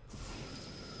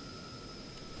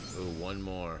 Ooh, one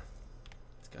more.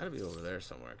 It's gotta be over there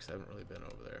somewhere, because I haven't really been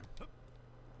over there.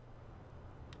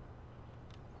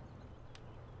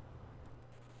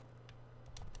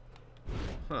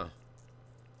 Huh.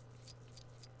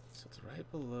 So it's right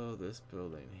below this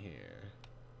building here.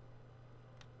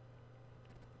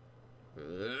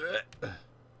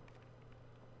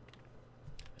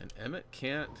 And Emmett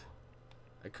can't...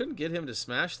 I couldn't get him to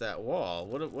smash that wall.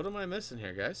 What am I missing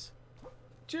here, guys?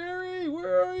 Jerry,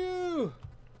 where are you?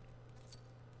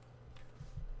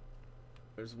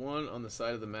 There's one on the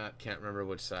side of the map. Can't remember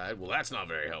which side. Well, that's not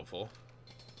very helpful.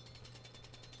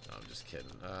 No, I'm just kidding.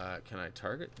 Can I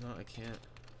target? No, I can't.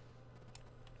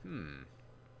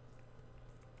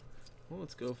 Well,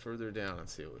 let's go further down and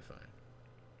see what we find.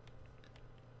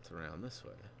 It's around this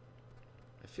way.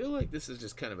 I feel like this is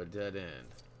just kind of a dead end.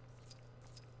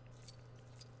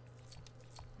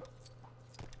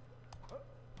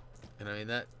 And I mean,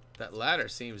 that ladder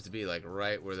seems to be like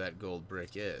right where that gold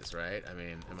brick is, right? I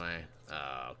mean, am I...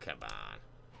 Oh, come on.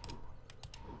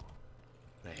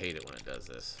 I hate it when it does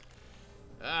this.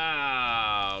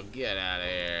 Oh, get out of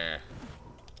here.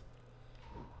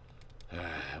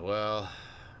 Well...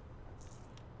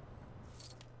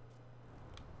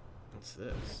 What's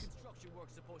this? Construction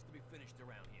work's supposed to be finished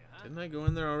around here, huh? Didn't I go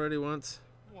in there already once?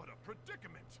 What a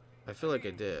predicament! I feel like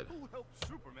I did. Who helps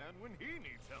Superman when he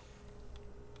needs help?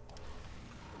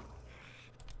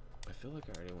 I feel like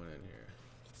I already went in here.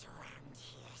 It's around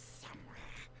here somewhere.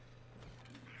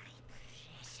 My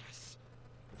precious.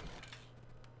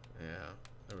 Yeah,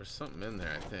 there was something in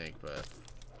there, I think, but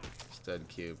stud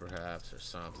cube perhaps or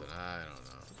something. I don't know.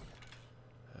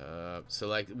 So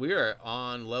like we are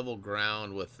on level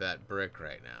ground with that brick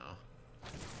right now.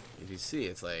 If you see,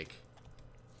 it's like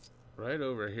right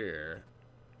over here.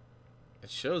 It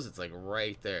shows it's like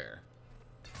right there.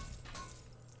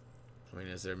 I mean,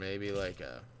 is there maybe like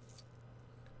a...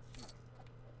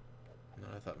 No,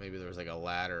 I thought maybe there was like a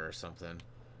ladder or something.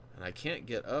 And I can't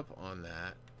get up on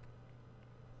that.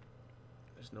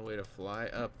 There's no way to fly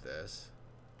up this.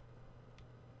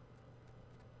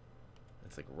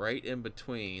 It's like right in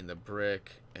between the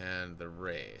brick and the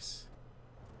race.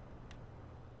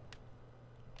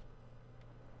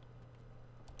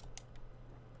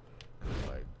 If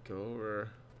I go over...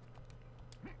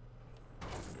 I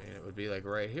mean, it would be like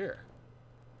right here.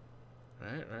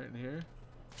 Right in here.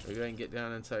 Maybe I can get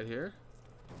down inside here.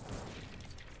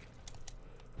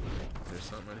 There's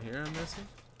something in here I'm missing?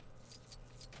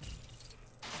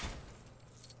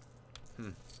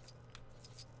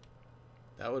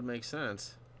 That would make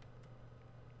sense.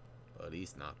 But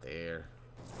he's not there.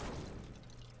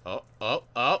 Oh,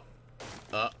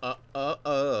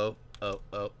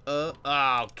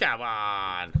 come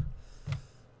on.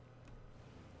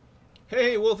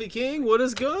 Hey, Wolfie King, what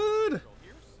is good?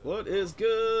 What is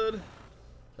good?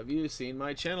 Have you seen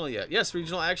my channel yet? Yes,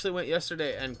 Regional. I actually went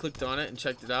yesterday and clicked on it and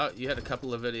checked it out. You had a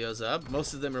couple of videos up.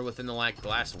 Most of them are within the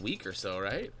last week or so,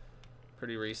 right?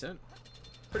 Pretty recent.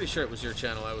 Pretty sure it was your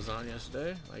channel I was on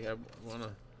yesterday. Like, I wanna...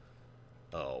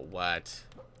 Oh, what?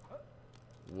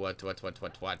 What?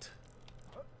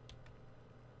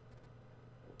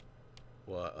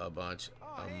 What a bunch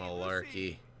of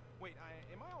malarkey. Wait,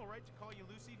 am I all right to call you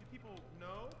Lucy? Do people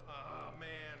know? Oh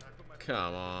man, I put my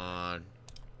Come on.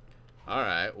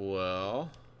 Alright,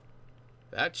 well,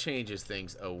 that changes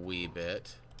things a wee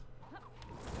bit.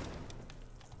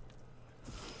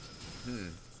 I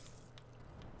mean,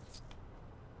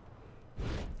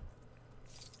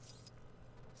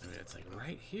 it's like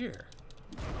right here.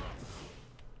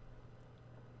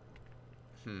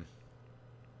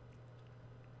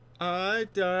 I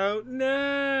don't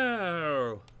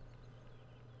know.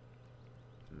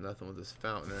 Nothing with this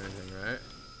fountain or anything, right?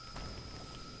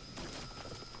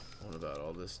 What about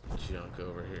all this junk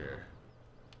over here?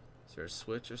 Is there a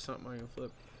switch or something I can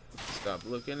flip? Stop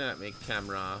looking at me,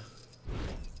 camera.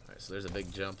 Alright, so there's a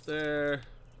big jump there.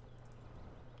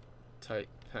 Tight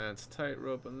pants,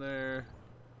 tightrope in there.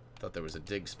 Thought there was a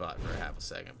dig spot for half a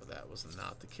second, but that was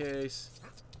not the case.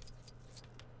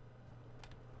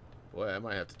 Boy, I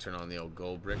might have to turn on the old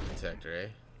gold brick detector, eh?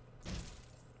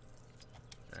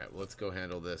 Alright, well, let's go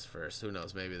handle this first. Who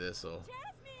knows, maybe this will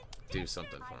do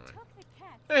something for me.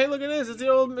 Hey, look at this! It's the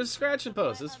old Miss Scratching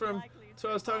Post. It's from... That's what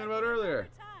I was talking about earlier.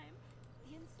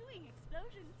 The ensuing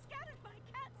explosion scattered my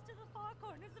cats to the far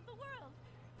corners of the world,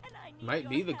 and I need Might your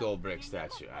be the help gold brick bringing them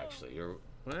statue, home. actually. You're...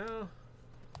 Well...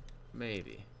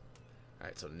 Maybe.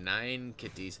 Alright, so 9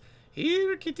 kitties.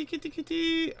 Here, kitty, kitty,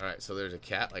 kitty! Alright, so there's a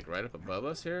cat, like, right up above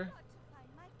us here.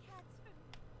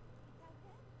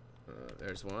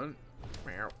 There's one.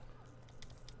 Meow.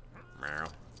 Meow.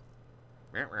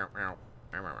 Meow, meow, meow.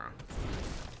 Meow, meow, meow.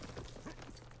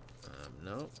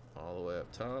 No, all the way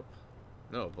up top.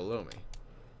 No, below me.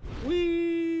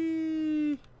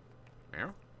 Whee!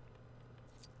 Meow.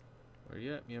 Where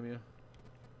you at? Meow, meow.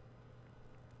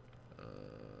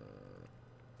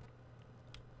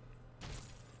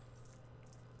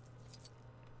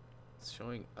 It's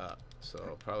showing up,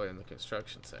 so probably in the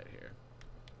construction site here.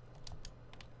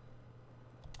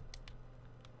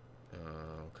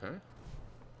 Okay.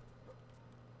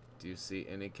 Do you see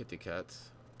any kitty cats?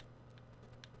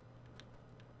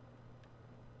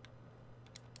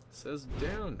 It says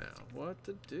down now. What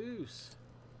the deuce?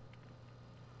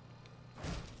 It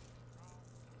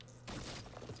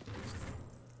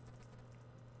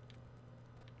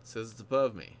says it's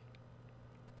above me.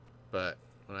 But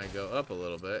when I go up a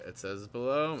little bit, it says it's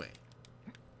below me.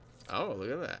 Oh,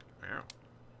 look at that. Meow.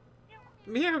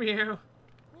 Meow, meow.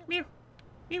 Meow.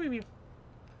 Meow, meow, meow.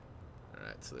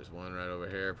 Alright, so there's one right over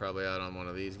here, probably out on one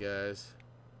of these guys.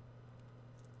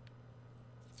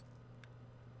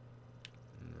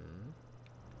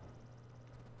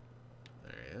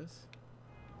 There he is.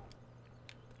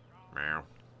 Meow.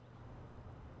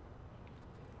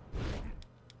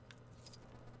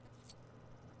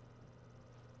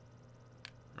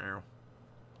 Meow.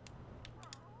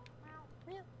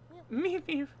 Meow,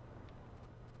 meow.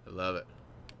 I love it.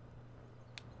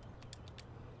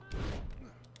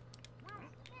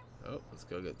 Oh, let's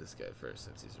go get this guy first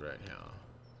since he's right now.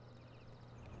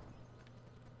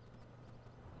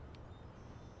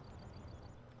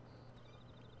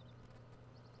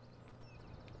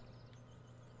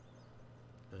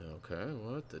 Okay,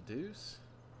 what the deuce?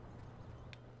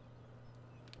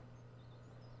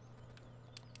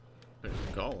 There's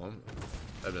Gollum.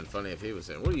 That'd been funny if he was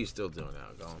in. What are you still doing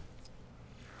out, Gollum?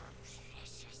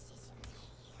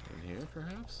 In here,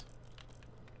 perhaps?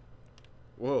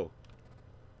 Whoa.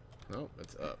 Nope,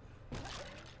 it's up.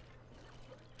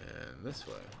 And this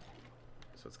way.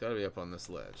 So it's gotta be up on this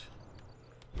ledge.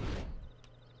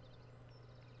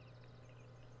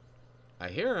 I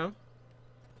hear him.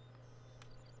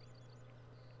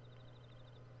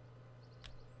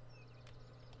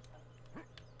 There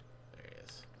he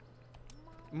is.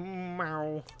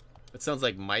 Meow. It sounds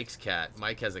like Mike's cat.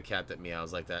 Mike has a cat that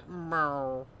meows like that.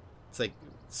 Meow. It's like,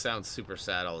 sounds super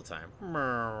sad all the time.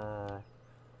 Meow.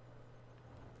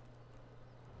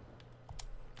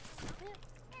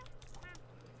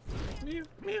 Meow,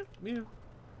 meow, meow.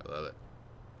 I love it.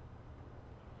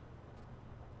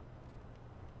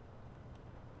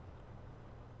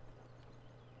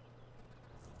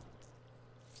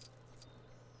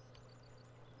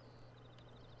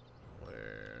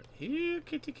 Where? Here,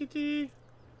 kitty, kitty.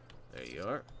 There you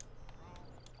are.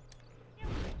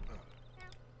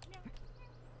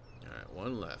 Alright,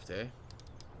 one left, eh?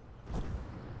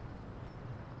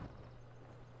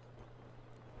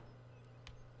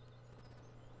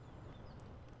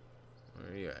 Where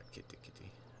are you at, kitty,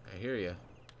 kitty? I hear ya.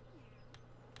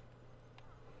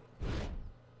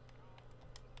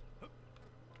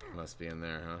 Must be in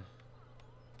there, huh?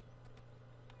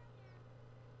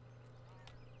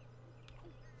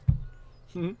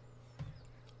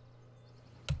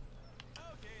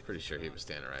 Pretty sure he was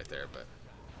standing right there, but...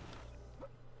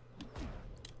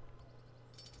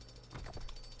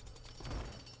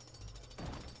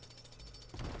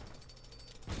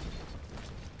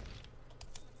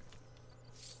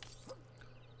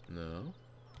 No.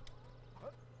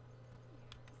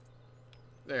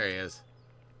 There he is.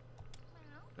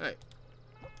 Hey.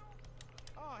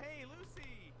 Oh, hey,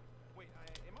 Lucy. Wait,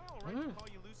 am I all right to call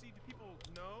you Lucy? Do people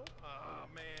know? Oh,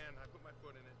 man, I put my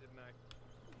foot in it, didn't I?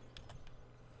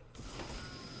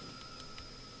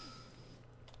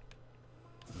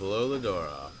 Blow the door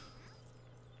off.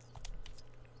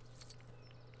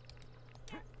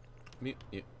 Mew,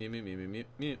 mew, mew, mew, mew, mew,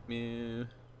 mew, mew.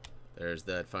 There's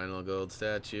that final gold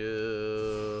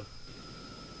statue.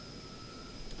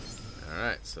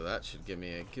 Alright, so that should give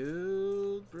me a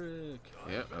gold brick.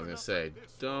 Yep, I was gonna say,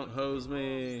 don't hose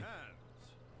me.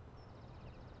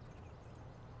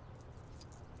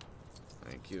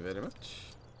 Thank you very much.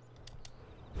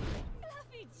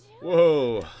 Fluffy Joe.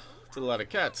 Whoa, that's a lot of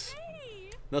cats.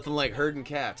 Hey. Nothing like herding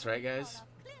cats, right guys? Off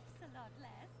cliffs a lot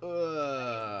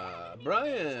less.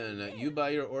 Brian, you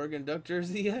buy your Oregon Duck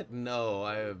jersey yet? No,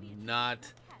 I am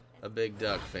not a big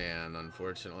Duck fan,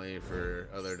 unfortunately, for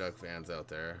other Duck fans out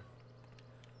there.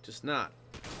 Just not.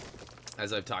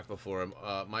 As I've talked before,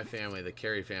 my family, the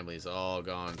Carey family, is all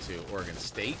gone to Oregon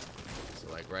State.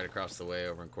 So, like, right across the way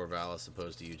over in Corvallis,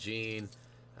 opposed to Eugene.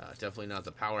 Definitely not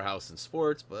the powerhouse in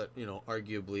sports, but, you know,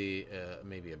 arguably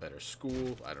maybe a better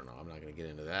school. I don't know. I'm not going to get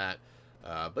into that.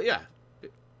 But, yeah.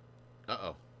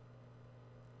 Uh-oh.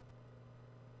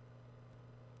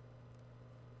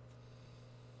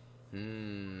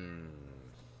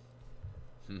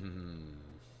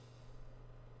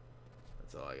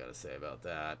 That's all I gotta say about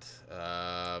that.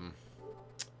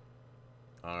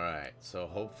 Alright, so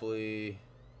hopefully...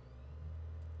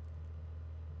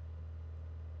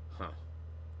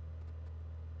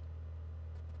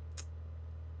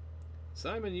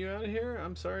 Simon, you out of here?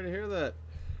 I'm sorry to hear that.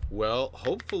 Well,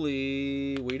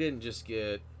 hopefully we didn't just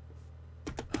get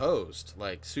hosed,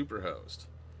 like super hosed.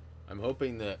 I'm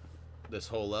hoping that this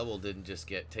whole level didn't just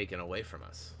get taken away from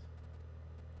us.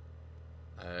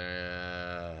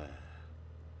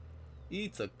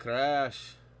 It's a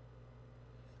crash.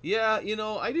 Yeah, you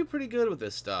know, I do pretty good with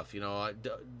this stuff. You know,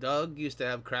 Doug used to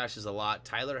have crashes a lot.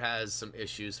 Tyler has some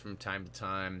issues from time to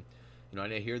time. You know,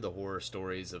 I hear the horror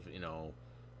stories of, you know,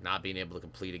 not being able to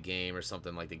complete a game or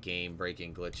something, like the game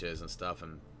breaking glitches and stuff.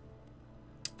 And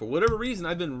for whatever reason,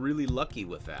 I've been really lucky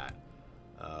with that.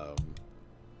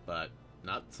 But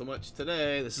not so much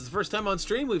today. This is the first time on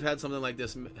stream we've had something like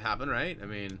this happen, right? I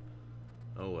mean,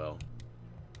 oh well.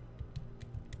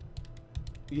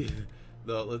 Yeah.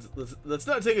 No, let's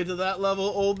not take it to that level,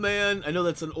 old man. I know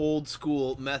that's an old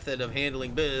school method of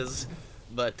handling biz,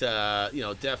 but you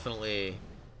know, definitely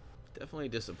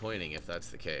disappointing if that's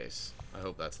the case. I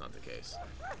hope that's not the case.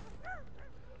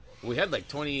 We had like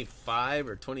 25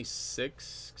 or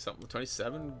 26, something,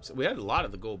 27. We had a lot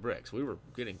of the gold bricks. We were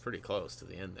getting pretty close to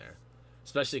the end there,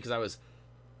 especially because I was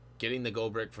getting the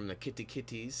gold brick from the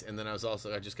kitties, and then I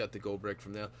just got the gold brick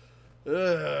from the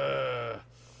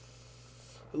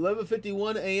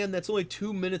 11:51 a.m. That's only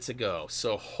 2 minutes ago.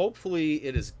 So hopefully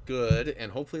it is good,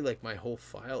 and hopefully like my whole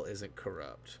file isn't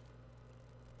corrupt.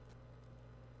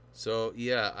 So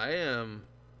yeah, I am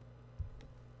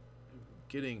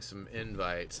getting some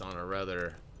invites on a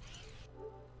rather,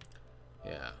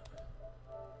 yeah.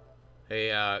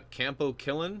 Hey, Campo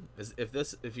Killin,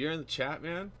 if you're in the chat,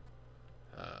 man,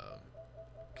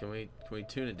 can we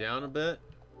tune it down a bit?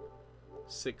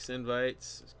 6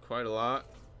 invites is quite a lot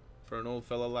for an old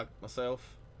fella like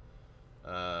myself.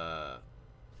 The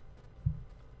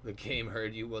game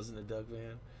heard you wasn't a Duck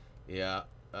fan. Yeah.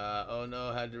 Oh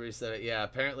no, had to reset it. Yeah,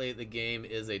 apparently the game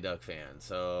is a Duck fan.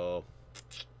 So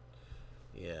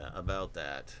yeah, about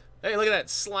that. Hey, look at that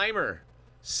Slimer.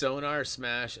 Sonar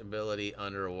smash ability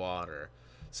underwater.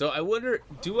 So I wonder,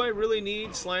 do I really need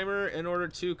Slimer in order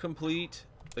to complete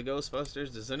the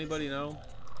Ghostbusters? Does anybody know?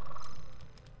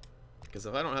 Because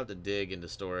if I don't have to dig into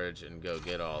storage and go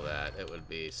get all that, it would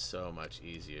be so much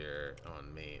easier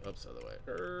on me. Oops, other way.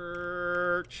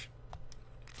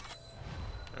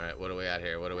 Alright, what are we at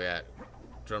here? What are we at?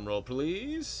 Drum roll,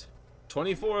 please.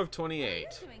 24 of 28.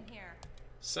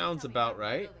 Sounds about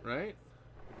right, right?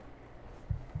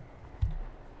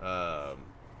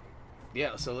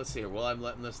 Yeah, so let's see here. While I'm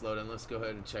letting this load in, let's go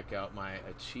ahead and check out my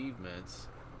achievements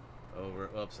over.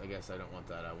 Oops, I guess I don't want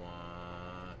that. I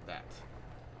want that.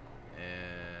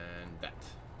 And that.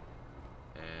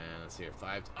 And let's see here.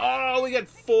 5. Oh, we got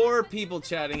 4 people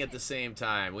chatting at the same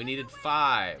time. We needed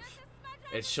 5.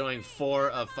 It's showing 4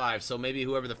 of 5. So maybe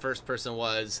whoever the first person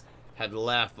was had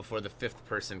left before the 5th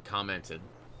person commented.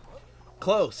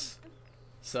 Close.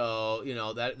 So, you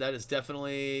know, that is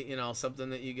definitely, you know, something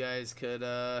that you guys could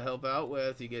help out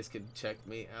with. You guys could check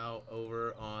me out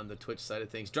over on the Twitch side of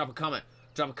things. Drop a comment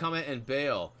and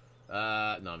bail.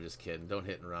 No, I'm just kidding. Don't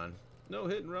hit and run. No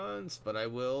hit and runs, but I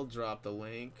will drop the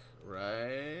link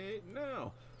right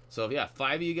now. So, yeah,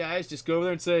 5 of you guys, just go over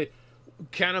there and say,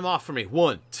 count them off for me.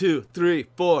 1, 2, 3,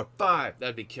 4, 5.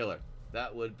 That'd be killer.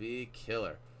 That would be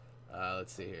killer.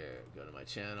 Let's see here. Go to my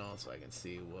channel so I can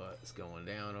see what's going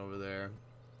down over there.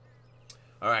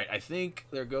 All right, I think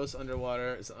their ghost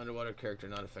underwater is an underwater character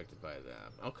not affected by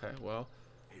that. Okay, well.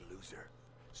 Hey, loser.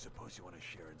 Suppose you want to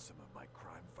share in some of my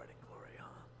crime-fighting glory,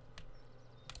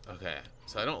 huh? Okay,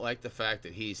 so I don't like the fact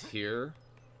that he's here.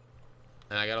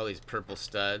 And I got all these purple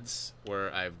studs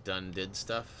where I've did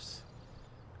stuffs.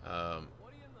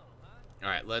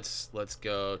 Alright, let's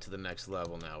go to the next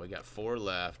level now. We got 4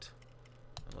 left.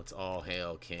 And let's all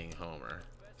hail King Homer.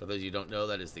 For those of you who don't know,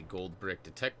 that is the gold brick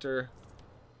detector.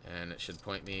 And it should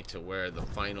point me to where the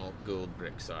final gold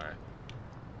bricks are.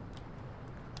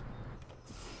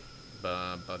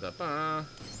 Ba ba da ba.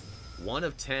 1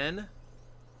 of 10.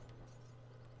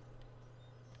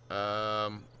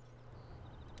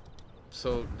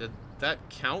 So did that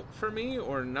count for me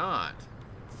or not?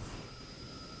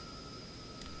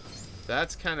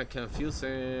 That's kind of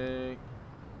confusing.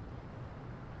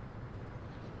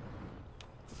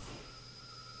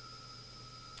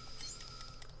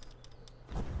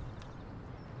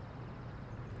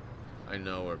 I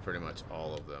know where pretty much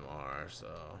all of them are, so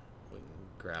we can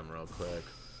grab them real quick.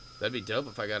 That'd be dope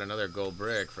if I got another gold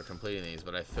brick for completing these,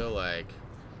 but I feel like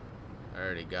I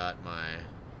already got my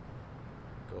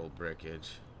gold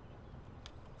brickage.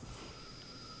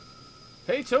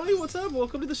 Hey Tony, what's up?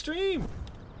 Welcome to the stream.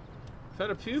 I've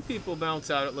had a few people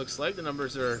bounce out, it looks like. The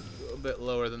numbers are a little bit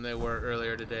lower than they were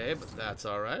earlier today, but that's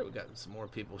alright. We got some more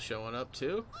people showing up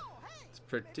too. It's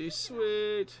pretty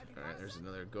sweet. Alright, there's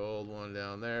another gold one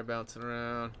down there bouncing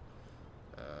around.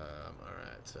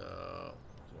 Alright, so...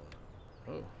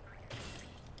 Oh.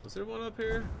 Was there one up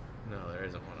here? No, there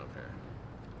isn't one up here.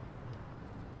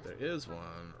 There is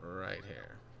one right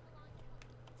here.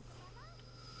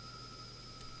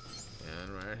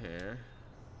 And right here.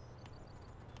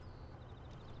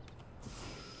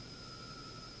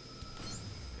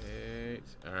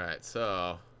 Alright,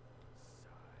 so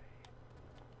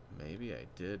maybe I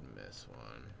did miss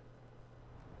one.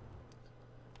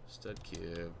 Stud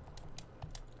cube.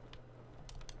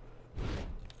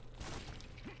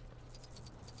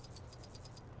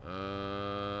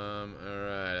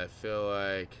 Alright, I feel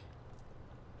like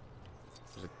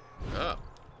there's a, oh,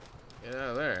 get out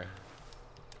of there.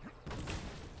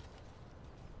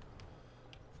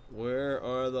 Where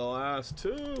are the last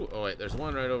 2? Oh wait, there's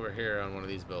one right over here on one of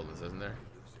these buildings, isn't there?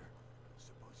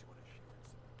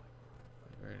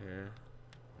 Right here.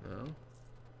 No?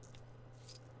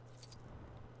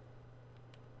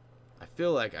 I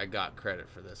feel like I got credit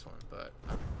for this one, but,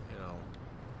 you know,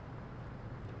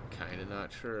 kinda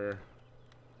not sure.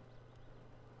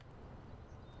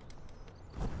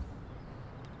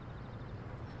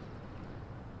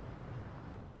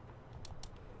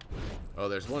 Oh,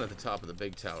 there's one at the top of the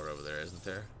big tower over there, isn't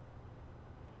there?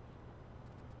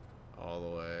 All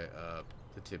the way up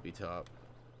the tippy top.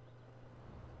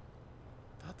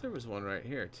 Thought there was one right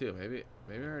here too. Maybe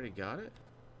I already got it.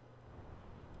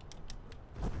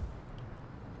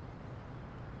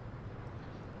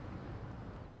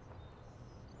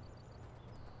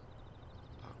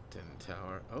 Ogden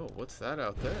Tower. Oh, what's that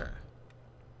out there?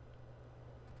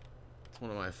 It's one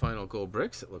of my final gold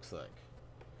bricks, it looks like.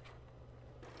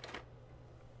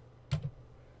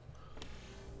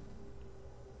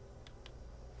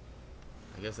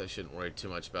 I guess I shouldn't worry too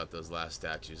much about those last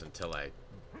statues until I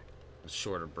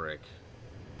short a brick.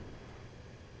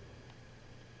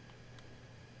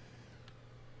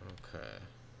 Okay.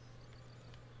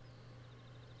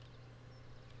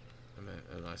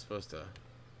 Am I supposed to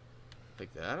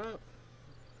pick that up?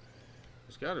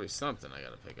 There's got to be something I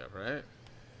got to pick up, right?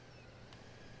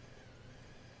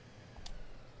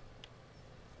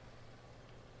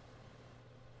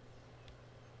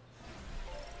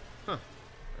 Huh.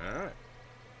 All right.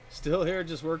 Still here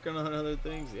just working on other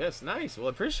things. Yes, nice. Well,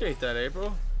 I appreciate that,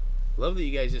 April. Love that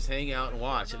you guys just hang out and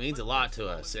watch. It means a lot to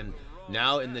us. And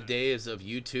now in the days of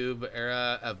YouTube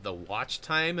era of the watch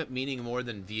time, meaning more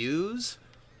than views,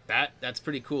 that's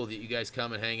pretty cool that you guys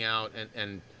come and hang out.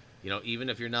 And you know, even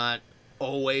if you're not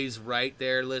always right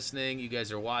there listening, you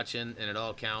guys are watching and it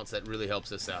all counts. That really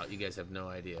helps us out. You guys have no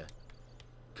idea.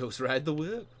 Ghost ride the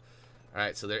whip. All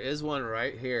right, so there is one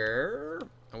right here.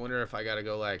 I wonder if I got to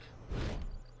go like...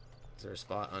 Is there a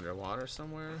spot underwater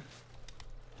somewhere?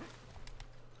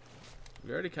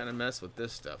 We already kind of messed with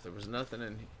this stuff. There was nothing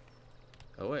in...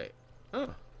 Oh, wait.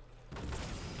 Oh.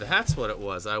 That's what it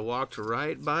was. I walked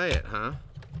right by it, huh?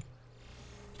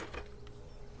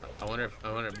 I wonder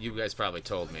if you guys probably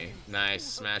told me. Nice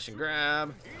smash and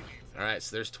grab. All right,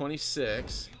 so there's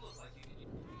 26.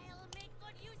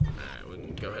 All right, we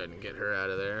can go ahead and get her out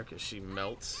of there because she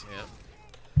melts. Yep.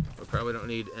 We probably don't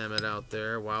need Emmett out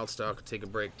there. Wildstalk could take a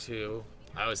break too.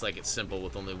 I always like it simple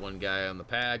with only one guy on the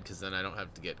pad because then I don't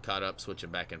have to get caught up switching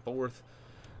back and forth.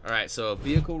 All right, so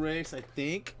vehicle race, I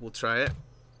think we'll try it.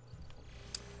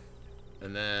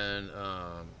 And then,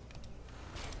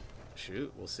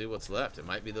 shoot, we'll see what's left. It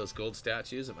might be those gold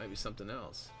statues. It might be something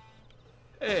else.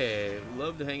 Hey,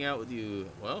 love to hang out with you.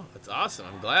 Well, it's awesome.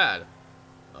 I'm glad.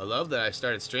 I love that I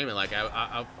started streaming. Like,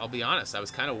 I'll be honest. I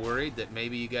was kind of worried that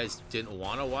maybe you guys didn't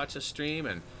want to watch a stream,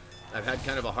 and I've had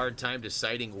kind of a hard time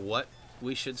deciding what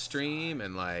we should stream.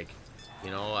 And like, you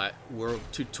know, we're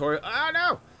tutorial. Oh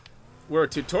no, we're a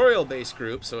tutorial-based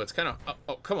group, so it's kind of.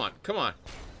 Oh, come on, come on.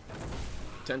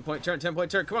 10-point turn, 10-point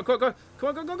turn. Come on, come on, come on, come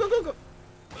on, go, go, go, go, go.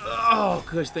 Oh,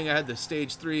 good thing I had the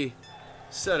stage 3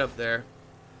 set up there.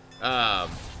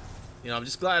 You know, I'm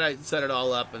just glad I set it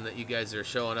all up and that you guys are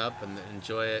showing up and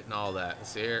enjoy it and all that.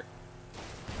 Let's see here.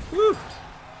 Woo!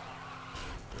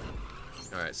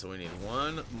 Alright, so we need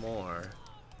one more.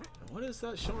 What is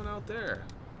that showing out there?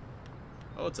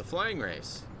 Oh, it's a flying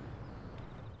race.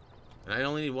 And I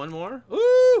only need one more?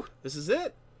 Woo! This is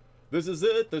it! This is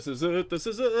it! This is it! This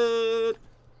is it!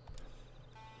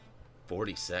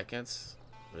 40 seconds?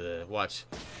 Ugh, watch.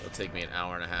 It'll take me an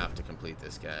hour and a half to complete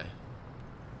this guy.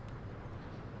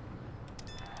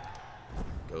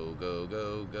 Go, go,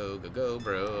 go, go, go, go,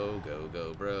 bro. Go,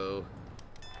 go, bro.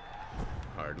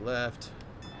 Hard left.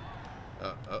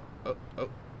 Oh, oh, oh, oh.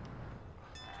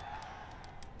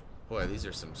 Boy, these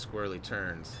are some squirrely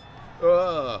turns.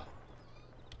 Oh!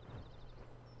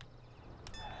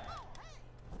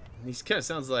 These kind of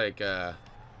sounds like,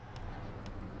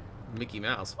 Mickey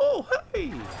Mouse. Oh,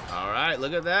 hey! Alright,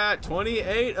 look at that.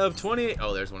 28 of 28.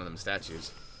 Oh, there's one of them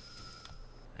statues.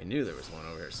 I knew there was one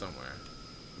over here somewhere.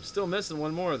 I'm still missing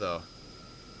one more, though.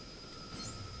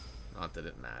 Not that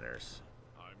it matters.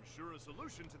 I'm sure a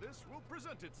solution to this will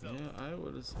present itself. Yeah, I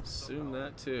would assume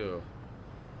that, too.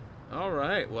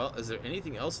 Alright, well, is there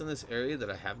anything else in this area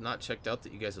that I have not checked out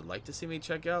that you guys would like to see me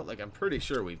check out? Like, I'm pretty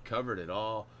sure we've covered it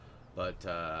all, but,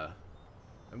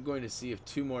 I'm going to see if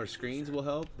 2 more screens will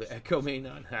help. The echo may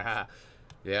not.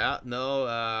 Yeah,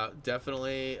 no,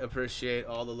 definitely appreciate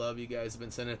all the love you guys have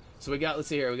been sending. So we got, let's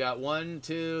see here, we got 1,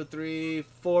 2, 3,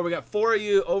 4. We got 4 of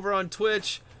you over on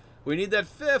Twitch. We need that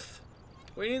 5th.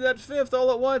 We need that 5th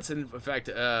all at once. And in fact,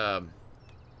 I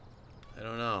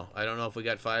don't know. I don't know if we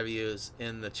got 5 of you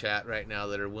in the chat right now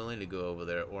that are willing to go over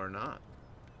there or not.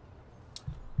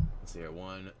 Let's see here,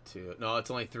 1, 2. No,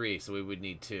 it's only 3, so we would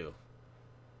need 2.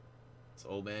 It's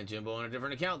Old Man Jimbo on a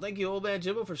different account. Thank you, Old Man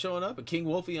Jimbo, for showing up. And King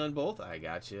Wolfie on both. I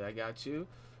got you. I got you.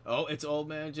 Oh, it's Old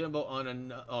Man Jimbo on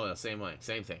a... Oh, no, same way.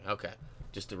 Same thing. Okay.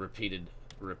 Just a repeated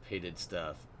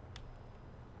stuff.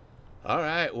 All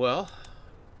right, well,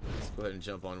 let's go ahead and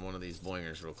jump on one of these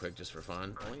boingers real quick just for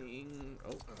fun. Boing.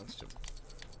 Oh, let's jump.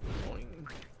 Boing.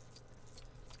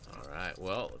 All right,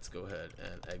 well, let's go ahead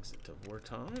and exit to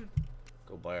Vorton.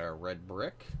 Go buy our red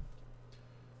brick.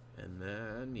 And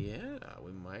then, yeah,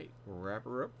 we might wrap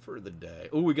her up for the day.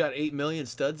 Oh, we got 8 million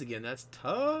studs again. That's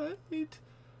tight.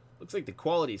 Looks like the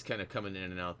quality's kind of coming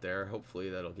in and out there.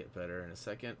 Hopefully that'll get better in a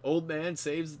second. Old Man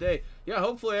saves the day. Yeah,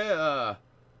 hopefully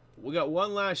we got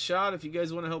one last shot. If you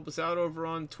guys want to help us out over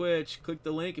on Twitch, click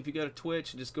the link if you got a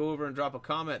Twitch and just go over and drop a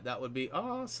comment. That would be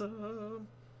awesome.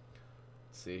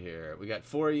 Let's see here. We got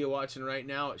 4 of you watching right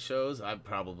now. It shows. I'm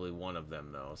probably one of them,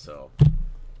 though, so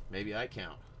maybe I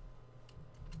count.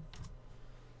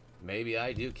 Maybe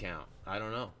I do count. I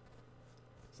don't know.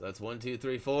 So that's 1, 2,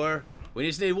 3, 4. We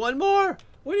just need 1 more.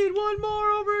 We need 1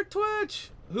 more over at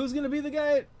Twitch. Who's gonna be the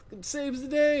guy that saves the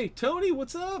day? Tony,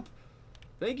 what's up?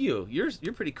 Thank you. You're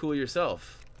pretty cool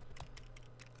yourself.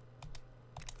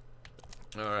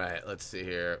 All right, let's see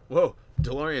here. Whoa,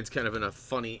 DeLorean's kind of in a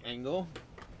funny angle.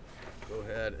 Go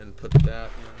ahead and put that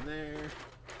in there.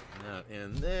 That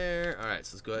in there. All right,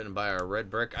 so let's go ahead and buy our red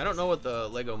brick. I don't know what the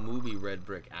Lego Movie red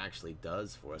brick actually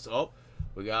does for us. Oh,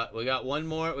 we got 1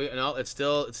 more. No, it's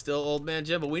still Old Man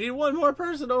Jim, but we need 1 more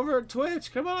person over at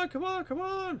Twitch. Come on, come on, come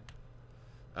on.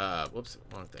 Whoops,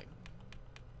 wrong thing.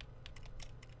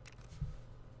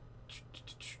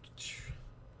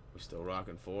 We still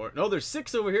rocking 4. No, there's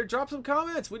 6 over here. Drop some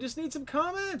comments. We just need some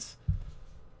comments.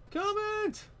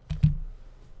 Comment.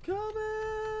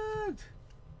 Comment.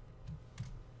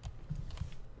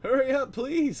 Hurry up,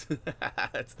 please.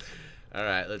 All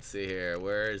right, let's see here.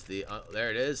 Where is the...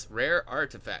 there it is. Rare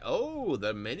artifact. Oh,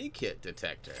 the mini kit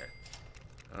detector.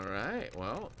 All right,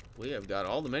 well, we have got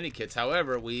all the mini kits.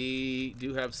 However, we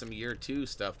do have some year 2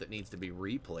 stuff that needs to be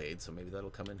replayed, so maybe that'll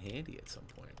come in handy at some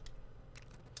point.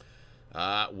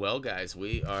 Well, guys,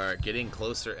 we are getting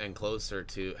closer and closer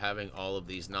to having all of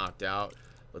these knocked out.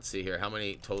 Let's see here. How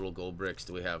many total gold bricks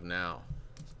do we have now?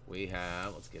 We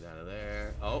have, let's get out of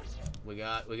there. Oh, we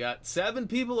got 7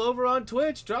 people over on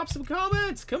Twitch. Drop some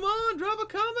comments. Come on, drop a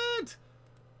comment.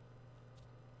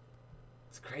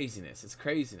 It's craziness. It's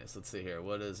craziness. Let's see here.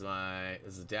 What is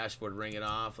the dashboard ringing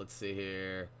off? Let's see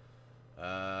here.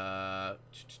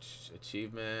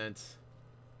 Achievement.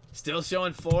 Still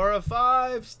showing 4 of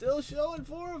 5. Still showing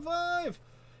 4 of 5.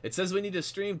 It says we need to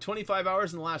stream 25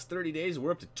 hours in the last 30 days.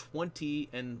 We're up to 20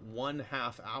 and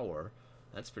 1/2 hour.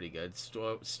 That's pretty good.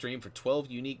 Stream for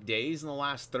 12 unique days in the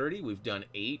last 30. We've done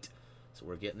 8. So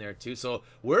we're getting there too. So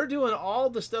we're doing all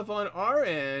the stuff on our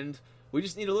end. We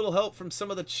just need a little help from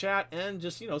some of the chat and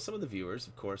just, you know, some of the viewers,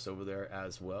 of course, over there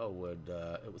as well. It would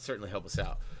certainly help us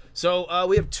out. So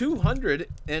we have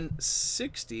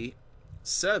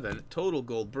 267 total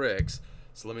gold bricks.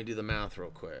 So let me do the math real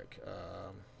quick.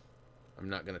 I'm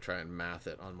not going to try and math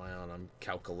it on my own. I'm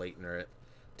calculating it.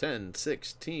 10,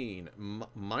 16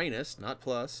 minus, not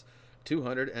plus,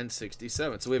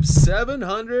 267. So we have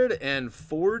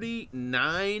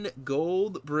 749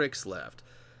 gold bricks left.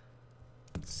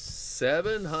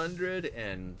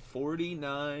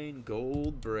 749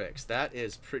 gold bricks. That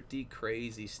is pretty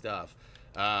crazy stuff.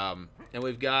 And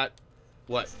we've got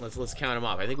what? Let's count them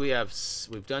off. I think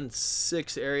we've done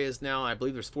 6 areas now. I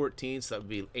believe there's 14, so that would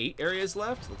be 8 areas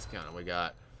left. Let's count them. We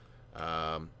got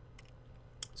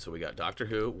so we got Doctor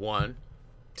Who, 1,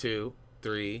 2,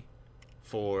 3,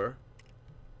 4,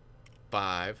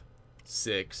 5,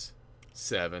 6,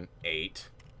 7, 8.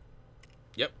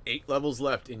 Yep, 8 levels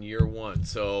left in year 1.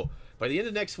 So by the end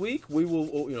of next week, we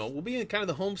will, you know, we'll be in kind of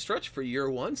the home stretch for year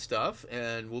 1 stuff,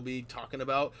 and we'll be talking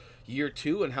about year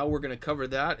 2 and how we're going to cover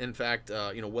that. In fact,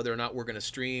 you know, whether or not we're going to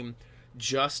stream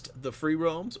just the free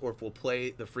roams or if we'll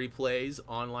play the free plays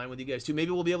online with you guys too. Maybe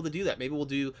we'll be able to do that. Maybe we'll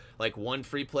do like 1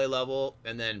 free play level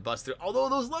and then bust through. Although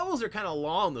those levels are kind of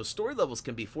long. Those story levels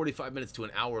can be 45 minutes to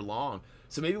an hour long.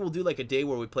 So maybe we'll do like a day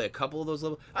where we play a couple of those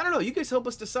levels. I don't know. You guys help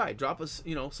us decide. Drop us,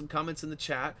 you know, some comments in the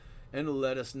chat and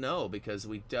let us know, because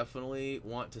we definitely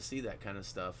want to see that kind of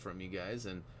stuff from you guys,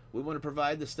 and we want to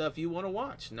provide the stuff you want to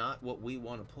watch, not what we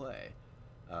want to play.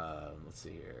 Let's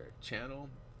see here. Channel.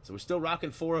 So we're still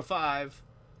rocking 4 of 5.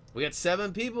 We got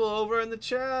 7 people over in the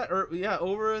chat, or yeah,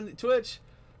 over in the Twitch.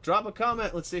 Drop a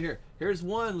comment. Let's see here. Here's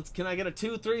 1. Can I get a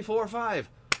 2, 3, 4, 5?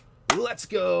 Let's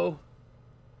go.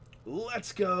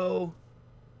 Let's go.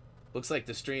 Looks like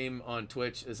the stream on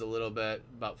Twitch is a little bit,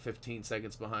 about 15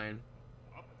 seconds behind.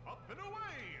 Up and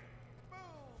away. Boom.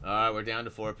 All right, we're down to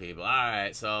 4 people. All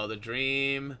right, so the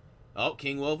dream. Oh,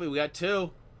 King Wolfie, we got 2.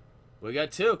 We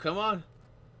got 2. Come on.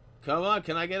 Come on.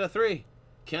 Can I get a 3?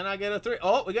 Can I get a 3?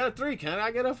 Oh, we got a 3. Can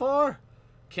I get a 4?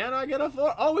 Can I get a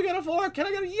 4? Oh, we got a 4. Can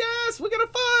I get a... Yes, we got a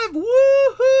 5.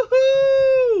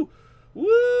 Woo-hoo-hoo!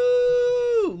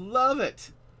 Woo! Love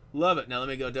it. Love it. Now let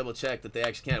me go double check that they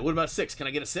actually can. What about 6? Can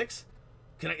I get a 6?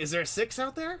 Is there a 6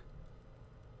 out there?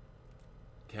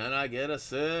 Can I get a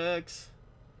 6?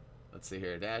 Let's see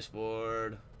here.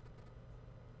 Dashboard.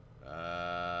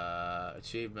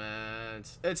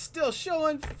 Achievements. It's still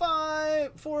showing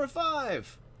 4 or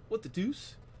 5. What the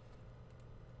deuce?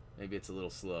 Maybe it's a little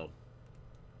slow.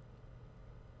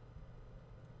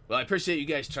 Well, I appreciate you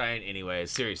guys trying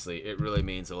anyways. Seriously, it really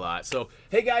means a lot. So,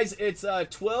 hey guys, it's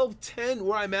 12:10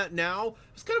 where I'm at now.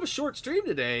 It's kind of a short stream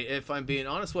today, if I'm being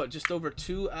honest. What, just over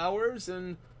 2 hours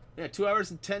and 2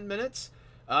 hours and 10 minutes.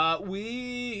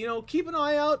 You know, keep an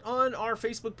eye out on our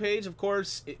Facebook page, of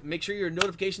course. Make sure your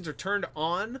notifications are turned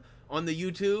on the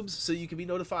YouTubes so you can be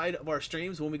notified of our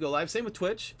streams when we go live. Same with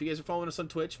Twitch. If you guys are following us on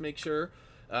Twitch, make sure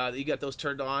that you got those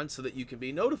turned on so that you can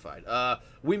be notified.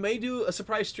 We may do a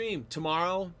surprise stream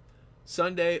tomorrow,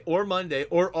 Sunday, or Monday,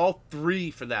 or all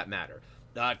 3 for that matter.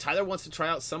 Tyler wants to try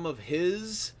out some of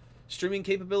his streaming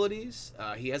capabilities.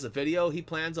 He has a video he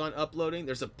plans on uploading.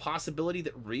 There's a possibility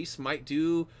that Reese might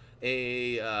do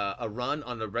a run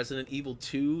on the Resident Evil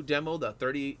 2 demo, the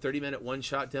 30-minute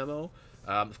one-shot demo.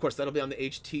 Of course, that'll be on the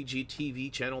HTG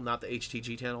TV channel, not the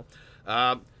HTG channel.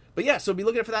 But yeah, so be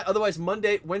looking out for that. Otherwise,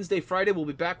 Monday, Wednesday, Friday, we'll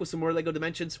be back with some more LEGO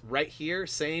Dimensions right here.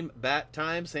 Same bat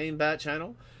time, same bat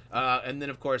channel. And then,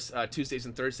 of course, Tuesdays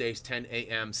and Thursdays, 10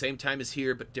 a.m. Same time as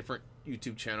here, but different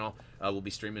YouTube channel. We'll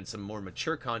be streaming some more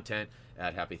mature content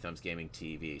at HappyThumbsGaming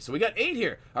TV. So we got 8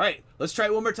 here. All right, let's try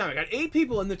it one more time. I got 8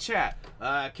 people in the chat.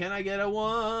 Can I get a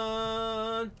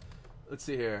 1? Let's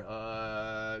see here.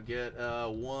 Get a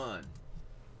 1.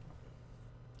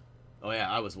 Oh,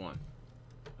 yeah, I was 1.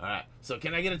 All right. So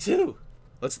can I get a 2?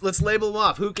 Let's label them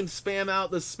off. Who can spam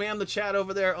the chat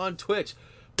over there on Twitch?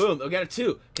 Boom. I got a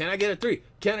 2. Can I get a 3?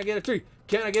 Can I get a 3?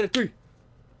 Can I get a 3?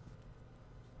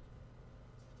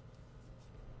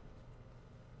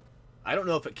 I don't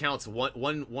know if it counts.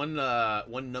 One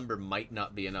number might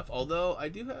not be enough. Although I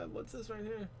do have, what's this right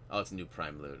here? Oh, it's new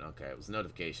Prime loot. Okay, it was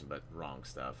notification, but wrong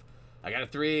stuff. I got a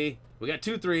 3. We got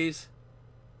 2 3s.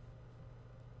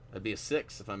 That'd be a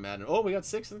 6 if I'm adding. Oh, we got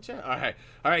 6 in the chat. All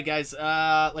right, guys.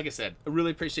 Like I said, I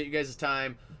really appreciate you guys'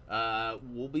 time.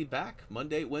 We'll be back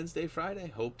Monday, Wednesday,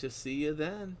 Friday. Hope to see you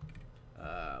then.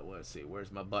 Let's see.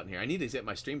 Where's my button here? I need to get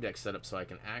my Stream Deck set up so I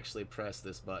can actually press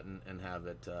this button and have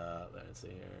it. Let's see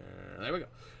here. There we go.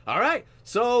 All right.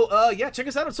 So, yeah, check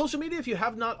us out on social media if you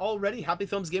have not already.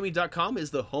 HappyThumbsGaming.com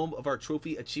is the home of our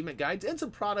trophy achievement guides and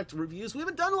some product reviews. We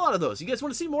haven't done a lot of those. You guys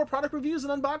want to see more product reviews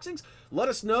and unboxings? Let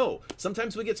us know.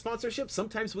 Sometimes we get sponsorships.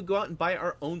 Sometimes we go out and buy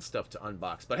our own stuff to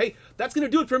unbox. But hey, that's going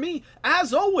to do it for me.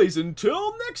 As always,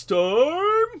 until next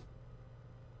time,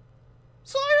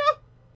 sayonara.